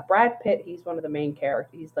Brad Pitt, he's one of the main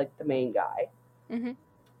characters. He's, like, the main guy.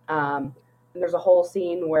 And there's a whole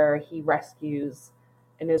scene where he rescues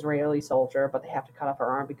an Israeli soldier, but they have to cut off her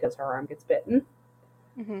arm because her arm gets bitten.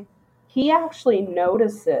 He actually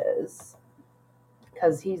notices,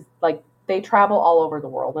 because he's, like, they travel all over the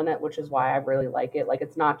world in it, which is why I really like it. Like,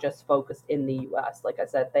 it's not just focused in the US. Like I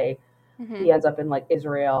said, he ends up in like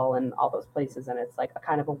Israel and all those places, and it's like a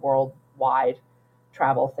kind of a worldwide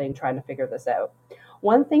travel thing, trying to figure this out.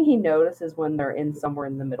 One thing he notices when they're in somewhere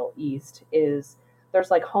in the Middle East is there's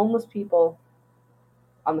like homeless people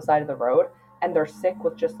on the side of the road, and they're sick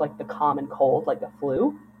with just like the common cold, like the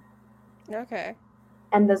flu. Okay.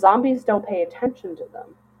 And the zombies don't pay attention to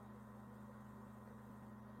them.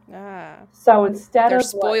 So instead they're of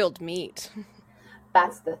spoiled meat.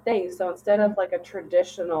 That's the thing. So instead of like a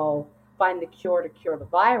traditional find the cure to cure the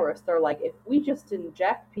virus, they're like, if we just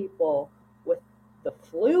inject people with the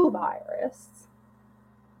flu virus,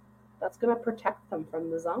 that's going to protect them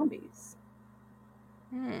from the zombies.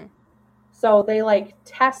 So they like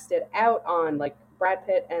test it out on like Brad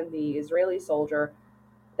Pitt and the Israeli soldier.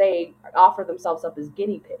 They offer themselves up as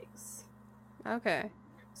guinea pigs. Okay.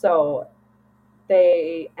 So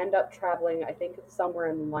they end up traveling, I think, somewhere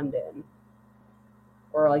in London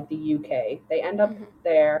or like the UK. They end up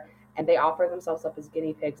there, and they offer themselves up as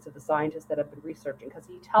guinea pigs to the scientists that have been researching, because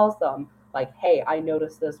he tells them, like, hey, I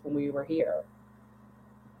noticed this when we were here.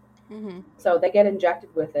 So they get injected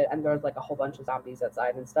with it, and there's like a whole bunch of zombies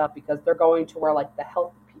outside and stuff, because they're going to where like the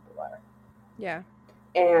healthy people are. Yeah.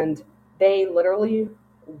 And they literally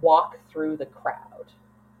walk through the crowd.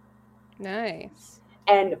 Nice.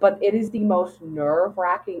 But it is the most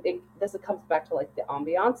nerve-wracking. This comes back to like the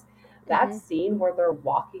ambiance. That scene where they're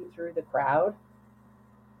walking through the crowd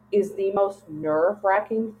is the most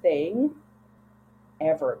nerve-wracking thing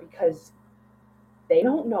ever, because they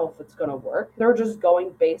don't know if it's going to work. They're just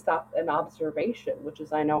going based off an observation, which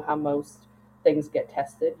is, I know how most things get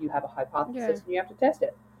tested. You have a hypothesis and you have to test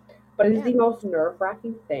it. But it is the most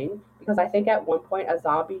nerve-wracking thing, because I think at one point a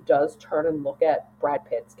zombie does turn and look at Brad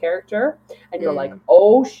Pitt's character, and you're like,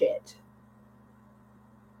 oh shit.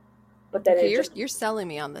 But then you're selling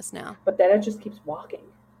me on this now. But then it just keeps walking.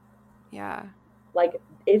 Yeah. Like,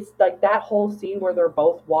 it's like that whole scene where they're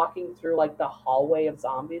both walking through like the hallway of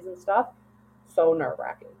zombies and stuff. So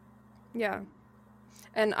nerve-wracking. Yeah.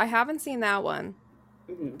 And I haven't seen that one,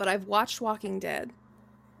 but I've watched Walking Dead.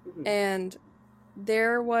 And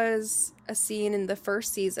there was a scene in the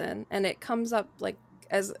first season, and it comes up like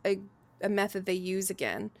as a method they use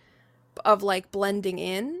again, of like blending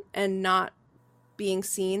in and not being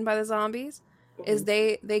seen by the zombies, is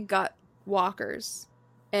they gut walkers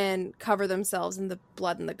and cover themselves in the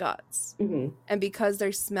blood and the guts. And because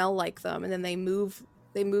they smell like them, and then they move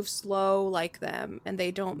slow like them, and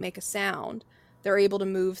they don't make a sound, they're able to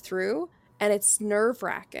move through, and it's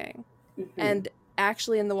nerve-wracking. And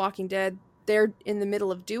actually in The Walking Dead, they're in the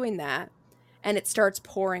middle of doing that, and it starts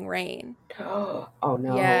pouring rain. Oh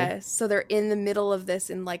no. Yes. So they're in the middle of this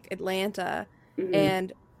in like Atlanta,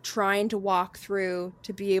 and trying to walk through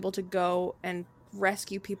to be able to go and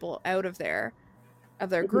rescue people out of their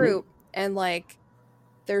group, and like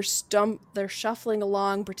they're shuffling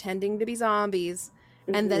along pretending to be zombies,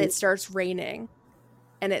 and then it starts raining,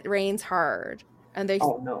 and it rains hard, and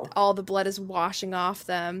all the blood is washing off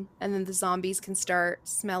them, and then the zombies can start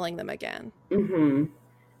smelling them again.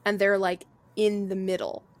 And they're like in the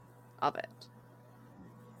middle of it.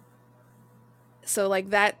 So like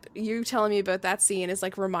that, you telling me about that scene is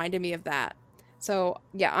like reminding me of that. So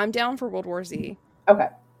yeah, I'm down for World War Z. Okay.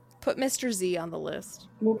 Put Mr. Z on the list.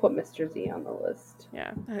 We'll put Mr. Z on the list.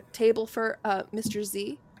 Yeah. Table for Mr.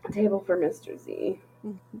 Z. A table for Mr. Z.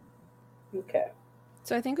 Okay.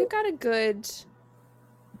 So I think we've got a good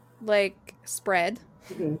like spread.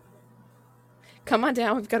 Come on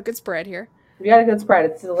down. We've got a good spread here. We got a good spread.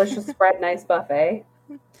 It's a delicious spread, nice buffet.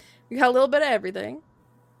 We got a little bit of everything.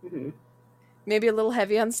 Maybe a little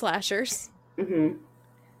heavy on slashers.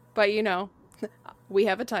 But you know, we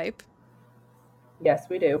have a type. Yes,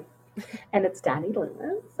 we do. And it's Danny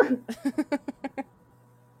Loomis.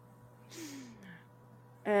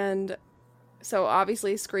 And so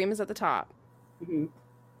obviously Scream is at the top.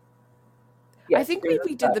 Yes, I think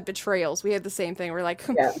we did the betrayals. We had the same thing. We're like,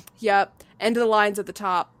 yep, end of the line's at the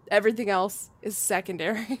top. Everything else is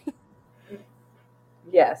secondary.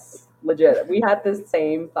 Yes, legit. We had the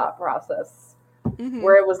same thought process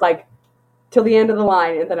where it was like till the end of the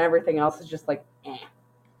line, and then everything else is just like, eh.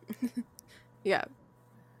 Yeah.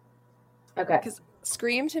 Okay. Because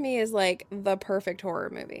Scream to me is like the perfect horror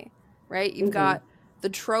movie, right? You've got the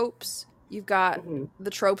tropes. You've got the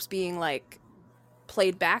tropes being like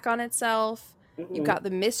played back on itself. You've got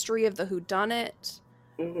the mystery of the whodunit.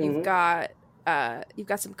 You've got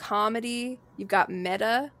some comedy. You've got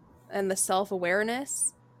meta and the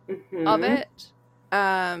self-awareness of it.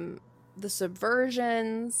 The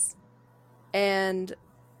subversions, and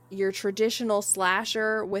your traditional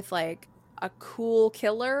slasher with like a cool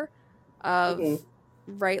killer of Mhm.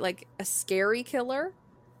 right, like a scary killer,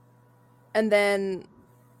 and then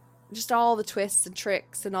just all the twists and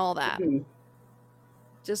tricks and all that. Mhm.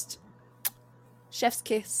 Just chef's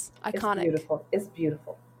kiss, It's iconic, beautiful. It's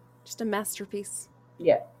beautiful. just a masterpiece.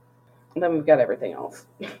 Yeah. And then we've got everything else.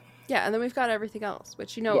 Yeah, and then we've got everything else,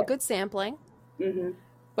 which, you know, Yeah. a good sampling. Mm-hmm.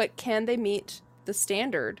 But can they meet the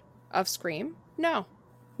standard of Scream? No.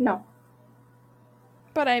 No.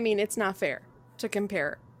 But I mean, it's not fair to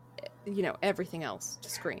compare, you know, everything else to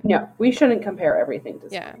Scream. No, we shouldn't compare everything to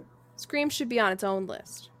Scream. Yeah. Scream should be on its own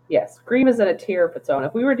list. Yes, Scream is in a tier of its own.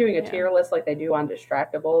 If we were doing a Yeah. tier list like they do on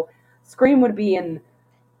Distractable, Scream would be in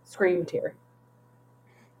Scream tier.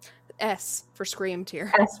 S for Scream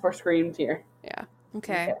tier. S for Scream tier. Yeah.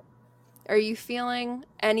 Okay. Are you feeling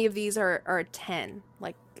any of these are a 10?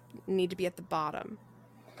 Like, need to be at the bottom?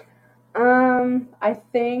 I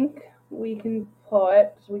think we can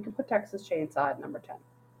put Texas Chainsaw at number 10.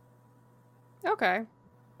 Okay.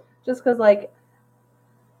 Just because, like,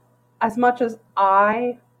 as much as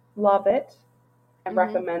I love it and Mhm.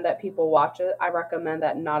 recommend that people watch it, I recommend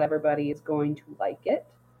that not everybody is going to like it.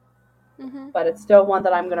 Mm-hmm. But it's still one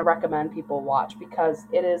that I'm going to recommend people watch because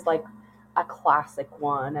it is like a classic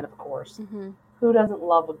one. And of course, Mm-hmm. who doesn't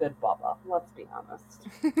love a good Bubba? Let's be honest.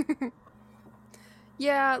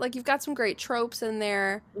 Yeah, like you've got some great tropes in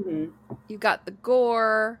there. Mm-hmm. You've got the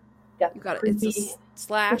gore. You've Got creepy, it's a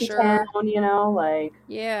slasher. town, you know, like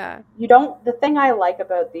Yeah. you don't. The thing I like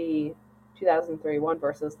about the 2003 one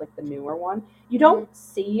versus like the newer one, you don't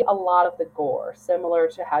see a lot of the gore, similar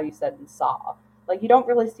to how you said in Saw. Like you don't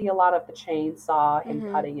really see a lot of the chainsaw, him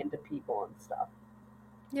Mhm. cutting into people and stuff,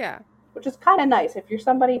 Yeah. which is kind of nice. If you're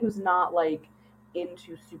somebody who's not like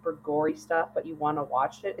into super gory stuff, but you want to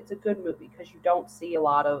watch it, it's a good movie because you don't see a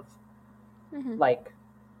lot of Mm-hmm. like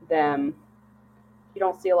them. You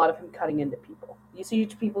don't see a lot of him cutting into people. You see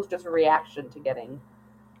people's just reaction to getting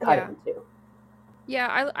cut Yeah. into.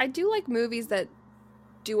 Yeah, I do like movies that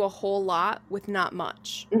do a whole lot with not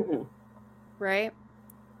much, Mm-hmm. right?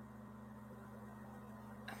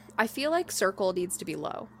 I feel like Circle needs to be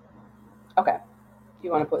low. Okay. Do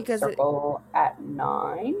you want to put Because Circle at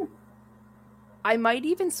 9? I might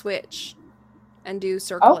even switch and do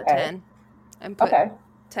Circle at Okay. 10 and put Okay.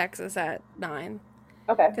 Texas at 9.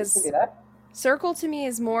 Okay. We 'Cause can do that. Circle to me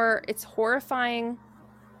is more, it's horrifying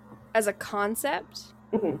as a concept,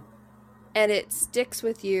 Mm-hmm. and it sticks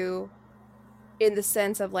with you in the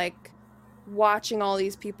sense of like watching all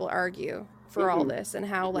these people argue for all Mhm. this and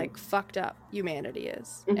how like fucked up humanity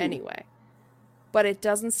is Mhm. anyway. But it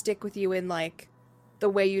doesn't stick with you in like the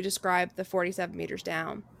way you described the 47 meters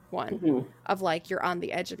down one Mm-hmm. of like you're on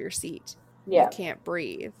the edge of your seat. Yeah. You can't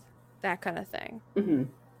breathe. That kind of thing. Mm-hmm.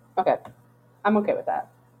 Okay. I'm okay with that.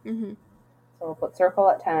 Mm-hmm. So we'll put Circle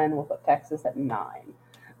at 10. We'll put Texas at 9.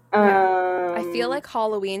 I feel like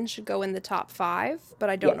Halloween should go in the top 5, but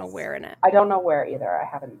I don't know Yes. where in it. I don't know where either. I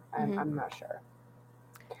haven't. Mhm. I'm not sure.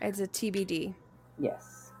 It's a TBD.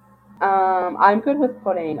 Yes. I'm good with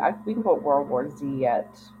putting. We can put World War Z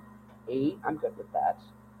at 8. I'm good with that.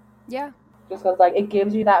 Yeah. Just because like it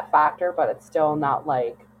gives you that factor, but it's still not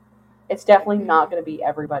like. It's definitely not going to be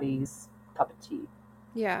everybody's cup of tea.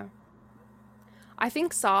 Yeah. I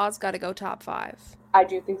think Saw's got to go top 5. I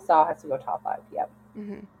do think Saw has to go top 5. Yep.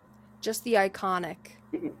 Mm-hmm. Just the iconic,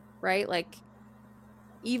 Mhm. right? Like,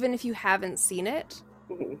 even if you haven't seen it,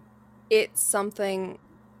 Mm-hmm. it's something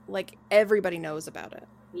like everybody knows about it.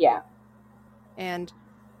 Yeah. And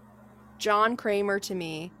John Kramer to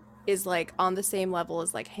me is like on the same level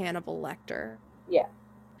as like Hannibal Lecter. Yeah.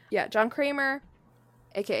 Yeah, John Kramer,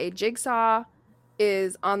 aka Jigsaw,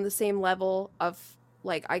 is on the same level of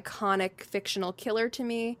like iconic fictional killer to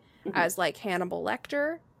me Mhm. as like Hannibal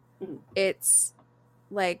Lecter. Mhm. It's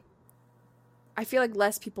like I feel like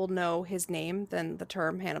less people know his name than the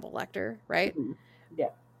term Hannibal Lecter, right? Mhm. Yeah.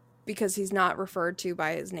 Because he's not referred to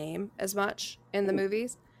by his name as much in the Mhm.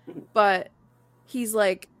 movies. Mhm. But he's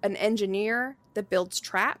like an engineer that builds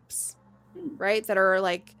traps, Mhm. right? That are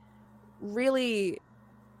like really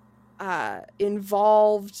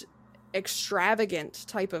involved, extravagant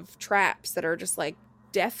type of traps that are just like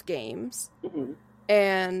death games. Mhm.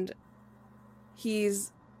 And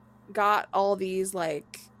he's got all these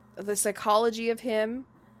like the psychology of him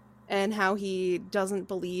and how he doesn't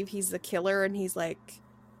believe he's the killer and he's like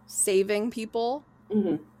saving people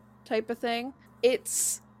Mhm. type of thing.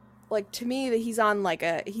 It's like to me that he's on like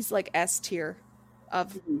he's like S tier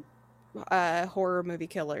of Mhm. horror movie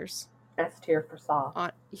killers. S tier for Saw.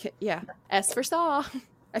 On yeah, S for Saw.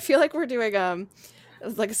 I feel like we're doing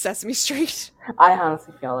like a Sesame Street. I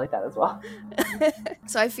honestly feel like that as well.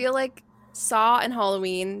 So I feel like Saw and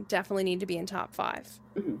Halloween definitely need to be in top 5.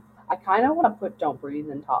 Mm-hmm. I kind of want to put Don't Breathe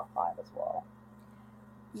in top 5 as well.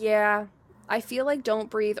 Yeah. I feel like Don't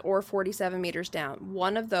Breathe or 47 Meters Down.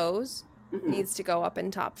 One of those needs to go up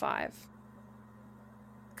in top 5.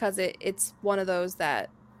 Because it's one of those that,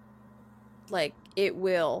 like, it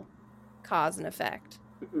will cause an effect.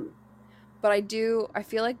 Mm-hmm. But I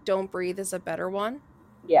feel like Don't Breathe is a better one.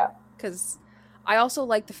 Yeah. Because I also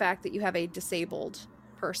like the fact that you have a disabled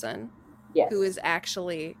person who is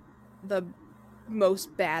actually the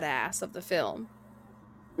most badass of the film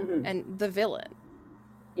and the villain.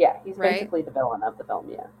 Yeah, he's basically the villain of the film,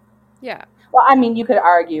 yeah. Yeah. Well, I mean, you could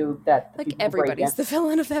argue that like everybody's the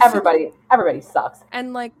villain of that film. Everybody sucks.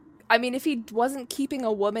 And like, I mean, if he wasn't keeping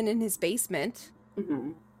a woman in his basement,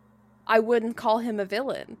 I wouldn't call him a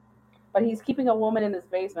villain. But he's keeping a woman in his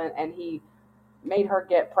basement, and he made her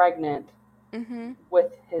get pregnant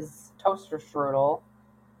with his toaster strudel.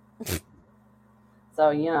 So,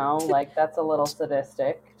 you know, like, that's a little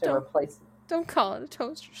sadistic to replace. Don't call it a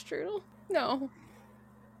toaster strudel. No.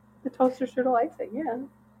 The toaster strudel icing, yeah.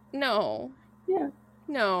 No. Yeah.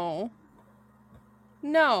 No.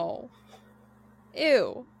 No.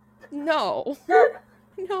 Ew. No.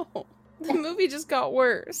 No. The movie just got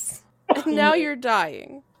worse. And now you're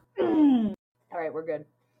dying. All right, we're good.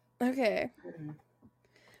 Okay.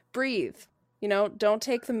 Breathe. You know, don't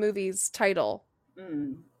take the movie's title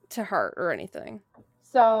to heart or anything.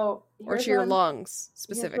 So, or to your lungs,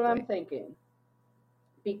 specifically. Here's what I'm thinking.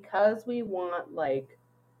 Because we want, like,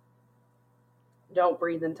 Don't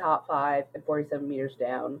Breathe in top 5 and 47 Meters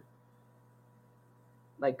Down,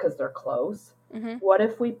 like, because they're close. What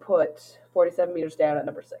if we put 47 Meters Down at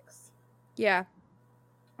number 6? Yeah.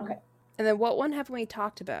 Okay. And then what one haven't we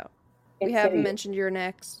talked about? We Insidious. haven't mentioned You're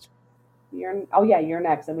Next. You're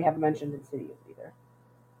Next, and we haven't mentioned Insidious either.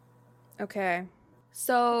 Okay.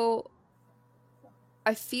 So,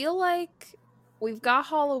 I feel like we've got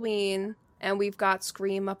Halloween and we've got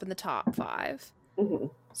Scream up in the top 5.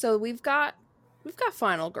 So we've got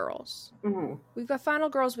Final Girls. We've got Final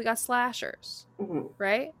Girls. We got slashers,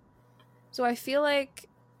 right? So I feel like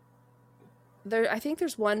I think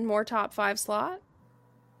there's one more top 5 slot,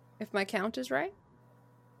 if my count is right.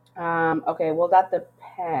 Okay, well, that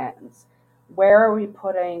depends. Where are we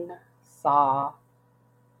putting Saw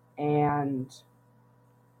and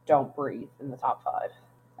Don't Breathe in the top 5?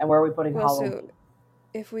 And where are we putting Halloween? So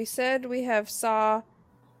if we said we have Saw,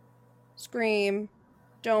 Scream,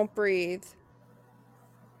 Don't Breathe,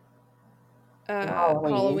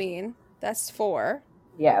 Halloween, that's 4.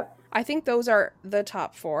 Yeah. I think those are the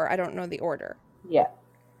top 4. I don't know the order. Yeah.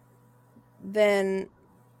 Then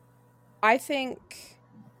I think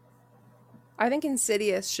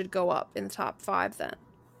Insidious should go up in the top 5 then.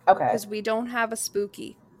 Okay. Because we don't have a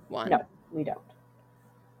spooky one. No, we don't.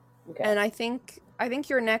 Okay. And I think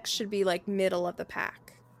Your Next should be like middle of the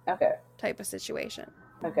pack. Okay. Type of situation.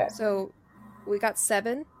 Okay. So we got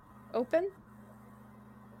 7 open?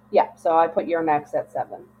 Yeah, so I put You're Next at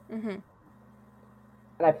 7. And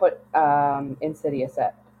I put Insidious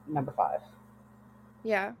at number 5.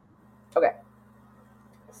 Yeah. Okay.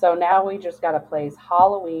 So now we just got to place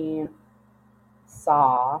Halloween,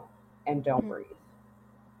 Saw, and Don't Breathe.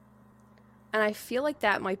 And I feel like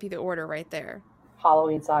that might be the order right there.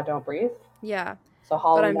 Halloween, Saw, Don't Breathe? Yeah. So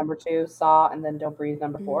Halloween number 2, Saw, and then Don't Breathe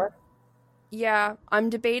number 4? Yeah. I'm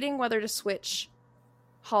debating whether to switch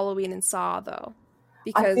Halloween and Saw, though.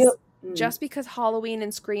 Because just because Halloween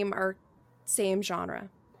and Scream are same genre.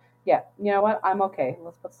 Yeah. You know what? I'm okay.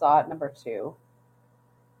 Let's put Saw at number 2.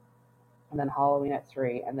 And then Halloween at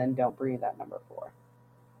 3. And then Don't Breathe at number 4.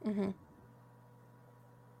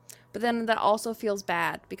 But then that also feels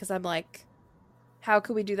bad because I'm like, how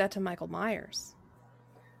could we do that to Michael Myers?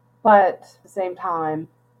 But at the same time,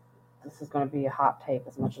 this is going to be a hot take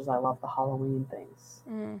as much as I love the Halloween things.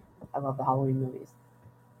 I love the Halloween movies.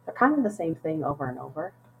 They're kind of the same thing over and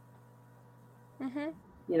over.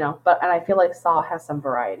 You know, and I feel like Saw has some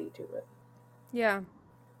variety to it. Yeah.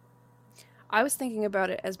 I was thinking about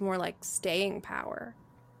it as more like staying power.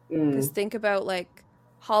 Because think about like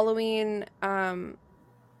Halloween,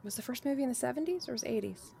 was the first movie in the 70s or was it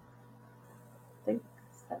 80s? I think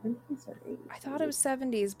 70s or 80s. I thought it was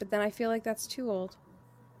 70s, but then I feel like that's too old.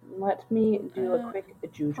 Let me do a quick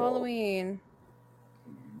jujol. Halloween.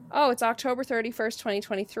 Oh, it's October 31st,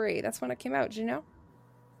 2023. That's when it came out. Did you know?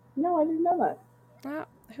 No, I didn't know that. Wow.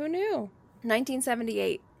 Who knew?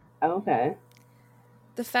 1978. Okay.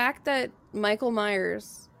 The fact that Michael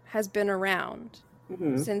Myers has been around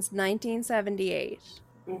since 1978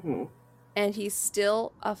 and he's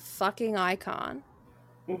still a fucking icon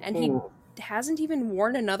and he hasn't even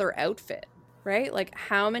worn another outfit. right? Like,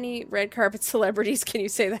 how many red carpet celebrities can you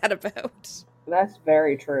say that about? That's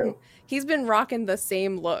very true. He's been rocking the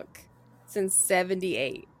same look since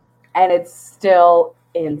 78. And it's still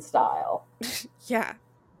in style. Yeah.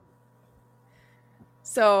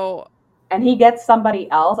 So, and he gets somebody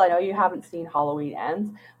else. I know you haven't seen Halloween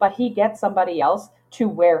Ends, but he gets somebody else to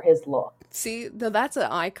wear his look. see, that's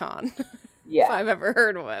an icon. Yeah. If I've ever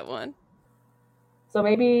heard of that one. So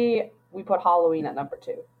maybe we put Halloween at number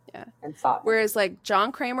 2. Yeah. And Saw. Whereas, like,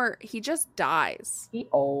 John Kramer, he just dies. He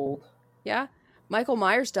old. Yeah. Michael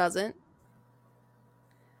Myers doesn't.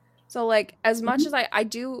 So, like, as much as I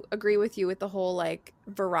do agree with you with the whole, like,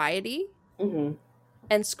 variety, Mm-hmm.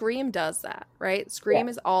 and Scream does that, right? Scream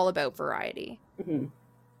Yeah. is all about variety. Mm-hmm.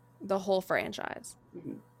 The whole franchise.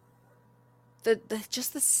 Mm-hmm.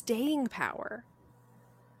 Just the staying power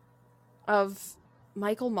of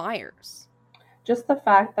Michael Myers. Just the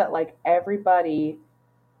fact that, like, everybody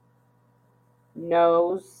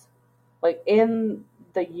knows, like, in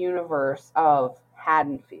the universe of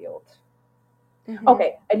Haddonfield. Mm-hmm.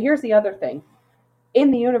 Okay, and here's the other thing. In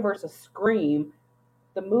the universe of Scream,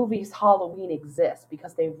 the movies Halloween exist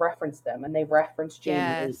because they reference them and they reference Jamie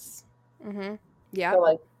Lee. Yes. Mm-hmm. Yeah. So,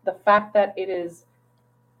 like, the fact that it's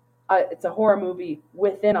a horror movie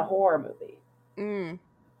within a horror movie,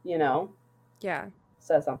 you know, Yeah.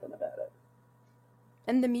 says something about it.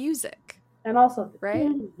 And the music. And also,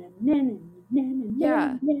 right?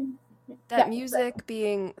 Yeah. That music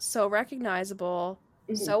being so recognizable,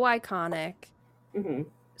 so iconic. Mm-hmm.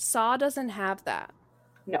 Saw doesn't have that.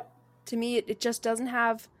 No. To me, it just doesn't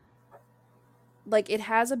have, like, it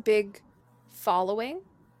has a big following.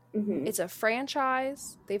 Mm-hmm. It's a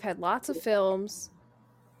franchise. They've had lots of films.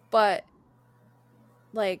 But,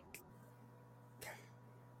 like,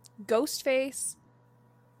 Ghostface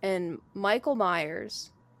and Michael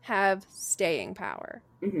Myers have staying power,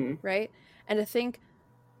 Mm-hmm. right? And to think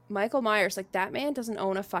Michael Myers, like, that man doesn't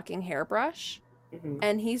own a fucking hairbrush,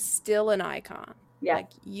 and he's still an icon. Yeah. Like,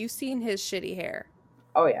 you've seen his shitty hair.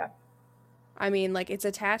 Oh, yeah. I mean, like, it's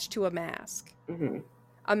attached to a mask. Mm-hmm.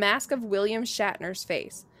 A mask of William Shatner's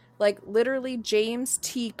face. Like, literally James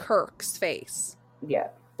T. Kirk's face. Yeah.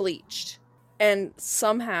 Bleached. And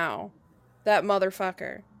somehow, that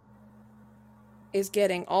motherfucker is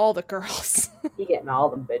getting all the girls. He getting all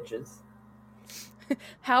the bitches.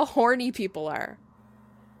 How horny people are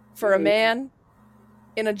for a man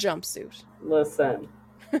in a jumpsuit. Listen,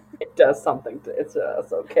 it does something to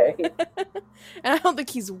us, okay? And I don't think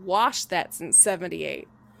he's washed that since 78.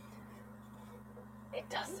 It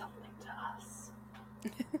does something to us.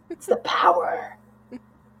 It's the power.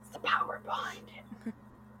 It's the power behind it.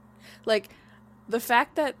 Like, the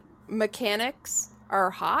fact that mechanics are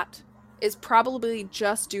hot is probably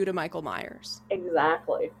just due to Michael Myers.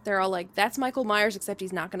 Exactly. They're all like, that's Michael Myers, except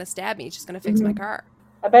he's not going to stab me. He's just going to fix my car.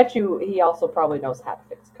 I bet you he also probably knows how to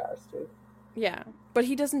fix cars, too. Yeah, but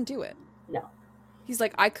he doesn't do it. No. He's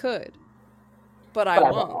like, I could, but I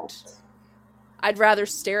won't. I'd rather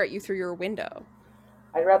stare at you through your window.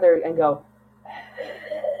 I'd rather and go.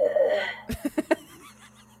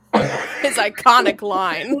 His iconic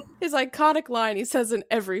line. His iconic line he says in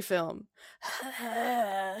every film.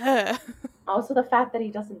 Also the fact that he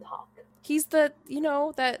doesn't talk. He's the,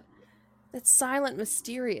 that silent,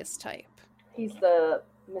 mysterious type. He's the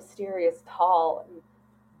mysterious, tall, and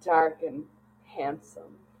dark, and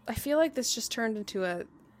handsome. I feel like this just turned into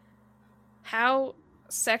how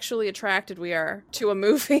sexually attracted we are to a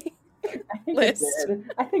movie list.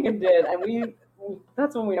 I think it did. And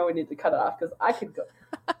that's when we know we need to cut it off, because I could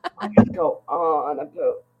go on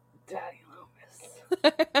about Daddy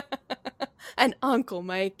Loomis. And Uncle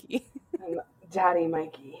Mikey. And Daddy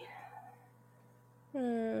Mikey.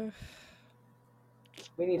 We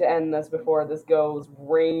need to end this before this goes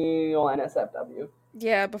real NSFW.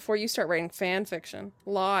 Yeah, before you start writing fan fiction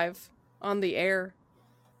live on the air.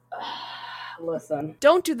 Listen.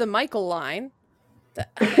 Don't do the Michael line.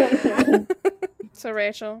 So,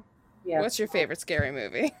 Rachel, yes. What's your favorite scary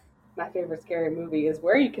movie? My favorite scary movie is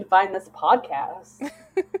where you can find this podcast.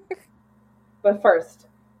 But first,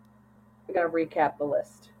 we're going to recap the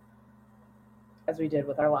list, as we did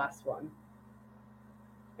with our last one,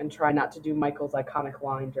 and try not to do Michael's iconic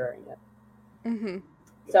line during it. Mm-hmm.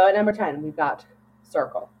 So at number 10, we've got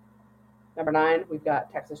Circle. Number 9, we've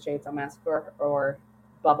got Texas Chainsaw Massacre, or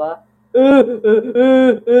Bubba. You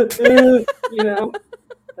know,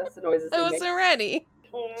 that's the noises. I wasn't ready.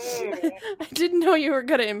 I didn't know you were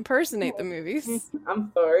going to impersonate the movies.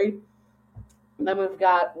 I'm sorry. Then we've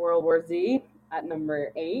got World War Z at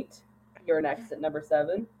number 8. You're Next at number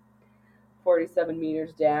 7. 47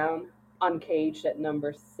 Meters Down. Uncaged at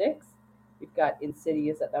number 6. We've got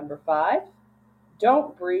Insidious at number 5.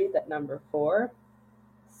 Don't Breathe at number 4.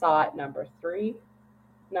 Saw at number 3.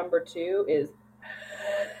 Number 2 is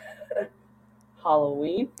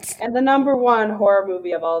Halloween. And the number 1 horror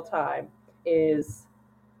movie of all time is...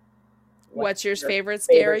 What's your favorite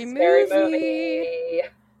scary movie?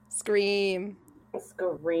 Scream.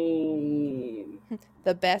 Scream.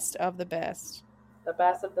 The best of the best. The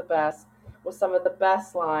best of the best. With some of the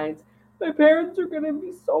best lines. My parents are going to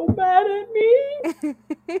be so mad at me.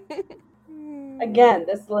 Again,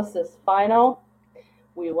 this list is final.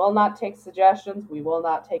 We will not take suggestions. We will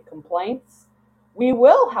not take complaints. We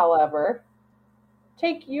will, however,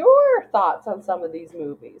 take your thoughts on some of these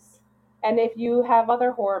movies. And if you have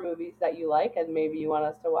other horror movies that you like and maybe you want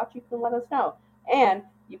us to watch, you can let us know. And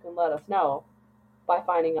you can let us know by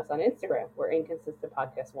finding us on Instagram. We're Inconsistent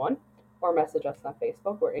Podcast 1. Or message us on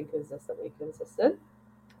Facebook. We're Inconsistently Consistent.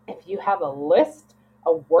 If you have a list,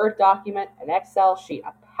 a Word document, an Excel sheet,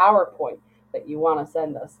 a PowerPoint that you want to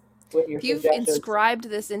send us with your suggestions. If you've inscribed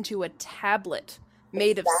this into a tablet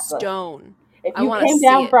made of stone. If you came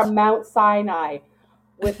down from Mount Sinai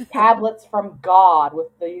with tablets from God with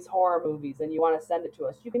these horror movies and you want to send it to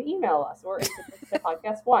us, you can email us or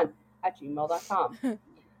inconsistentpodcast1@gmail.com.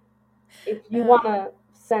 If you want to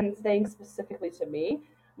send things specifically to me,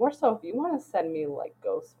 more so if you want to send me like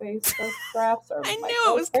Ghostface straps or I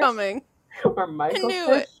knew it was coming. Or Michael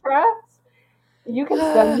straps, you can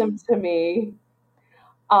send them to me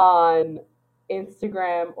on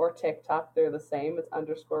Instagram or TikTok. They're the same. It's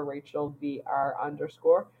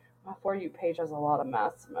 _RachelVR_. My For You page has a lot of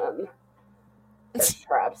masked men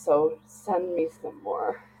straps, so send me some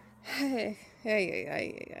more. Hey.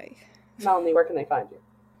 Melanie, where can they find you?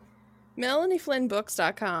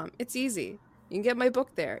 MelanieFlynnBooks.com. It's easy. You can get my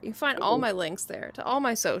book there. You can find all my links there to all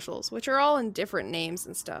my socials, which are all in different names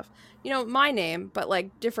and stuff. You know, my name, but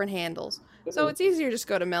like different handles. So it's easier to just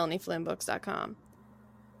go to MelanieFlynnBooks.com.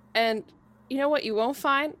 And you know what you won't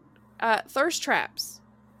find? Thirst traps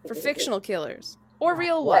for fictional killers. Or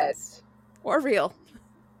real ones. Or real.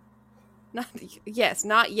 Not yet,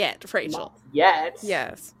 Rachel. Not yet.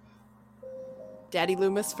 Yes. Daddy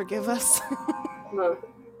Loomis, forgive us.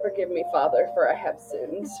 Forgive me, Father, for I have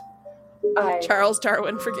sinned. Charles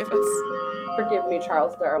Darwin, forgive us. Forgive me,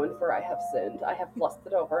 Charles Darwin, for I have sinned. I have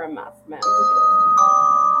lusted over a masked man who kills me.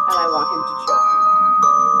 And I want him to choke me.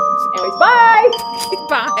 Anyways, bye!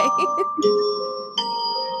 Bye!